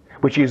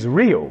which is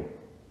real.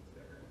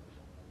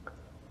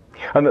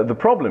 And that the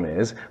problem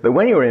is that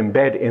when you're in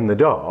bed in the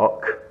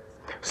dark,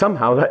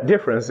 somehow that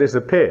difference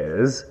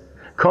disappears,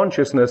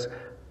 consciousness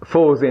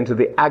falls into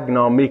the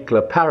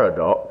Agnar-Mikla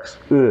paradox,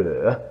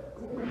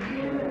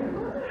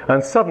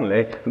 and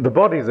suddenly the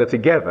bodies are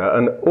together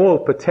and all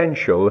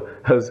potential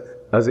has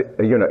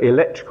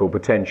electrical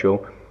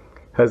potential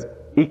has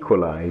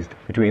equalized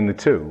between the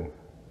two.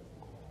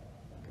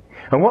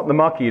 And what the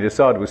Marquis de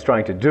Sade was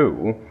trying to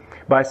do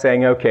by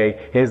saying,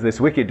 okay, here's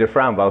this wicked de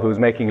Franval who's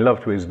making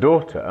love to his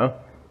daughter,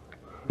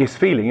 is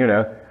feeling,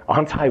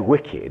 aren't I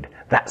wicked?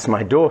 That's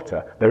my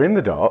daughter. They're in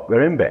the dark,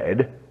 they're in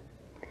bed,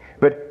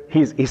 but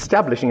he's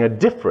establishing a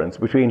difference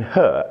between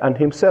her and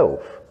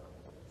himself.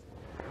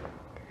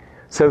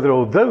 So that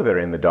although they're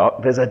in the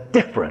dark, there's a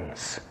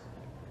difference.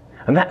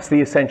 And that's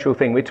the essential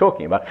thing we're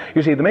talking about.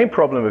 You see, the main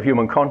problem of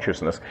human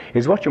consciousness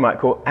is what you might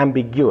call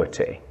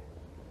ambiguity.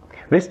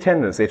 This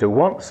tendency to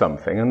want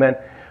something, and then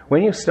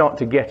when you start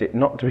to get it,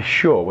 not to be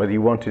sure whether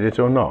you wanted it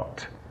or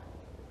not.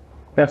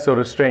 That sort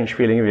of strange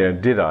feeling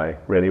of, did I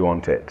really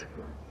want it?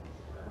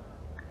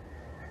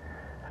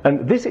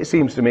 And this, it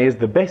seems to me, is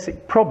the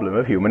basic problem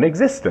of human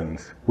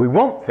existence. We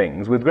want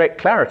things with great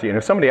clarity, and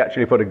if somebody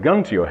actually put a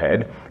gun to your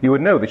head, you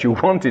would know that you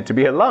wanted to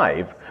be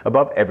alive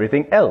above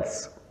everything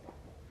else.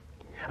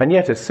 And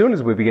yet, as soon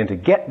as we begin to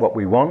get what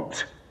we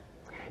want,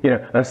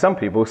 and some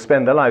people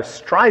spend their lives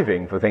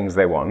striving for things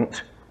they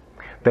want,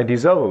 they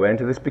dissolve away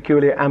into this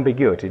peculiar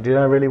ambiguity. Did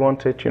I really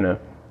want it,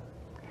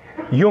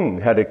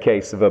 Jung had a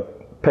case of a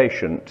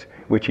patient,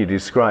 which he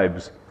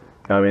describes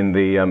in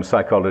the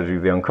Psychology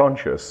of the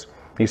Unconscious.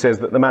 He says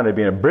that the man had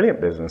been a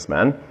brilliant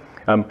businessman.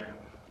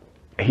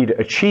 He'd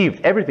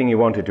achieved everything he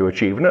wanted to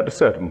achieve, and at a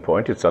certain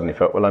point, it suddenly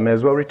felt, well, I may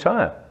as well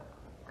retire.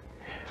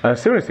 And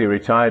as soon as he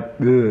retired,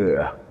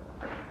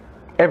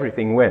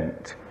 everything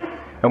went.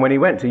 And when he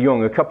went to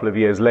Jung a couple of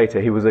years later,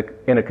 he was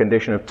in a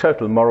condition of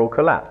total moral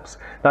collapse.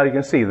 Now you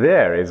can see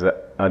there is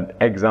an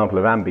example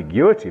of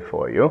ambiguity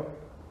for you.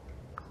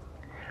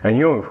 And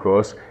Jung, of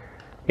course,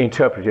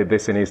 interpreted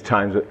this in his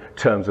terms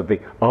of the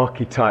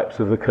archetypes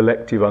of the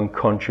collective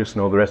unconscious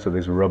and all the rest of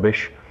this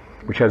rubbish,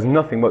 which has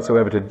nothing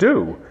whatsoever to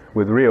do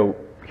with real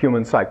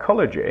human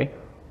psychology,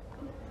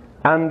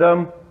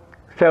 and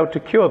failed to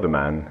cure the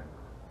man.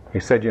 He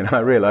said, I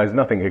realized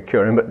nothing could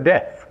cure him but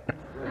death.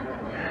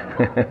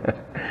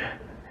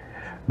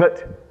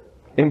 But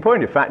in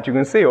point of fact, you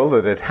can see all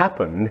that had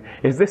happened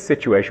is this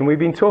situation we've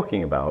been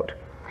talking about.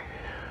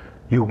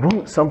 You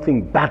want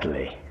something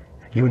badly.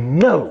 You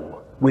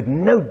know with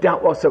no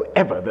doubt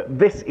whatsoever that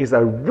this is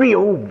a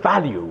real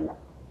value,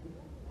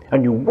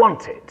 and you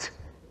want it.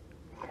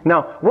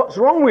 Now, what's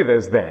wrong with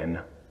us then?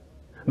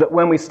 That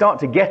when we start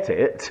to get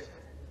it,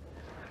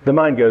 the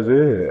mind goes,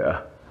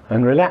 ugh,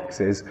 and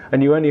relaxes,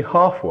 and you only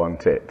half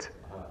want it,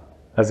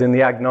 as in the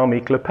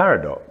agnomikla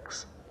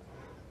paradox.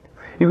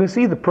 You can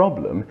see the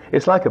problem.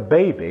 It's like a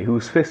baby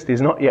whose fist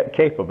is not yet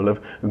capable of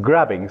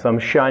grabbing some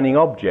shining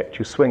object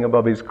you swing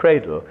above his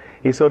cradle.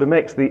 He sort of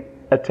makes the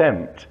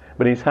attempt,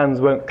 but his hands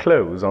won't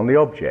close on the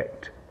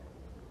object,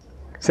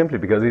 simply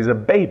because he's a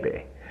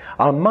baby.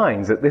 Our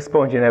minds at this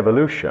point in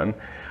evolution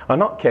are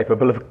not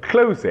capable of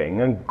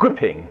closing and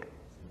gripping.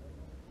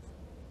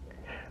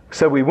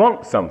 So we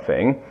want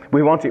something,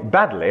 we want it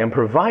badly, and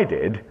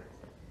provided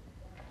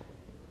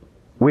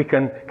we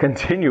can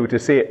continue to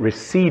see it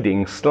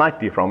receding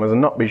slightly from us and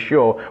not be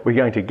sure we're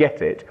going to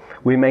get it,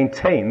 we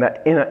maintain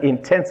that inner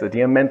intensity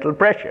and mental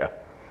pressure.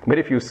 But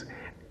if you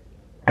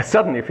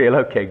suddenly feel,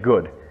 okay,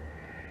 good,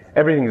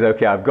 everything's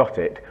okay, I've got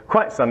it,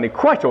 quite suddenly,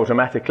 quite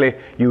automatically,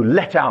 you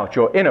let out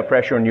your inner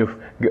pressure and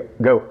you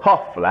go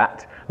half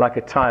flat like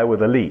a tire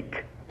with a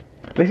leak.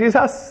 This is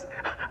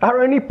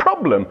our only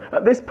problem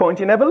at this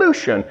point in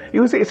evolution.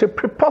 You see, it's a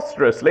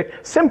preposterously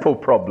simple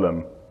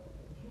problem.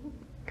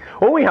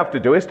 All we have to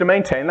do is to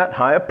maintain that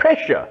higher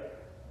pressure.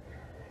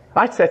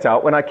 I set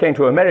out when I came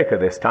to America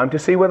this time to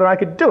see whether I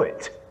could do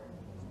it.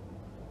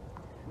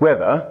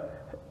 Whether,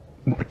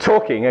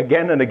 talking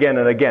again and again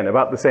and again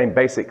about the same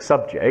basic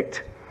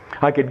subject,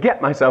 I could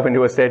get myself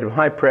into a state of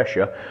high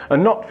pressure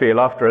and not feel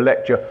after a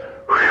lecture,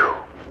 whew,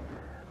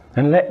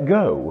 and let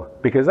go.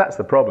 Because that's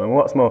the problem.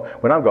 What's more,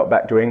 when I've got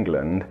back to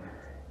England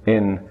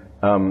in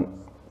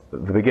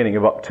the beginning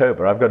of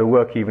October, I've got to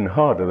work even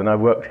harder than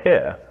I've worked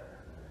here.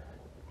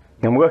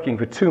 I'm working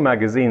for 2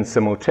 magazines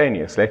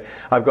simultaneously.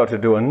 I've got to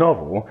do a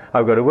novel.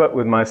 I've got to work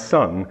with my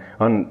son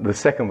on the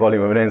 2nd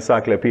volume of an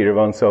encyclopedia of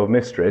unsolved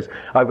mysteries.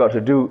 I've got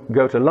to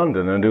go to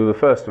London and do the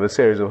first of a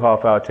series of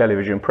half-hour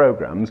television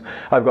programs.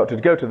 I've got to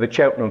go to the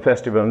Cheltenham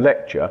Festival and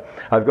lecture.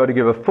 I've got to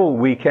give a full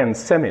weekend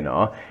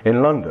seminar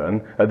in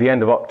London at the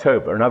end of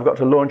October, and I've got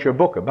to launch a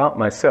book about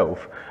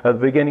myself at the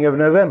beginning of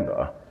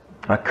November.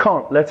 I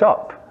can't let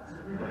up.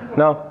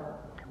 Now,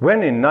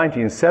 when in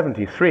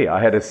 1973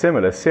 I had a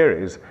similar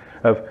series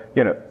of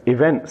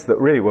events that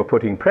really were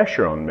putting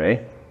pressure on me,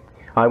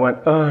 I went,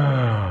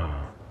 oh.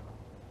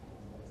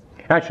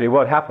 Actually,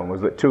 what happened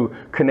was that 2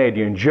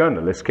 Canadian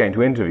journalists came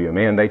to interview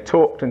me, and they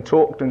talked and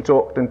talked and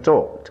talked and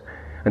talked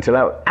until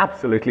I was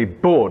absolutely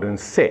bored and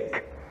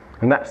sick.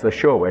 And that's the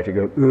sure way to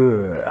go,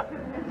 ugh.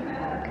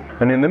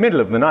 And in the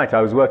middle of the night,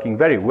 I was working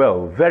very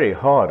well, very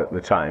hard at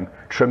the time,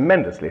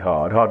 tremendously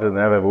hard, harder than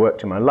I've ever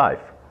worked in my life.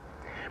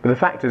 But the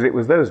fact is, it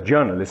was those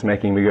journalists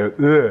making me go,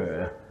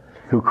 ugh,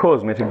 who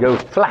caused me to go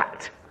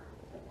flat.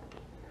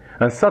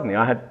 And suddenly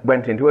I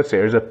went into a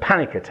series of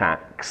panic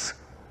attacks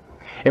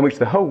in which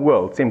the whole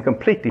world seemed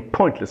completely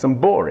pointless and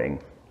boring.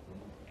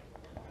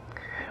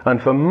 And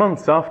for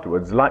months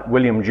afterwards, like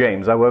William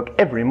James, I woke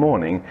every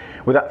morning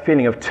with that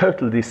feeling of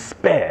total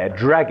despair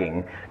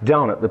dragging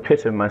down at the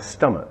pit of my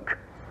stomach.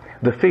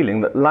 The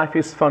feeling that life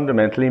is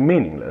fundamentally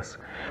meaningless.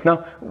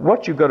 Now,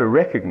 what you've got to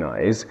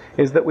recognize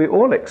is that we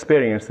all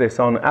experience this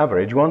on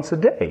average once a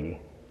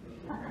day.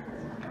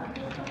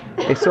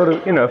 It's sort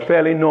of, a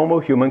fairly normal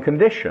human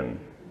condition.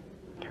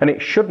 And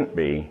it shouldn't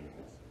be.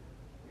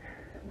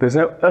 There's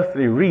no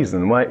earthly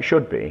reason why it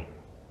should be.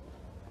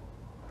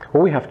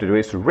 All we have to do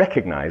is to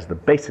recognize the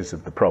basis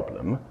of the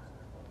problem,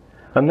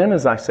 and then,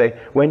 as I say,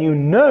 when you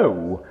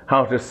know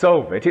how to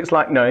solve it, it's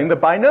like knowing the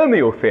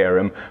binomial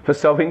theorem for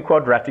solving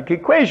quadratic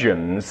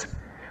equations.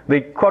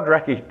 The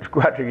quadratic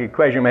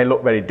equation may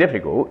look very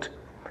difficult,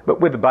 but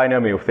with the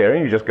binomial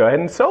theorem, you just go ahead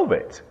and solve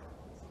it.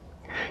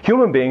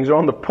 Human beings are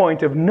on the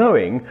point of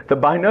knowing the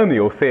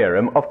binomial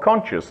theorem of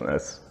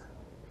consciousness.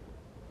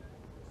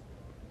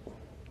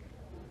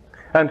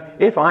 And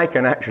if I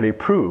can actually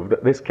prove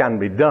that this can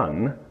be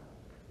done,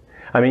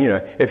 I mean, you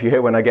know, if you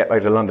hear when I get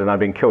back to London I've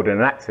been killed in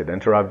an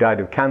accident or I've died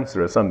of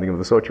cancer or something of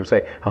the sort, you'll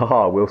say,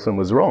 ha-ha, Wilson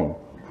was wrong.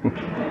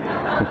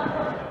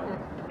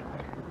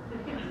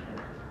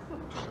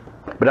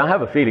 But I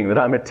have a feeling that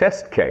I'm a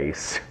test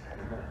case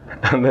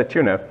and that,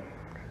 you know,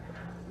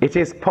 it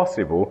is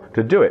possible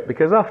to do it,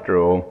 because after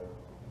all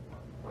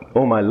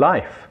my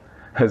life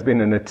has been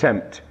an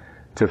attempt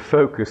to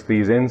focus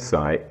these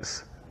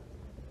insights.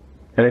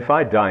 And if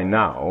I die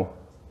now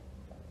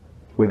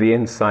with the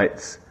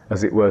insights,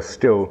 as it were,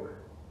 still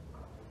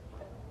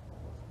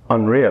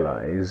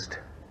unrealized,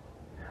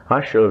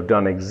 I shall have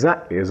done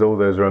exactly as all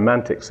those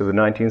romantics of the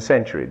 19th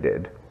century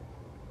did.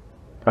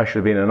 I shall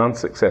have been an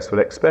unsuccessful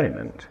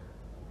experiment.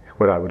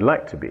 What I would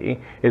like to be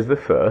is the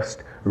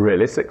first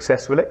really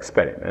successful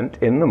experiment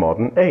in the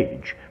modern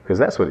age, because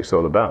that's what it's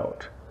all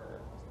about.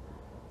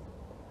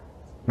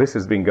 This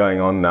has been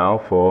going on now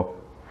for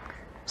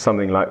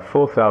something like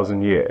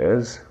 4,000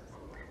 years.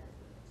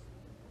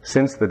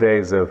 Since the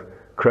days of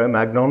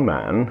Cro-Magnon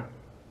man,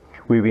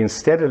 we've been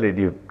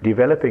steadily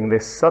developing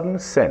this sudden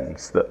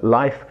sense that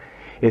life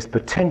is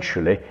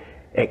potentially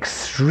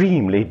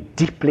extremely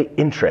deeply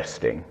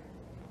interesting.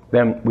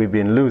 Then we've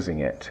been losing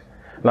it,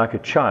 like a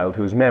child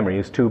whose memory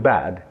is too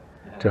bad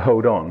to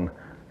hold on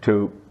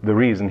to the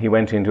reason he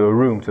went into a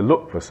room to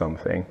look for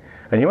something.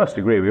 And you must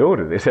agree we all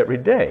do this every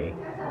day.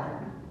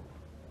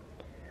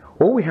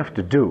 All we have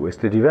to do is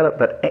to develop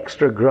that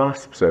extra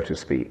grasp, so to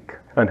speak,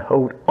 and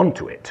hold on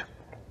to it.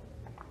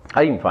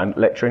 I even find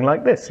lecturing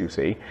like this, you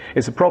see,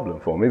 is a problem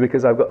for me,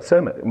 because I've got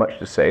so much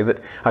to say that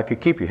I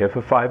could keep you here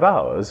for 5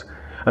 hours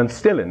and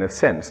still, in a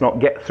sense, not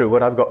get through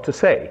what I've got to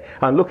say.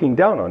 I'm looking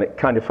down on it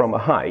kind of from a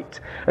height,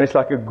 and it's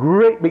like a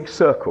great big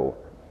circle.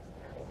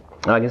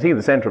 And I can see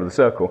the center of the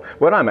circle.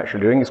 What I'm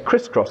actually doing is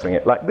crisscrossing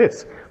it like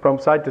this, from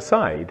side to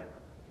side.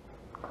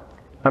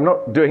 I'm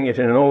not doing it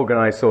in an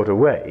organized sort of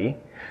way.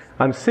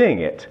 I'm seeing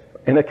it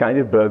in a kind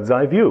of bird's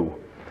eye view.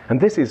 And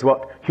this is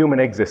what human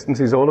existence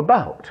is all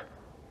about.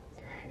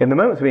 In the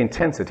moments of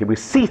intensity, we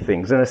see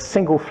things in a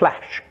single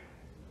flash.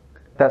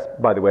 That,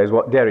 by the way, is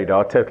what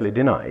Derrida totally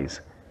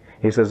denies.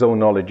 He says all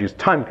knowledge is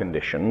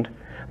time-conditioned,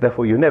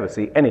 therefore you never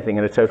see anything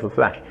in a total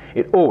flash.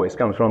 It always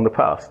comes from the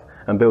past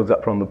and builds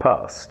up from the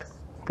past.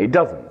 It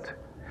doesn't.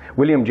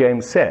 William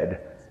James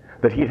said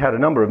that he'd had a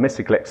number of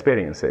mystical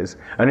experiences,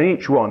 and in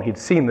each one he'd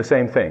seen the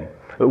same thing.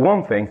 But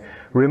one thing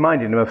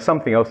reminded him of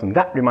something else, and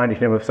that reminded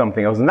him of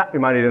something else, and that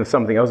reminded him of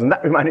something else, and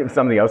that reminded him of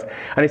something else.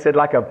 And he said,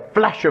 like a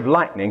flash of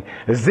lightning,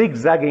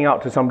 zigzagging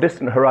out to some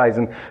distant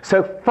horizon,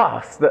 so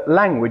fast that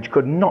language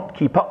could not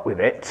keep up with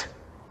it.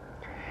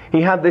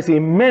 He had this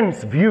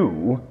immense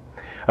view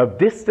of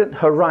distant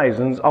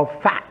horizons of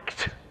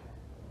fact.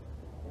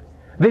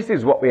 This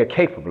is what we are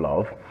capable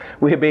of.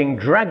 We are being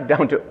dragged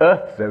down to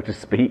earth, so to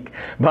speak,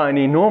 by an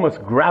enormous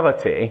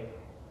gravity,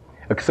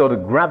 a sort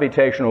of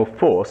gravitational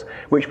force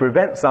which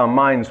prevents our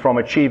minds from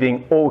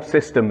achieving all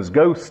systems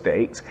go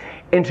states,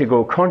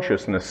 integral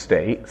consciousness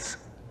states.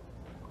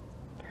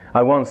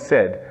 I once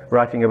said,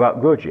 writing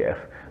about Gurdjieff,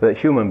 that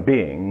human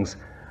beings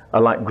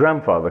are like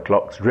grandfather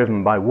clocks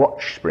driven by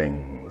watch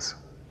springs.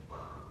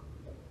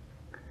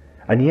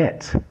 And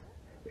yet,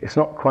 it's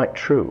not quite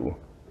true.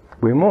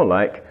 We're more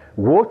like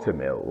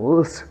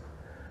watermills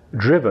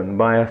driven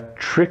by a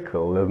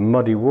trickle of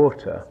muddy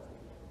water,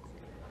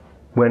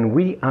 when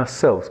we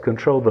ourselves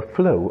control the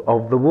flow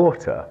of the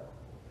water.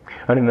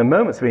 And in the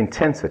moments of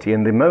intensity,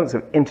 in the moments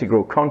of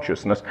integral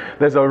consciousness,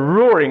 there's a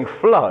roaring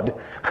flood,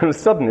 and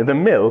suddenly the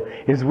mill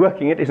is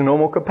working at its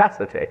normal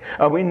capacity.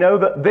 And we know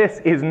that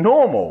this is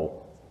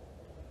normal,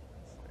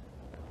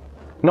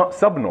 not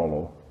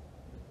subnormal.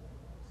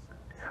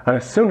 And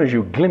as soon as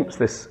you glimpse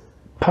this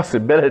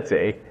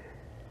possibility,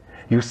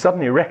 you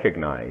suddenly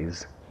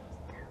recognize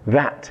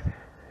that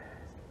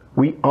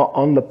we are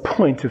on the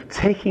point of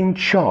taking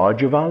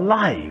charge of our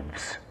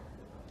lives.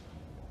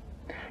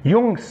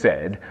 Jung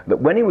said that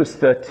when he was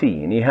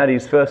 13, he had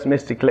his first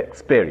mystical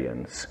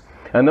experience.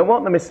 And that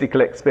what the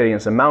mystical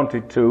experience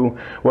amounted to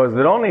was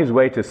that on his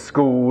way to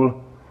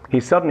school,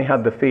 he suddenly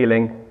had the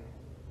feeling,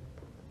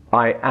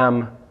 I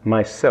am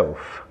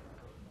myself.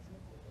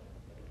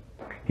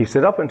 He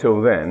said up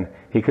until then,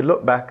 he could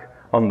look back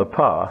on the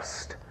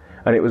past,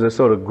 and it was a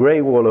sort of grey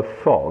wall of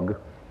fog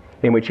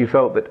in which he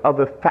felt that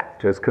other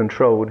factors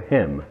controlled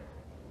him.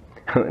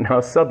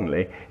 Now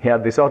suddenly, he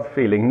had this odd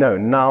feeling, no,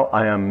 now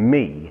I am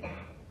me.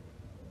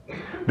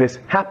 This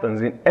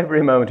happens in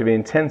every moment of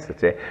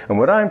intensity, and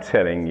what I'm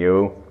telling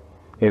you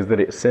is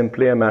that it's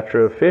simply a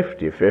matter of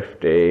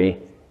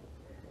 50-50.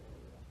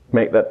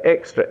 make that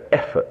extra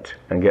effort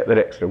and get that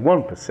extra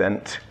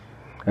 1%,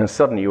 and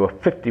suddenly you are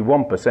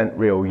 51%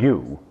 real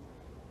you.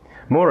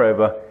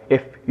 Moreover,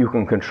 if you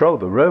can control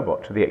the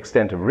robot to the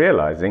extent of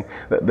realizing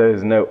that there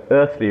is no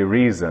earthly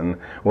reason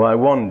why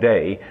one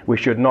day we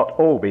should not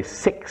all be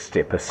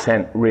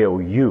 60%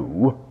 real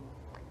you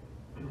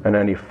and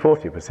only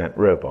 40%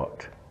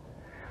 robot,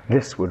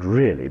 this would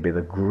really be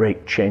the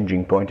great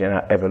changing point in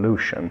our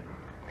evolution.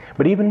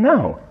 But even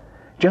now,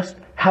 just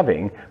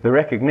having the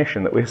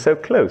recognition that we're so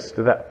close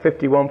to that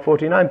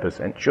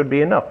 51-49% should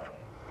be enough.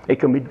 It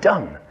can be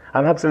done.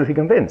 I'm absolutely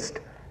convinced.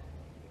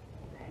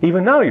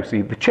 Even now, you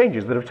see, the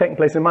changes that have taken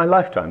place in my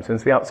lifetime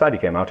since The Outsider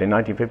came out in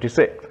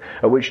 1956,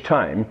 at which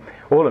time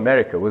all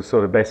America was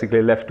sort of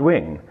basically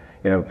left-wing,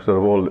 you know, sort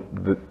of all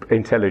the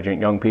intelligent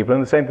young people,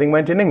 and the same thing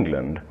went in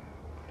England.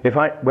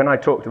 When I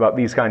talked about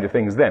these kind of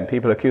things then,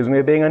 people accused me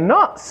of being a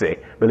Nazi,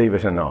 believe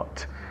it or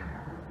not.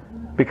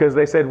 Because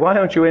they said, why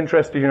aren't you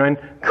interested, you know, in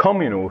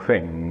communal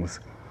things,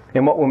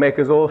 in what will make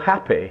us all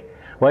happy?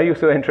 Why are you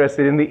so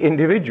interested in the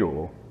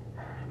individual?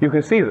 You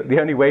can see that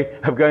the only way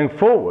of going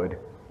forward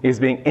is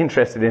being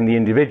interested in the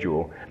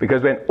individual,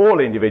 because when all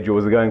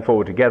individuals are going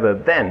forward together,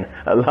 then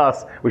at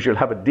last we shall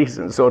have a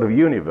decent sort of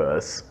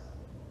universe.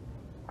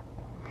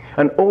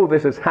 And all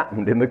this has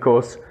happened in the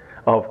course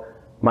of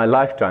my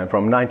lifetime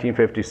from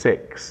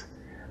 1956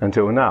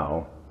 until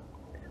now,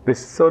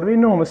 this sort of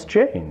enormous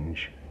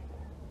change,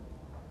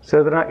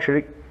 so that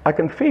actually I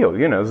can feel,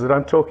 you know, that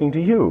I'm talking to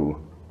you,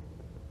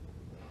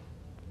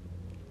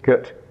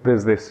 that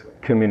there's this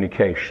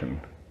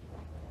communication.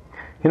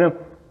 You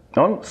know,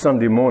 on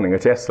Sunday morning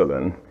at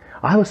Esalen,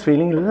 I was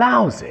feeling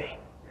lousy.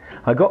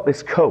 I got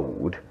this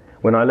cold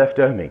when I left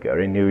Omega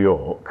in New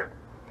York,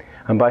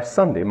 and by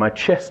Sunday my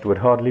chest would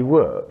hardly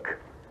work.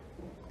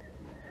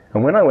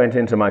 And when I went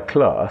into my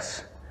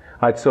class,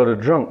 I'd sort of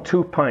drunk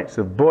 2 pints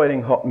of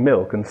boiling hot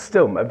milk, and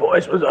still my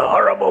voice was a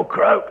horrible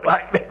croak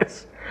like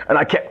this, and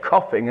I kept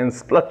coughing and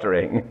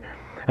spluttering.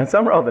 And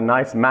some rather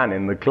nice man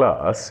in the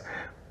class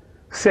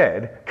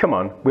said, come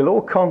on, we'll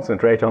all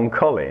concentrate on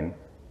Colin.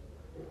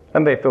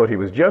 And they thought he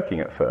was joking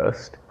at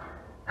first,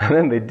 and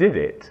then they did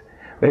it.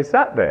 They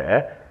sat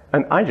there,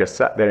 and I just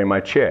sat there in my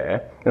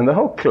chair, and the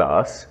whole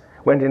class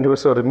went into a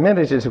sort of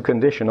meditative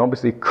condition,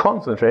 obviously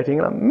concentrating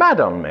like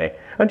mad on me.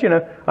 And you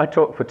know, I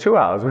talked for 2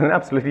 hours with an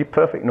absolutely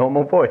perfect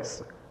normal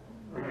voice.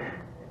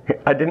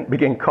 I didn't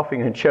begin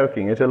coughing and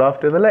choking until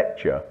after the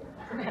lecture.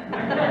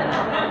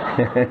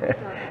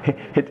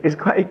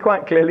 It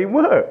quite clearly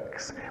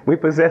works. We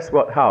possess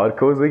what Howard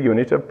calls the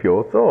unit of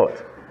pure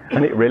thought,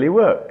 and it really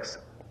works.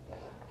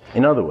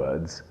 In other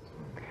words,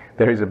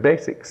 there is a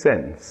basic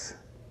sense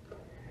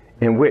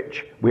in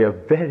which we are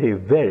very,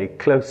 very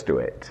close to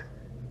it.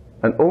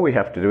 And all we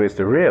have to do is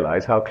to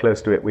realize how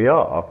close to it we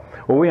are.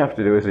 All we have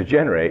to do is to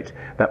generate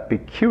that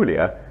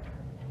peculiar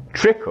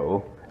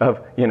trickle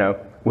of, you know,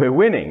 we're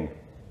winning.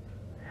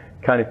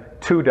 Kind of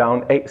 2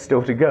 down, 8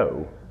 still to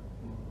go.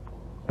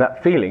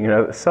 That feeling, you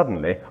know, that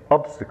suddenly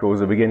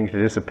obstacles are beginning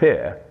to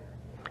disappear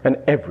and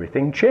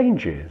everything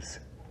changes.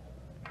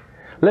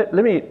 Let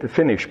me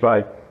finish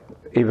by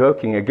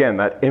evoking again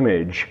that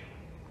image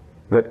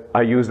that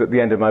I used at the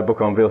end of my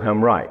book on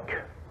Wilhelm Reich.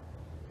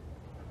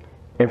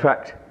 In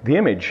fact, the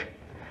image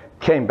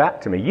came back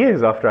to me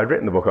years after I'd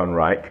written the book on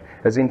Reich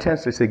as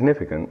intensely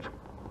significant.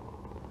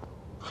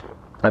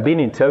 I'd been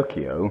in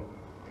Tokyo,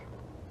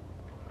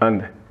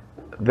 and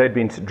they'd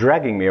been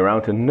dragging me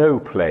around to no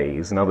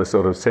plays and other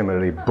sort of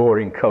similarly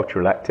boring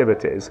cultural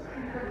activities.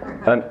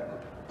 And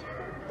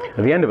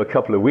at the end of a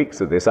couple of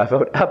weeks of this, I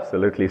felt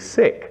absolutely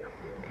sick.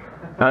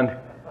 And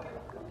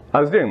I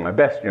was doing my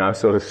best, you know, I was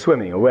sort of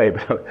swimming away,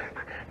 but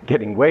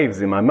getting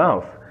waves in my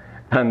mouth.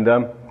 And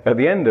at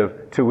the end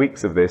of 2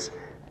 weeks of this,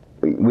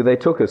 they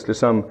took us to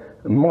some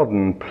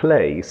modern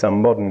play,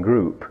 some modern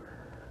group,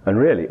 and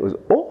really it was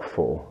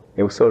awful.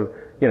 It was sort of,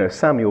 you know,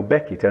 Samuel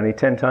Beckett, only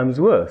 10 times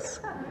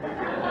worse.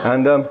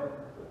 And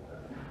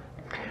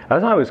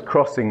as I was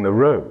crossing the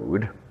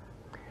road,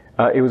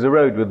 it was a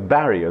road with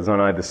barriers on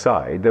either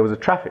side. There was a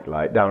traffic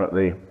light down at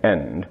the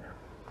end,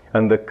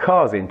 and the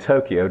cars in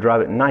Tokyo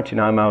drive at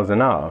 99 miles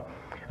an hour.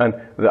 And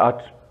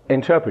our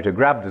interpreter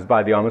grabbed us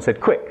by the arm and said,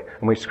 quick,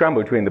 and we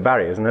scrambled between the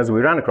barriers, and as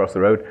we ran across the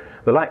road,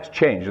 the lights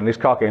changed, and this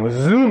car came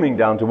zooming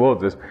down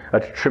towards us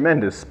at a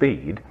tremendous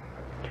speed.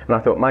 And I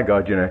thought, my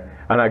God, you know,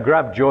 and I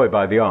grabbed Joy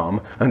by the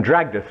arm and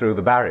dragged her through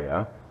the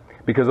barrier,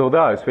 because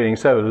although I was feeling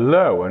so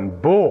low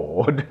and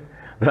bored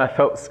that I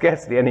felt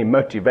scarcely any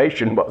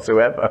motivation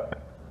whatsoever,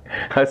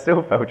 I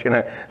still felt, you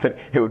know, that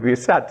it would be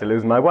sad to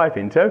lose my wife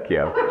in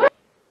Tokyo.